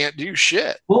really can't do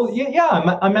shit. Well,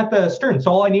 yeah, I'm at the stern,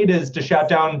 so all I need is to shout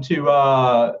down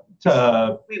to.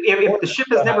 If the ship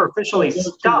is never officially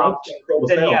stopped,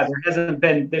 then yeah, there hasn't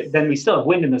been. Then we still have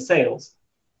wind in the sails.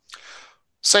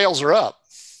 Sails are up.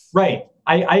 Right.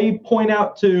 I point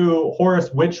out to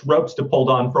Horace which ropes to pull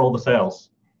on for all the sails.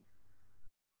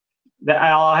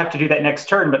 I'll have to do that next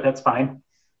turn, but that's fine.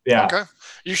 Yeah. Okay.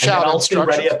 You shout I'll stay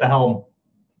instructions. ready at the helm.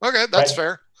 Okay, that's Right.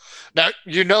 fair. Now,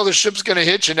 you know the ship's going to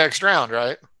hit you next round,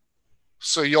 right?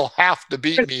 So you'll have to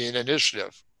beat me in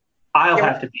initiative. I'll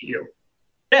have to beat you.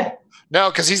 Yeah. No,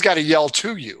 because he's got to yell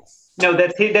to you. No,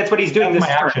 that's what he's doing That's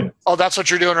this my turn. action. Oh, that's what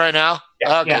you're doing right now?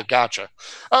 Yeah, Okay, yeah. gotcha.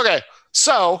 Okay,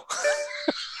 so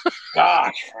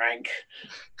Gosh, Frank.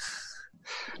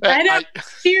 I know.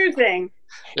 Confusing.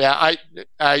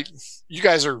 you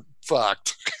guys are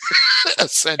fucked,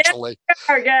 essentially.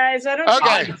 All right, guys. I don't.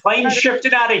 Okay. Plane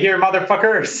shifted out of here,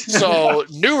 motherfuckers. So,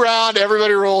 new round,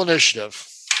 everybody roll initiative.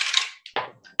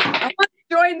 I want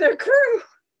to join the crew.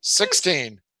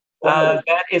 16.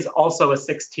 That is also a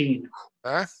 16.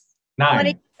 Okay.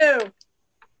 9. 22.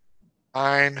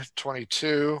 9,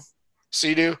 22.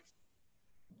 Sea-Doo,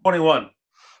 21.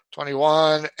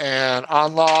 21. And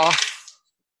On-Law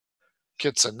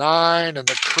gets a 9. And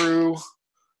the crew,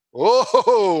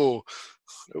 whoa,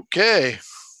 okay.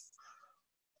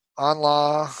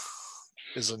 On-Law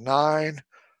is a 9.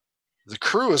 The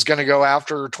crew is going to go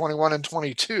after 21 and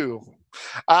 22.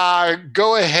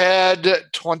 Go ahead,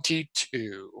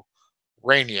 22.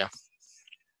 Rainia.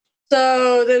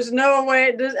 So there's no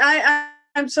way.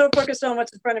 I'm so focused on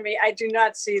what's in front of me. I do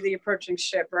not see the approaching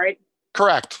ship. Right.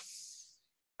 Correct.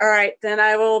 All right. Then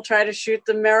I will try to shoot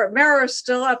the mirror. Mirror is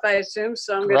still up, I assume.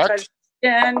 So I'm going to try to shoot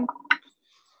again.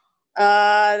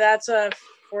 That's a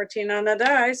 14 on the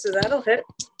die, so that'll hit.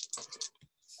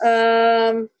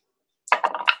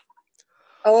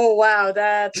 Oh wow,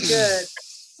 that's good.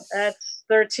 That's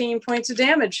 13 points of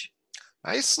damage.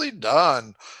 Nicely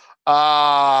done.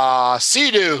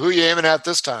 Sea-Doo, who you aiming at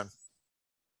this time?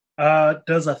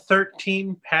 Does a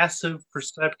 13 passive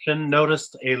perception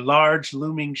notice a large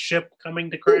looming ship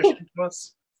coming to crash into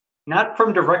us? Not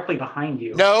from directly behind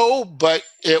you. No, but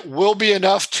it will be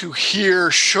enough to hear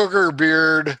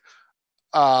Sugarbeard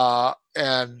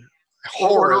and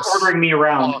Horace ordering me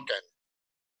around. talking.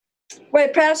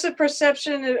 Wait, passive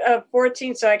perception of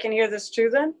 14, so I can hear this too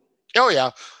then? Oh, yeah,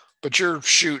 but you're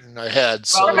shooting ahead.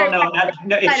 So. Well,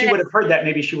 no. If she would have heard that,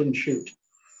 maybe she wouldn't shoot.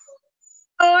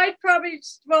 Oh, I'd probably.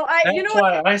 Well, That's you know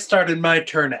why what? I started my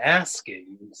turn asking.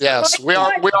 Yes, we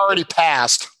already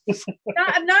passed.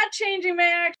 I'm not changing my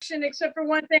action except for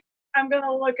one thing. I'm going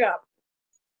to look up.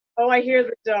 Oh, I hear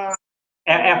the dog.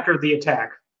 After the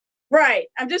attack. Right.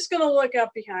 I'm just going to look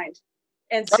up behind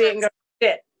and see it and go,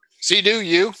 shit. Sea-Doo,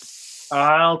 you?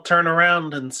 I'll turn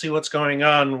around and see what's going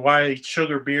on, why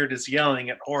Sugarbeard is yelling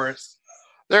at Horace.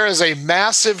 There is a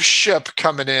massive ship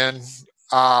coming in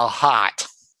hot,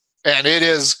 and it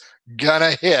is going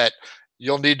to hit.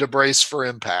 You'll need to brace for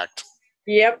impact.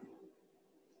 Yep.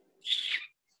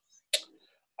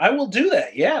 I will do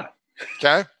that, yeah.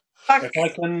 Okay? If I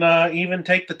can even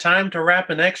take the time to wrap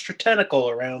an extra tentacle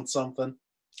around something.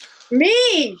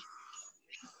 Me!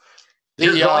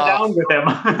 You're going down with him.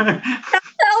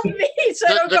 Tell me. So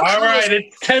I don't go. All right,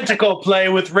 it's tentacle play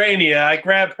with Rainia. I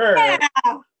grab her Yeah.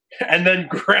 and then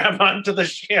grab onto the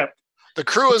ship. The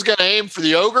crew is going to aim for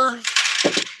the ogre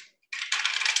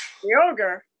The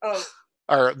ogre. Oh.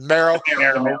 or Marrow.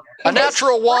 A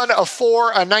natural 1, a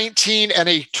 4, a 19, and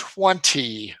a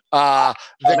 20.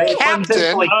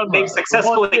 They've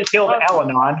successfully killed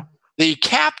Alanon. The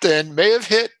captain may have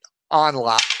hit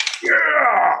Anla.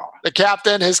 Yeah! The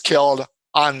captain has killed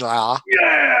Anla.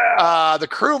 Yeah! The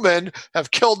crewmen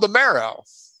have killed the Marrow.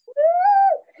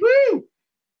 Woo!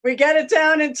 We got it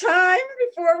down in time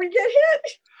before we get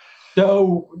hit.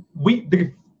 So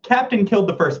the captain killed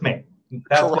the first mate.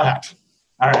 That's what happened.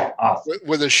 All right, awesome.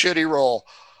 With a shitty roll.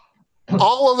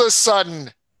 All of a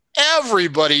sudden,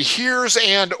 everybody hears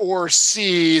and or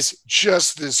sees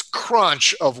just this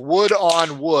crunch of wood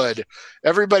on wood.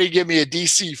 Everybody give me a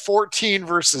DC 14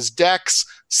 versus Dex.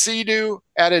 Sea-Doo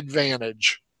at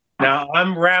advantage. Now,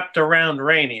 I'm wrapped around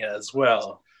Rainia as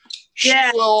well.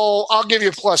 Yeah. I'll give you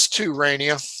a +2,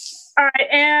 Rainia. All right,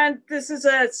 and this is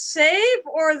a save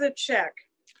or the check?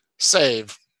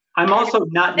 Save. I'm also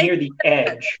not near the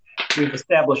edge. We've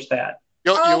established that.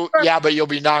 Yeah, but you'll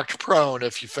be knocked prone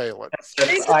if you fail it.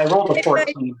 I rolled a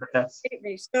 14, but that's... Hate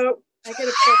me, so I get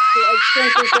a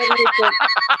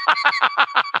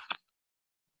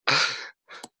 +2.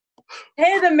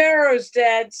 Hey, the Marrow's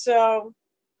dead, so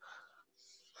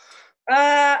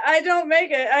I don't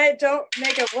make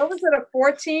it. What was it, a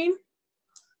 14?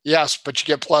 Yes, but you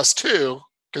get +2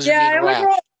 because Yeah, you're being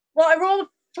wrapped. I rolled a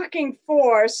fucking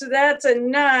 4, so that's a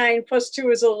 9 plus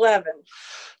 2 is 11.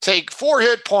 Take 4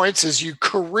 hit points as you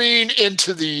careen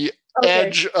into the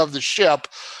edge of the ship.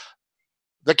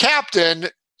 The captain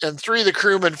and 3 of the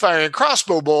crewmen firing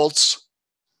crossbow bolts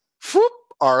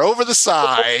are over the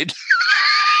side.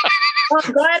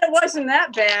 I'm glad it wasn't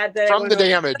that bad. From the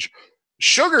damage.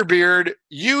 Sugarbeard,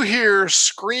 you hear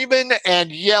screaming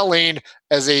and yelling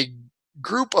as a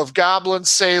group of goblin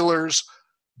sailors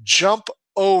jump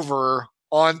over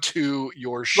onto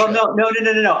your ship. Well,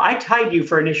 no. I tied you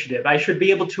for initiative. I should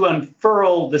be able to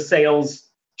unfurl the sails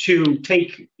to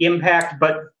take impact,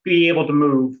 but be able to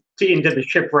move into the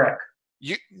shipwreck.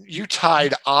 You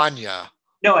tied Anya.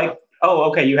 No,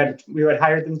 okay. You had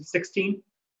higher than 16?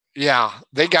 Yeah,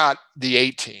 they got the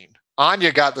 18.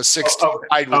 Anya got the 16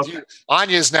 tied with you.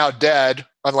 Anya's now dead,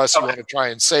 unless you want to try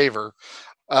and save her.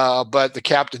 But the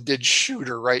captain did shoot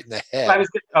her right in the head.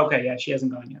 Yeah, she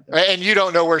hasn't gone yet. And you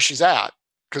don't know where she's at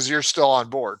because you're still on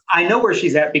board. I know where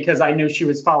she's at because I knew she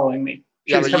was following me.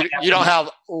 But you don't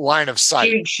have line of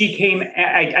sight. She came.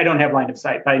 I don't have line of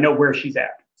sight, but I know where she's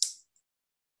at.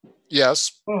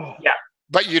 Yes. Yeah.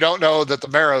 But you don't know that the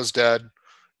Marrow's dead.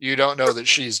 You don't know that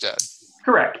she's dead.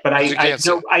 Correct, but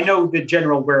I know the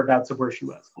general whereabouts of where she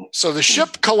was. So the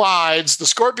ship collides, the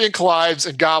Scorpion collides,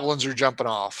 and goblins are jumping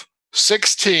off.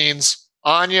 16s.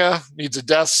 Anya needs a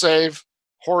death save.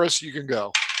 Horace, you can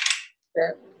go.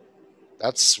 Sure.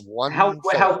 That's one. How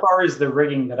far is the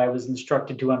rigging that I was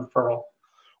instructed to unfurl?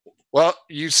 Well,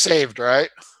 you saved, right?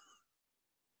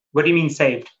 What do you mean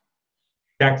saved?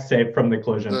 Deck save from the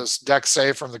collision. The deck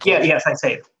save from the collision? Yes, I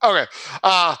saved. Okay.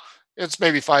 It's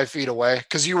maybe 5 feet away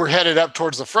because you were headed up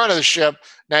towards the front of the ship.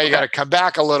 Now you got to come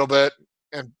back a little bit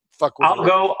and fuck with I'll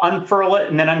go unfurl it,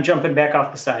 and then I'm jumping back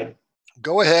off the side.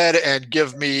 Go ahead and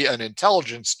give me an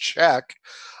intelligence check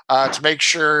to make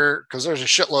sure, because there's a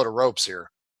shitload of ropes here.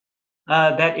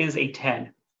 That is a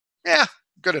 10. Yeah,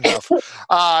 good enough.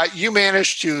 You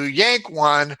managed to yank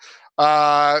one.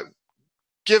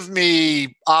 Give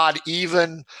me odd,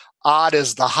 even. Odd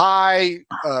is the high.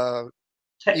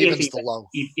 Even's the low.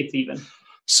 It's even.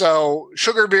 So,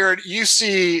 Sugarbeard, you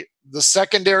see the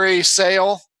secondary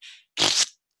sail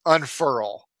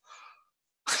unfurl.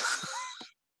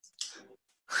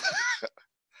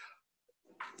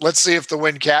 Let's see if the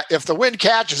wind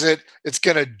catches it, it's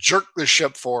going to jerk the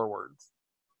ship forward.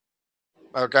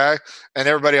 Okay, and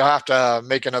everybody will have to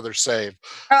make another save.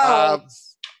 Odd,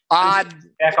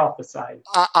 back off the side.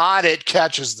 Odd, it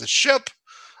catches the ship.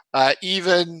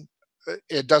 Even,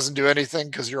 it doesn't do anything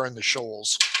because you're in the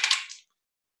shoals.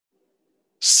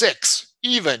 6,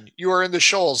 even, you are in the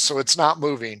shoals, so it's not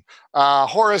moving.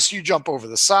 Horace, you jump over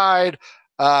the side.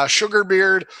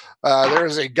 Sugarbeard,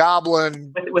 there's a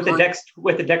goblin with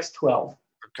the dex 12.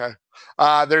 Okay,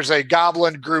 there's a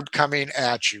goblin group coming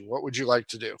at you. What would you like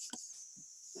to do?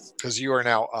 Because you are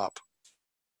now up.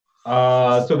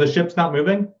 So the ship's not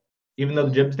moving, even though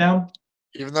the jib's down.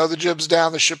 Even though the jib's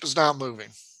down, the ship is not moving.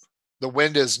 The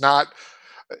wind is not.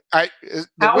 How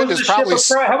was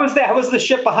the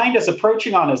ship behind us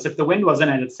approaching on us if the wind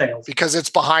wasn't at its sails? Because it's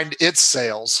behind its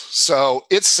sails. So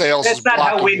its sails. That's not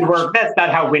how wind works. That's not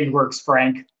how wind works,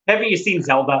 Frank. Haven't you seen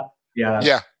Zelda? Yeah.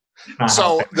 Yeah.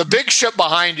 So the big ship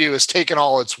behind you is taking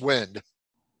all its wind.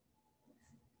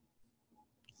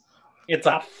 It's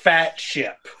a fat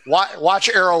ship. Watch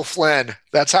Errol Flynn.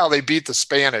 That's how they beat the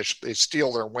Spanish. They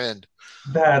steal their wind.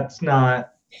 That's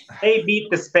not. They beat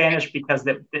the Spanish because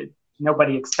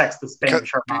nobody expects the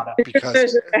Spanish Armada.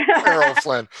 Because Errol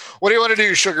Flynn. What do you want to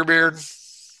do, Sugarbeard?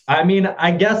 I mean,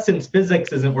 I guess since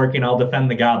physics isn't working, I'll defend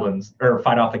the goblins or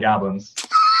fight off the goblins.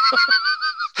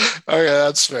 Okay,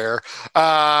 that's fair.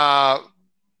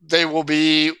 They will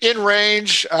be in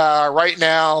range right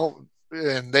now,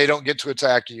 and they don't get to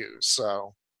attack you.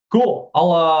 So cool.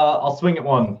 I'll swing at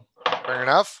one. Fair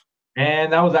enough.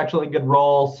 And that was actually a good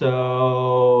roll.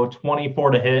 So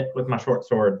 24 to hit with my short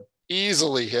sword.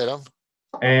 Easily hit him.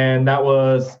 And that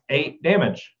was 8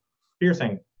 damage.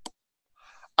 Piercing.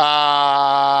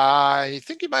 I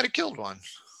think you might have killed one.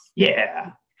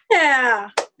 Yeah.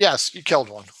 Yeah. Yes, you killed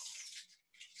one.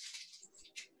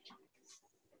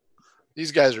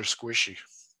 These guys are squishy.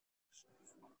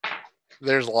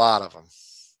 There's a lot of them.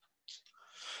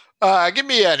 Give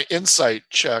me an insight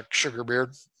check,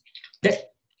 Sugarbeard. Okay.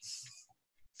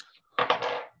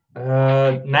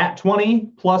 Nat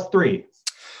 20 plus 3.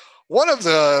 One of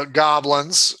the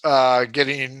goblins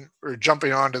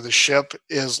jumping onto the ship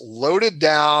is loaded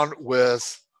down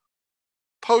with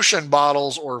potion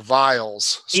bottles or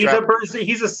vials.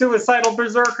 He's a suicidal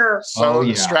berserker.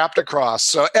 So strapped across.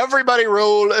 So everybody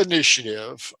roll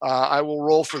initiative. I will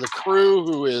roll for the crew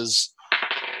who is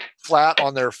flat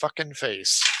on their fucking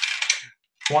face.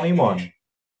 21.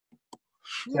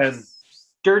 And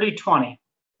Dirty 20.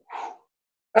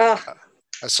 I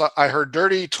heard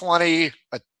dirty 20,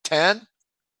 a 10.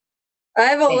 I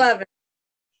have 11.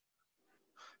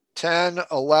 10,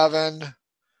 11.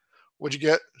 What'd you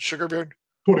get, Sugarbeard?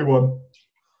 21.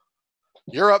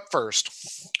 You're up first.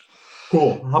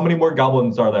 Cool. How many more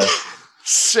goblins are there?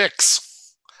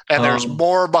 6. And there's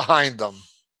more behind them.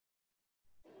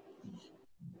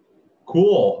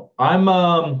 Cool.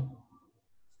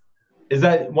 Is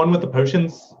that one with the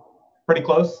potions pretty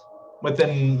close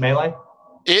within melee?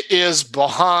 It is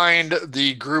behind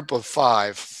the group of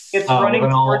 5. It's running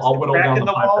towards I'll the whittle crack down in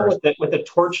the the 5 wall first. with a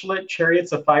torchlit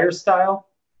Chariots of Fire style.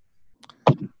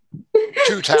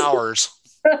 2 towers.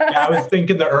 Yeah, I was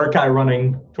thinking the Urkai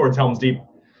running towards Helm's Deep.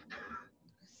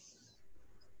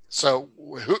 So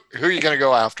who are you going to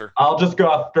go after? I'll just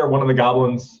go after one of the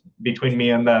goblins between me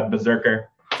and the berserker.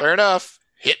 Fair enough.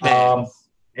 Hit me.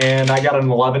 And I got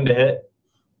an 11 to hit.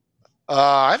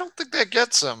 I don't think that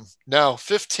gets him. No,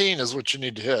 15 is what you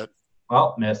need to hit.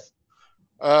 Well, miss.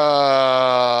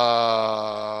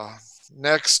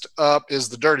 Next up is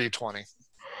the dirty 20.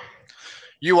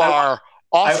 You are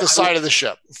off the side of the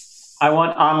ship. I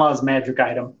want Anla's magic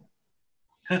item.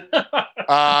 You're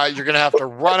going to have to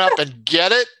run up and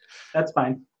get it. That's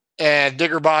fine. And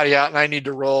dig her body out, and I need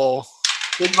to roll.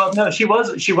 Well, no, she was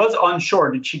on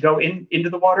shore. Did she go into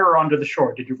the water or onto the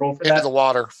shore? Did you roll for that? Into the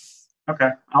water. Okay,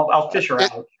 I'll fish her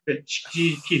out. But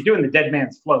she's doing the dead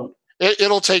man's float.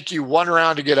 It'll take you 1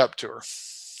 round to get up to her.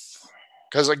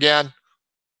 Because, again,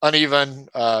 uneven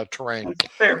terrain.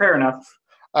 Fair enough.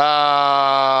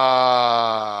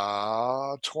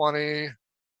 20.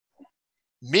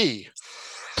 Me.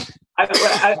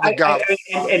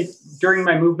 And during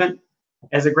my movement,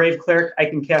 as a grave cleric, I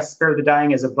can cast Spare the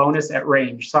Dying as a bonus at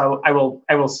range. So I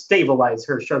will stabilize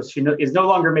her so she is no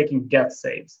longer making death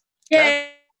saves. Yeah.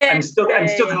 I'm still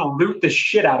gonna loot the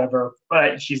shit out of her,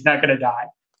 but she's not gonna die.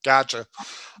 Gotcha.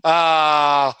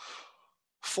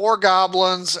 4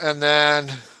 goblins and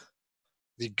then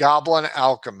the Goblin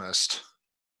Alchemist.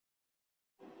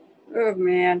 Oh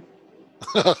man.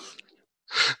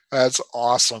 That's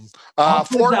awesome.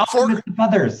 Four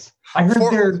others. I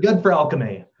heard they're good for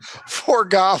alchemy. 4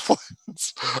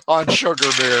 goblins on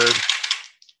Sugarbeard.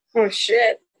 Oh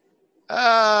shit.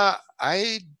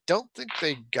 I don't think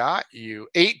they got you.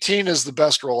 18 is the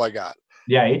best roll I got.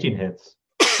 Yeah, 18 hits.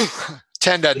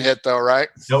 10 doesn't hit though, right?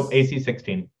 Nope, AC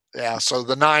 16. Yeah, so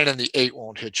the 9 and the 8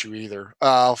 won't hit you either.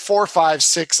 4, 5,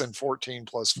 6, and 14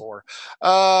 plus 4.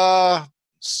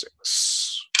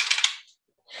 6.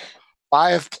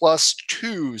 5 plus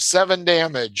 2, 7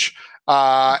 damage.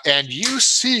 And you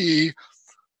see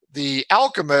the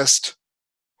alchemist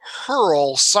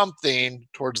hurl something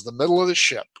towards the middle of the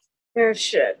ship. Oh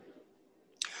shit.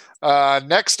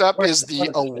 Next up is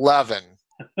the 11.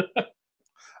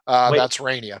 That's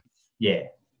Rainia. Yeah.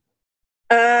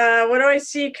 What do I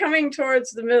see coming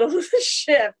towards the middle of the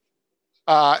ship?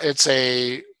 It's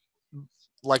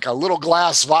like a little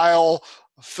glass vial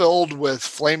filled with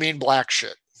flaming black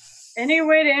shit. Any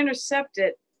way to intercept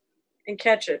it and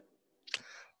catch it?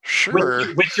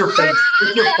 Sure. With your face.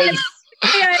 With your face.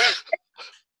 Yeah,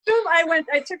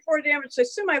 I took 4 damage, so I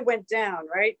assume I went down,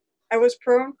 right? I was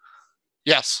prone?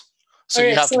 Yes. So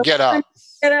you have to get up.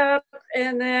 Get up,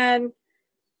 and then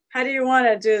how do you want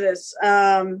to do this?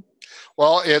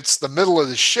 Well, it's the middle of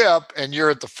the ship, and you're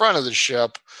at the front of the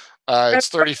ship. It's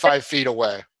 35 feet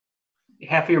away.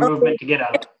 Half of your movement to get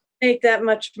up. Make that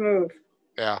much move.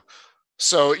 Yeah.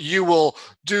 So you will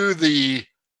do the...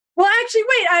 Well, actually,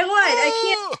 wait, I lied. I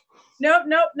can't. Nope.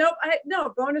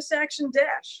 No, bonus action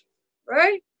dash,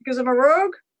 right? Because I'm a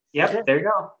rogue? Yep, there you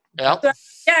go. Yep. So,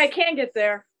 yeah, I can get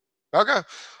there. Okay.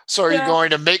 So are you going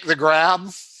to make the grab?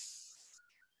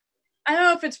 I don't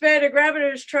know if it's better to grab it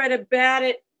or just try to bat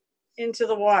it into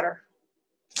the water.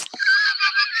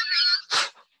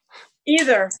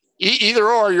 Either. Either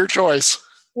or, your choice.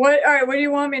 What? All right, what do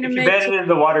you want me to If make? you bat it into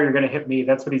the water, you're going to hit me.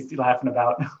 That's what he's laughing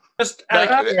about. Just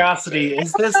out of curiosity,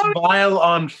 is this vial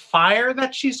on fire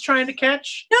that she's trying to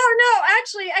catch? No,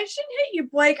 actually, I shouldn't hit you,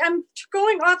 Blake. I'm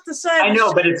going off the side. I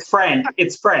know, but it's Frank.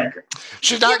 It's Frank.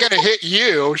 She's not going to hit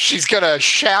you. She's going to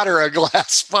shatter a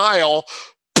glass vial.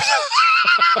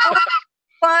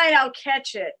 Fine, I'll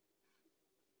catch it.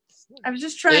 I was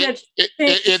just trying to.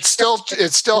 It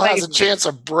still has a chance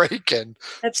of breaking.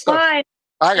 That's fine.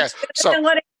 Okay, so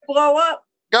let it blow up.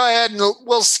 Go ahead and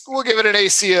we'll give it an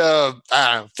AC of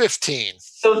 15.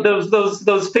 So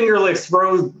those fingerless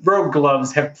rogue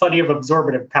gloves have plenty of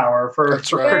absorptive power for right.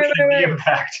 the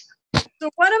impact. So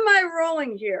what am I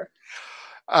rolling here?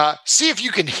 See if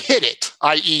you can hit it,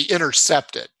 i.e.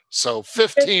 intercept it. So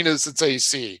 15 is its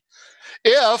AC.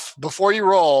 If, before you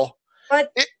roll,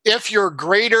 if you're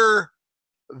greater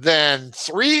than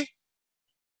 3,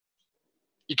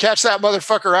 you catch that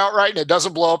motherfucker outright and it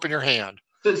doesn't blow up in your hand.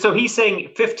 So he's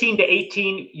saying 15 to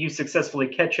 18, you successfully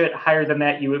catch it. Higher than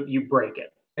that, you break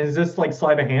it. Is this like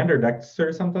sleight of hand or dex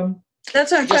or something?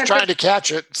 That's what I'm just trying to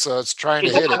catch it, so it's trying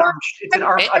to hit it. It's an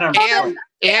arm.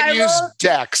 And use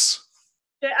dex.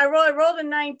 I rolled a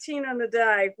 19 on the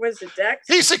die. What's it, dex?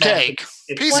 Piece of cake.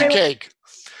 Piece of cake.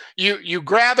 You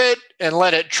grab it and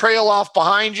let it trail off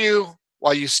behind you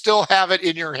while you still have it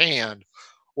in your hand.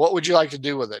 What would you like to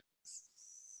do with it?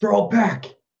 Throw it back.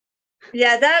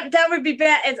 Yeah, that would be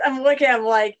bad. I'm looking. I'm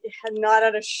like, not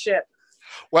on a ship.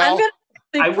 Well,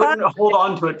 I wouldn't hold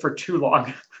on to it for too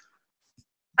long.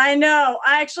 I know.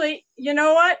 I actually, you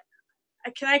know what?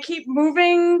 Can I keep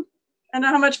moving? I don't know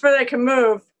how much further I can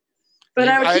move. But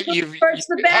I would keep towards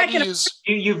the back.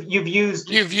 You've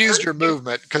used your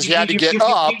movement because you had to get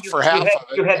up for half of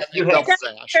it. You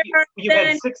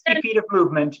had 60 feet of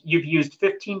movement. You've used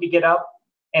 15 to get up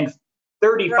and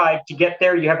 35 to get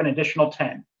there. You have an additional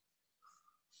 10.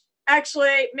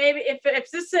 Actually, maybe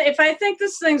if I think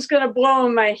this thing's gonna blow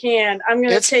in my hand, I'm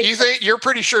gonna take. You think you're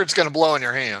pretty sure it's gonna blow in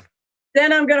your hand?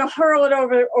 Then I'm gonna hurl it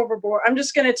overboard. I'm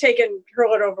just gonna take it and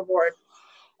hurl it overboard,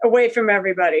 away from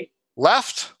everybody.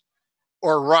 Left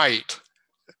or right,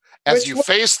 as you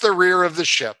face the rear of the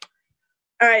ship.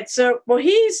 All right. So,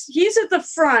 he's at the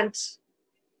front.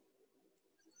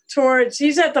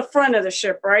 He's at the front of the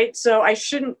ship, right? So I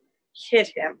shouldn't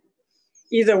hit him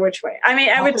either which way. I mean,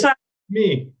 I would talk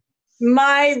me.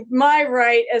 My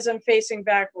right as I'm facing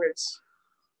backwards.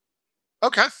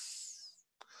 Okay.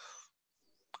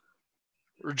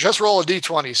 Just roll a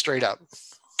d20 straight up.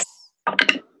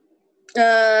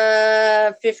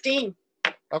 15.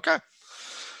 Okay.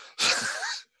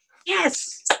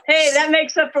 Yes. Hey, that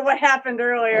makes up for what happened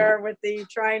earlier with the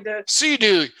trying to.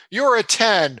 Sea-Doo, you're a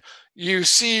 10. You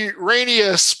see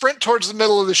Rainia sprint towards the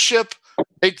middle of the ship,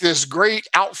 make this great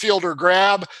outfielder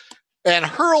grab, and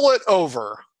hurl it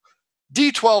over.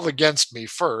 D12 against me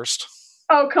first.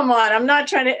 Oh, come on. I'm not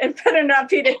trying to. It better not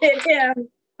be to hit him.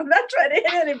 I'm not trying to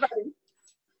hit anybody.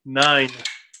 9.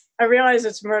 I realize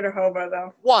it's murder hobo,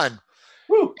 though. 1.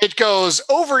 Woo. It goes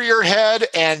over your head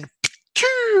and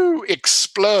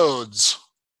explodes.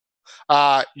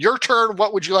 Your turn.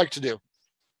 What would you like to do?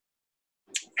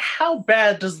 How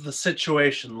bad does the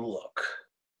situation look?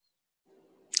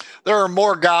 There are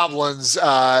more goblins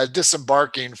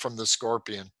disembarking from the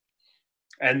Scorpion.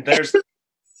 And there's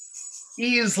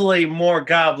easily more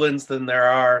goblins than there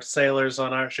are sailors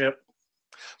on our ship.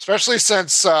 Especially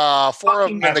since 4 of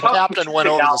them and the captain went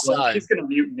over the side. He's going to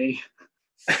mutiny.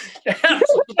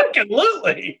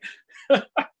 Absolutely.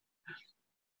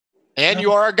 And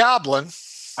you are a goblin.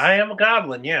 I am a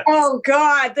goblin, yeah. Oh,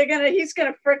 God. He's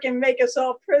going to frickin' make us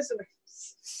all prisoners.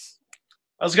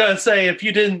 I was going to say, if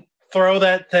you didn't throw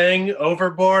that thing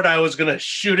overboard, I was going to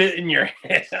shoot it in your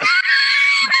hand.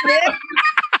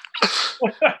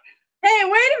 Hey,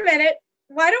 wait a minute.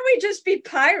 Why don't we just be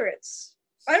pirates?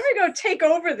 Why don't we go take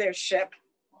over their ship?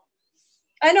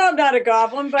 I know I'm not a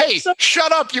goblin, but... Hey,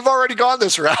 shut up. You've already gone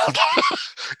this round.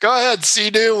 Go ahead,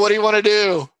 Sea-Doo. What do you want to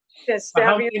do?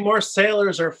 How many more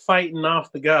sailors are fighting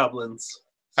off the goblins?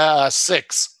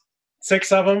 6.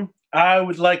 6 of them. I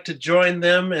would like to join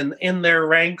them and in their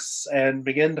ranks and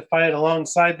begin to fight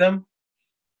alongside them.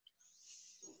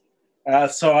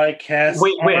 So I cast...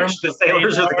 Wait, which? The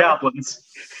sailors or the goblins?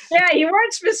 Yeah, you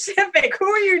weren't specific. Who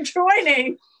are you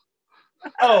joining?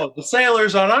 Oh, the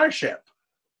sailors on our ship.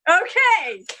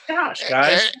 Okay. Gosh,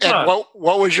 guys. And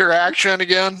what was your action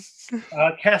again?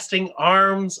 Casting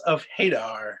Arms of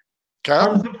Hadar. Okay.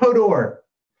 Arms of Hodor.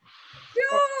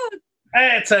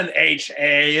 It's an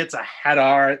HA. It's a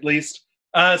Hadar, at least.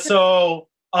 So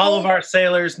all of our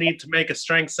sailors need to make a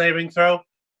strength saving throw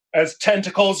as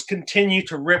tentacles continue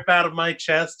to rip out of my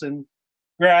chest and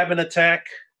grab and attack.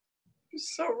 You're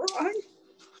so wrong.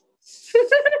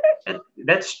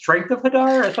 That's Strength of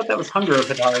Hadar? I thought that was Hunger of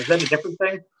Hadar. Is that a different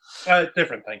thing?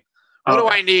 Different thing. What do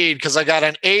I need? Because I got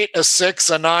an 8, a 6,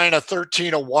 a 9, a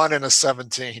 13, a 1, and a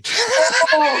 17.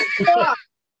 Oh, God.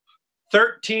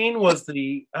 13 was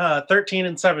the 13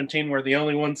 and 17 were the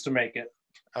only ones to make it.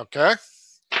 Okay.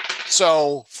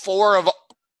 So 4 of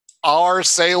our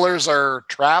sailors are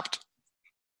trapped.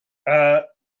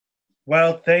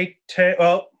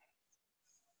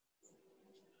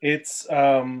 It's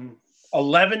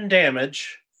 11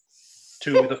 damage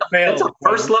to the failed. That's a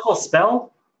first level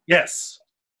spell? Yes.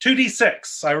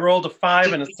 2d6. I rolled a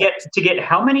 5 and a 6. To get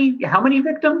how many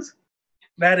victims?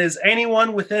 That is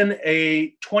anyone within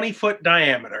a 20-foot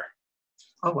diameter.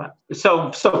 Oh wow!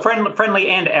 So friendly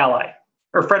and ally,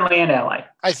 or friendly and ally.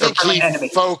 I think he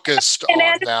focused on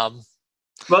them.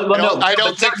 Well, no, I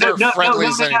don't think they're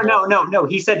friendlies anymore. No.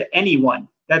 He said anyone.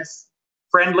 That's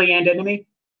friendly and enemy.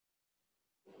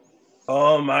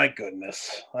 Oh my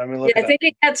goodness! I think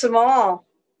he gets them all.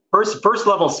 First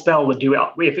level spell would do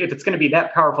if it's going to be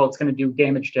that powerful, it's going to do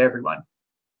damage to everyone.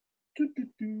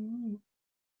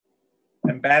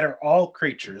 And batter all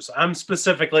creatures. I'm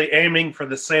specifically aiming for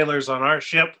the sailors on our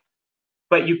ship.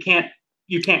 But you can't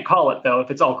call it though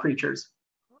if it's all creatures.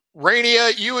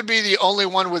 Rainia, you would be the only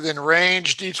one within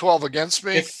range. D12 against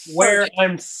me. It's where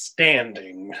I'm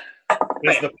standing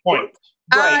is the point.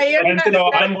 Right. And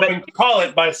so I'm going to call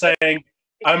it by saying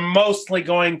I'm mostly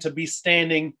going to be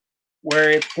standing where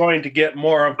it's going to get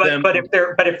more of them. But if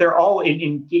they're all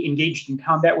engaged in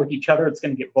combat with each other, it's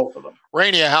going to get both of them.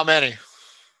 Rainia, how many?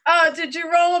 Did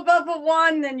you roll above a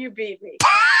 1? Then you beat me.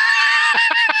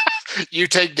 You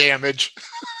take damage.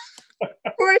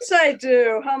 Of course I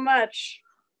do. How much?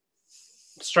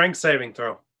 Strength saving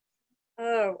throw.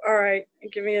 Oh, all right.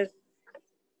 Give me a.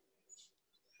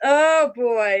 Oh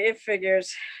boy, it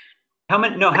figures. How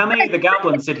many of the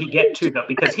goblins did he get to though?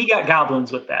 Because he got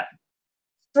goblins with that.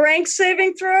 Strength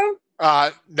saving throw?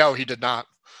 No, he did not.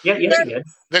 Yeah, yes, he did.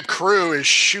 The crew is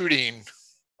shooting.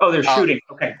 Oh, they're shooting.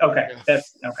 Okay.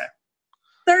 That's okay.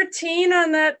 13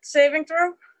 on that saving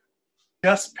throw?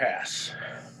 Just pass.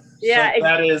 Yeah. So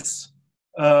that is,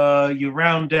 you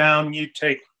round down, you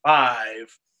take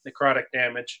 5 necrotic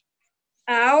damage.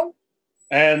 Ow.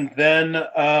 And then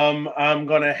I'm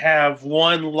going to have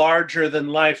 1 larger than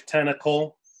life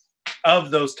tentacle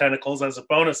of those tentacles as a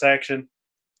bonus action.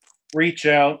 Reach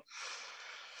out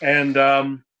and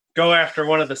go after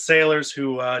one of the sailors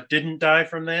who didn't die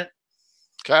from that.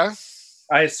 Okay.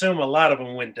 I assume a lot of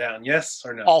them went down, yes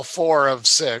or no? All 4 of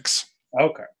 6.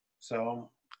 Okay.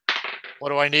 So. What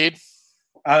do I need?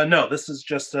 No, this is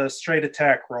just a straight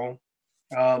attack roll.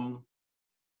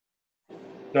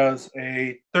 Does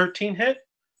a 13 hit?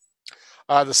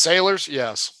 The sailors,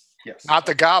 yes. Yes. Not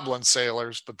the goblin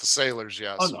sailors, but the sailors,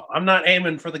 yes. Oh, no. I'm not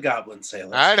aiming for the goblin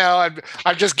sailors. I know.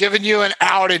 I'm just giving you an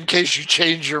out in case you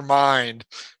change your mind.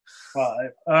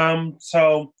 5.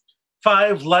 So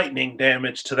 5 lightning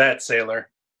damage to that sailor.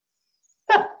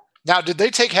 Now, did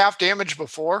they take half damage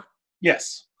before?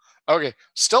 Yes. Okay.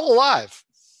 Still alive.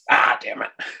 Ah, damn it.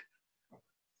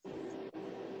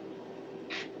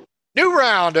 New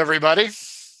round, everybody.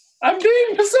 I'm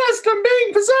being possessed. I'm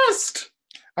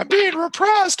being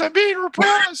repressed.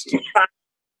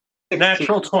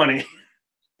 Natural 20.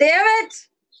 Damn it.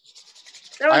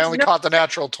 I only caught the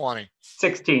natural 20.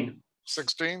 16.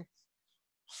 16?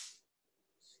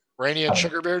 Rainy and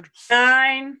Sugarbeard?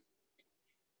 9.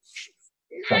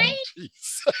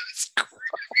 Jesus Christ.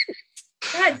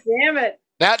 God damn it.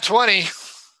 Nat 20. It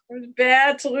was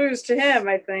bad to lose to him,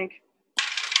 I think.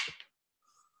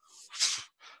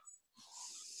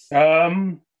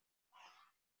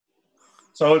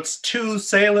 So it's 2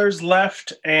 sailors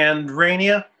left and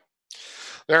Rainia.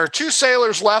 There are 2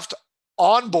 sailors left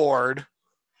on board.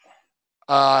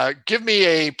 Give me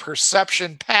a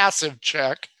perception passive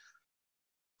check.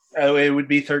 It would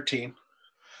be 13.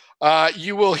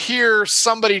 You will hear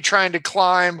somebody trying to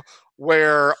climb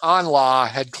where Anla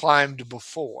had climbed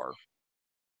before.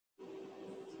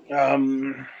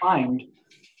 Climbed.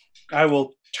 I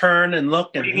will turn and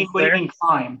look. What do you mean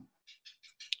climb?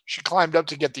 She climbed up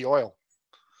to get the oil.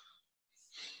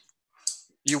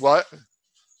 You what?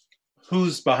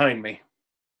 Who's behind me?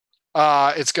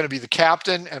 It's going to be the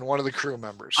captain and one of the crew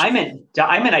members. I meant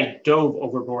I dove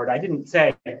overboard. I didn't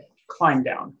say climb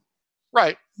down.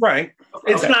 Right. Okay.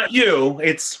 It's not you.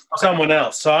 It's someone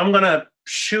else. So I'm going to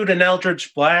shoot an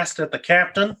Eldritch Blast at the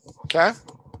captain. Okay.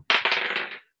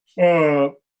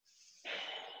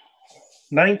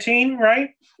 19,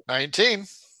 right? 19.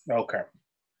 Okay.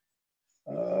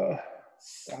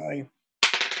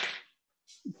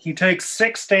 He takes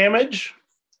 6 damage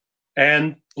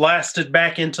and blasted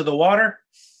back into the water.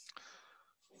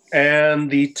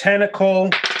 And the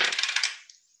tentacle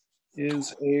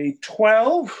is a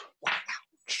 12.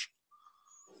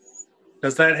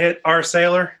 Does that hit our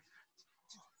sailor?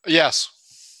 Yes.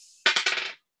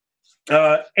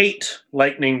 8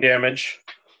 lightning damage.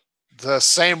 The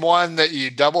same one that you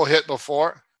double hit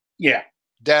before? Yeah.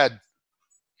 Dead.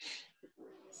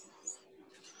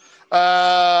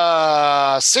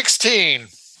 16.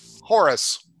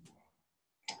 Horace.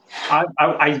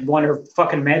 I want her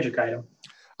fucking magic item.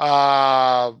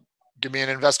 Give me an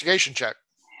investigation check.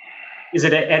 Is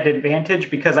it at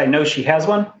advantage because I know she has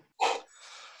one?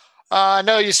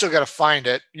 No, you still got to find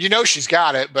it. You know she's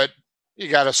got it, but you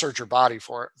got to search her body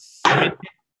for it.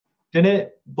 Didn't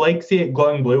Blake see it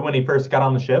glowing blue when he first got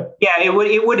on the ship? Yeah, it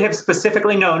would have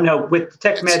specifically no. With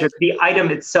detect magic, the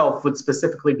item itself would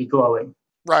specifically be glowing.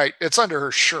 Right, it's under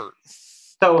her shirt.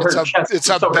 So her it's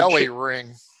a belly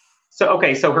ring. So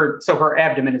her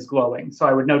abdomen is glowing. So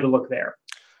I would know to look there.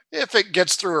 If it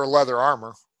gets through her leather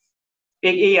armor.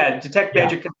 Detect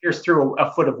magic can pierce through a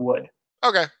foot of wood.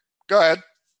 Okay, go ahead.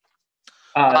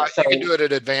 So you can do it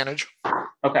at advantage.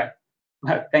 Okay.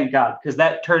 Thank God, because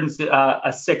that turns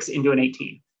a 6 into an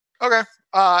 18. Okay.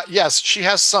 Yes, she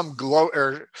has some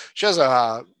she has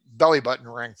a belly button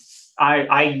ring.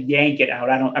 I yank it out.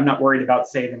 I'm not worried about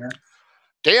saving her.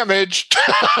 Damage.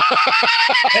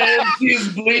 And she's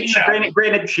bleeding out.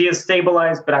 Granted, she is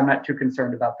stabilized, but I'm not too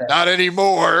concerned about that. Not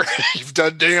anymore. You've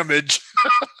done damage.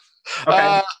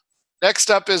 Okay.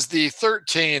 Next up is the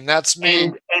 13. That's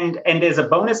me. And as a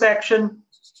bonus action,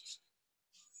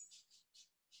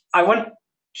 I want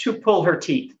to pull her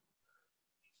teeth.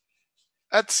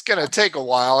 That's going to take a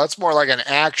while. That's more like an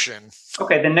action.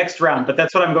 Okay, the next round, but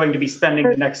that's what I'm going to be spending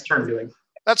the next turn doing.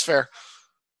 That's fair.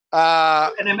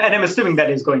 And I'm assuming that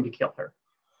is going to kill her.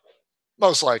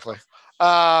 Most likely.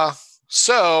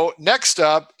 So next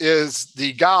up is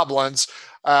the goblins.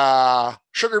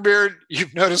 Sugarbeard,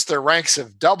 you've noticed their ranks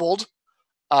have doubled.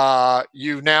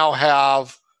 You now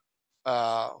have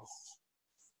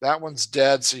that one's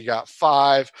dead, so you got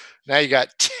 5. Now you got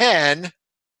 10.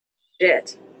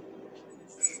 Shit.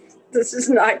 This is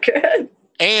not good.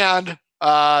 And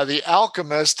the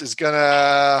alchemist is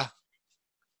gonna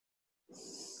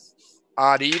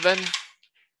odd even.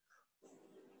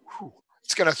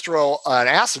 It's gonna throw an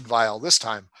acid vial this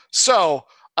time. So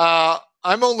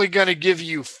I'm only gonna give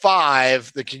you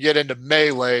 5 that can get into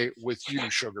melee with you,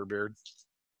 Sugarbeard.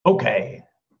 Okay.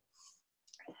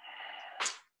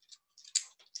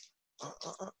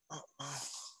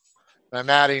 I'm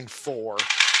adding 4.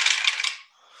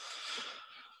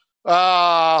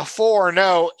 4,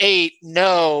 no. 8,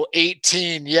 no.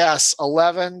 18, yes.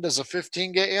 11, does a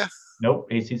 15 get you? Nope,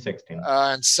 AC 16.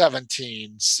 And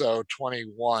 17, so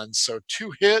 21. So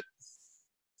 2 hit.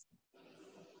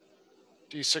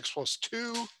 D6 plus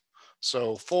 2.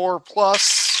 So 4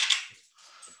 plus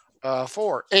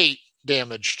 4. 8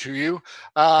 damage to you.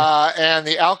 And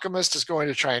the alchemist is going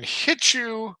to try and hit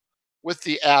you with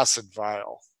the acid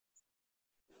vial.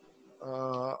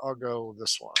 I'll go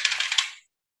this one.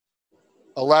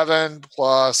 11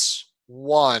 plus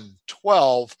 1,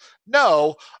 12.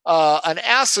 No, an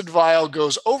acid vial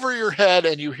goes over your head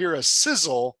and you hear a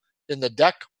sizzle in the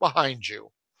deck behind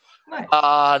you.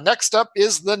 Nice. Next up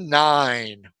is the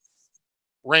 9.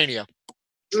 Rainia.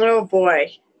 Oh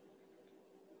boy.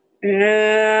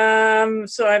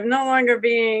 So I'm no longer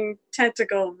being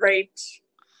tentacle raped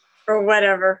or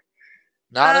whatever.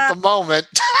 Not at the moment.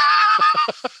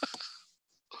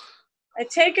 I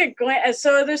take a glance.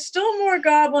 So there's still more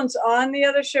goblins on the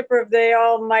other ship, or have they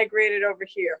all migrated over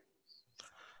here?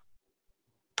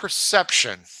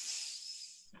 Perception.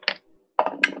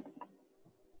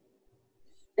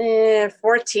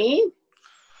 14?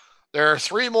 There are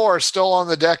 3 more still on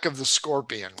the deck of the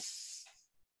Scorpion.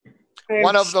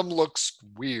 One of them looks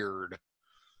weird.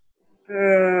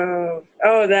 Oh,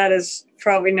 that is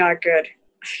probably not good.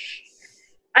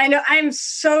 I know. I'm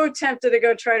so tempted to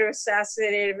go try to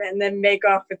assassinate him and then make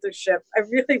off with the ship. I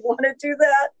really want to do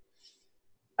that.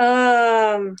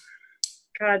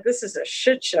 God, this is a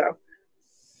shit show.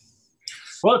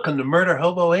 Welcome to Murder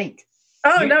Hobo Inc.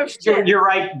 Oh, no shit. You're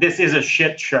right. This is a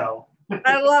shit show.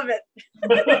 I love it.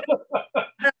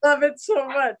 I love it so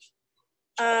much.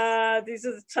 These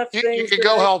are the tough things. You could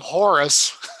go help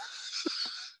Horace.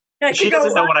 She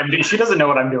doesn't know what I'm doing. She doesn't know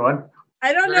what I'm doing.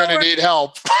 I don't know. You're going to need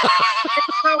help. I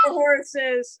don't know where Horace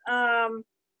is.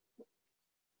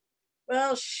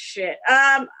 Well, shit.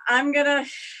 I'm going to...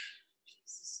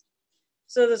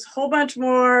 So there's a whole bunch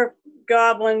more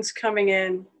goblins coming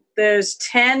in. There's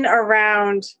 10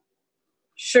 around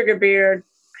Sugarbeard.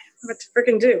 I don't know what to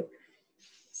freaking do.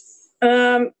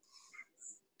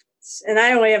 And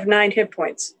I only have 9 hit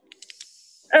points.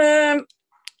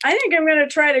 I think I'm going to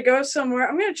try to go somewhere.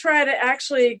 I'm going to try to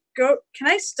actually go. Can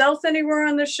I stealth anywhere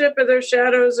on the ship? Are there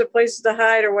shadows or places to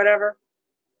hide or whatever?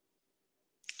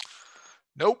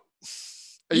 Nope.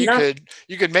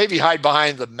 You could maybe hide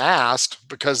behind the mast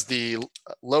because the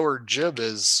lower jib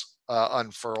is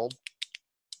unfurled.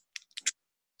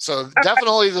 So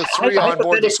definitely the 3 on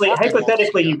board the Scorpion.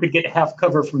 Hypothetically, you could get half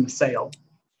cover from the sail.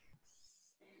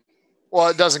 Well,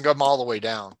 it doesn't come all the way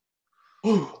down.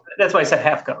 That's why I said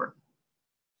half covered.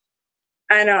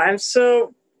 I know. I'm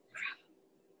so.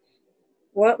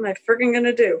 What am I freaking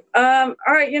gonna do? All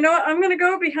right. You know what? I'm gonna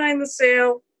go behind the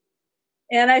sail,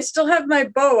 and I still have my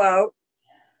bow out,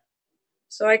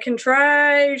 so I can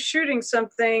try shooting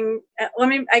something.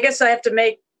 I guess I have to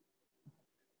make.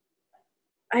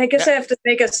 I have to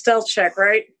make a stealth check,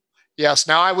 right? Yes.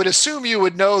 Now, I would assume you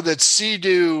would know that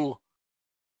Sea-Doo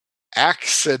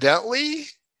accidentally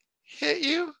hit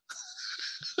you.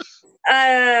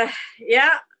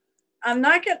 Yeah. I'm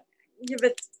not gonna. Yeah,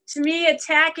 but to me,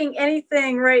 attacking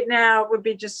anything right now would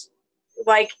be just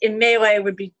like in melee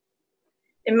would be,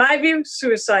 in my view,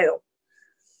 suicidal.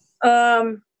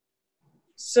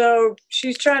 So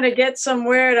she's trying to get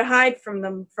somewhere to hide from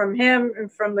them, from him,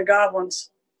 and from the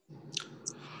goblins.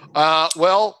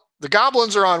 Well, the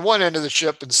goblins are on one end of the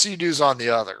ship and Sea-Doo's on the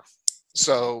other.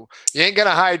 So you ain't going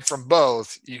to hide from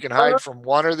both. You can hide from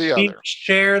one or the We other.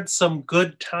 shared some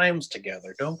good times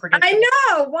together. Don't forget. I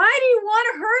know. Why do you want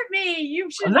to hurt me?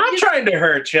 You should. I'm not trying to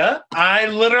hurt you. I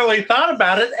literally thought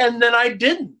about it and then I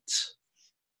didn't.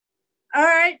 All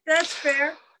right, that's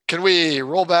fair. Can we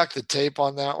roll back the tape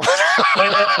on that one?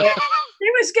 He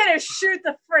was gonna shoot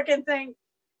the freaking thing.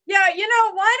 Yeah, you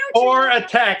know, why don't you? Or a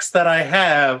text that I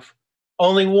have.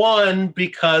 Only one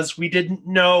because we didn't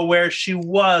know where she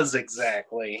was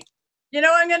exactly. You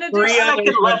know what I'm gonna do?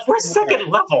 We're second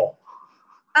level.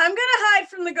 I'm gonna hide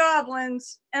from the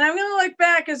goblins, and I'm gonna look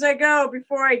back as I go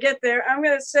before I get there. I'm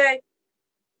gonna say,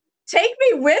 "Take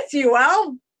me with you.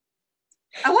 I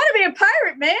want to be a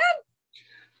pirate, man.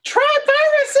 Try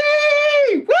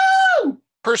piracy! Woo!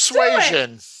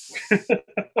 Persuasion.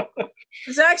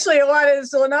 There's actually a lot of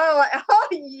so now. Oh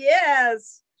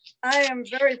yes. I am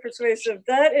very persuasive.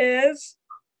 That is,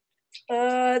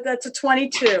 that's a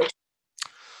 22.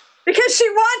 Because she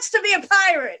wants to be a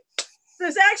pirate.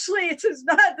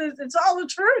 It's all the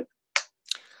truth.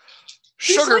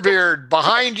 Sugarbeard,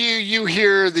 behind you, you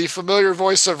hear the familiar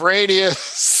voice of Rania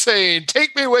saying,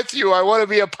 "Take me with you. I want to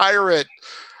be a pirate.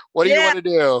 What do you want to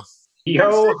do?"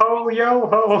 Yo ho, yo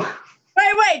ho.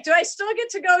 Wait. Do I still get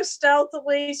to go stealth at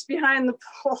least behind the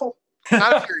pole?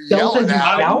 Not if you're yelling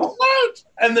out.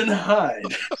 And then hide.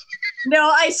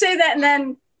 No, I say that and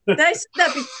then I said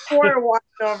that before I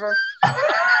walked over.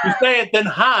 You say it, then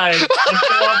hide. And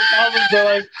so all the goblins are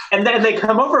like, And then they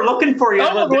come over looking for you.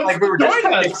 Like we were just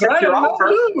trying to accept your offer. I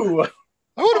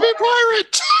want to be a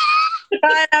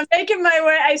pirate. I'm making my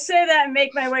way. I say that and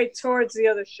make my way towards the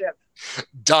other ship.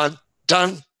 Dun,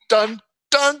 dun, dun,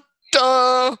 dun,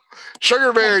 dun.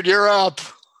 Sugarbeard, you're up.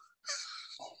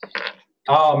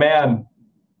 Oh, man.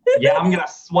 Yeah, I'm going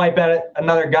to swipe at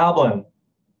another goblin.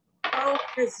 Oh,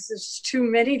 this is too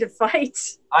many to fight.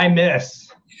 I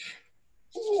miss.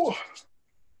 You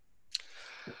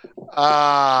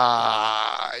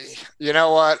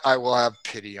know what? I will have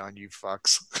pity on you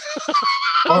fucks.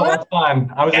 Oh, that's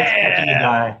fine. I was expecting to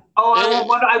die. Oh,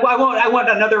 I want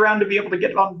another round to be able to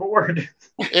get on board.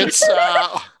 It's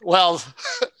well,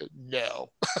 no,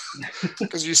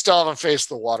 because you still haven't faced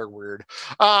the water weird.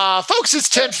 Folks, it's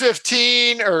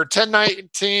 10:15 or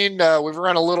 10:19. We've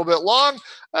run a little bit long.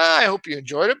 I hope you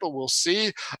enjoyed it, but we'll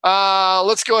see.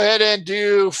 Let's go ahead and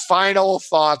do final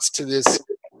thoughts to this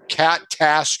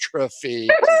catastrophe.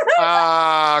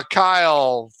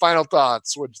 Kyle, final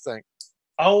thoughts. What'd you think?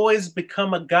 always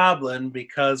become a goblin,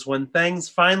 because when things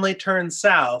finally turn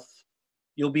south,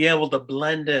 you'll be able to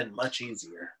blend in much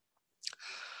easier.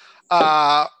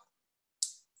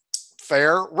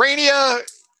 Fair. Rainia,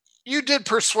 you did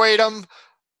persuade him.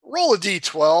 Roll a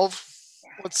d12.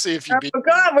 Let's see if you beat. Oh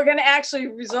God, we're gonna actually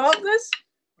resolve this?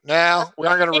 No, we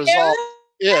aren't gonna resolve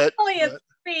it. Only a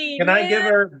 3. Can I give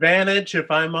her advantage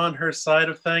if I'm on her side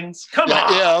of things? Come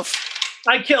on! Yeah.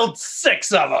 I killed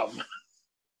 6 of them.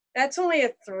 That's only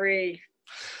a 3.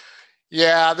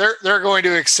 Yeah, they're going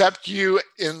to accept you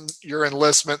in your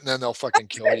enlistment, and then they'll fucking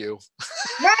kill you.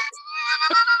 What?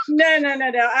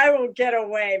 No. I will get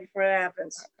away before that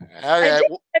happens. Okay. I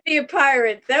want to be a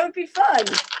pirate. That would be fun.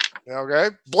 Okay.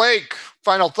 Blake,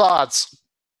 final thoughts.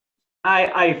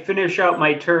 I finish out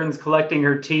my turns collecting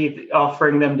her teeth,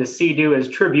 offering them to Sea-Doo as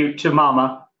tribute to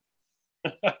Mama.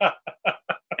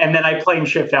 And then I plane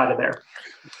shift out of there.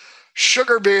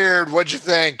 Sugarbeard, what'd you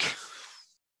think?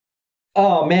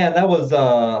 Oh man, that was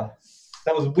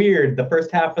weird. The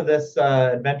first half of this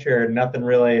adventure, nothing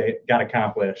really got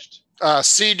accomplished.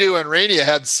 Sea-Doo and Rainia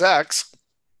had sex.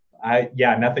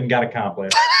 Nothing got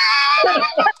accomplished.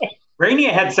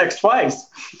 Rainia had sex twice.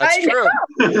 That's true.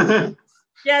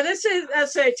 Yeah, this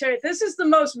is the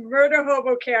most murder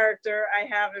hobo character I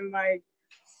have in my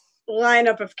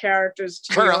lineup of characters.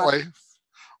 Currently.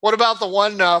 What about the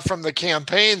one from the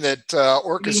campaign that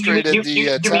orchestrated the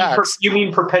attacks? You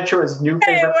mean Perpetua's new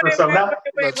favorite persona?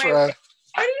 That's right.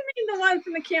 What do you mean the one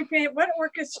from the campaign?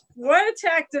 What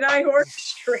attack did I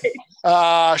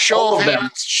orchestrate? Show of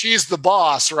hands. She's the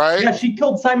boss, right? Yeah, she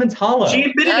killed Simon's Hollow. She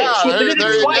admitted it. She admitted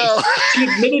it twice.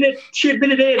 She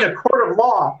admitted it in a court of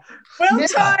law. We'll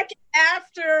talk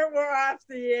after we're off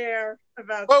the air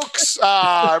about folks.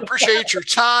 I appreciate your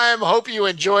time. Hope you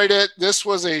enjoyed it. This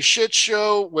was a shit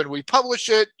show. When we publish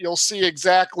it, you'll see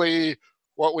exactly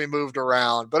what we moved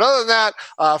around. But other than that,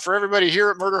 for everybody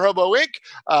here at Murder Hobo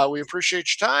Inc., we appreciate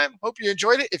your time. Hope you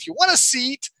enjoyed it. If you want a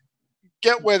seat,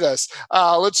 get with us.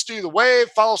 Let's do the wave.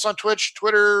 Follow us on Twitch,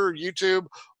 Twitter, YouTube.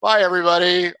 Bye,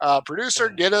 everybody. Producer,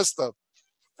 get us the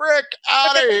frick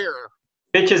out of here.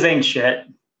 Bitches ain't shit.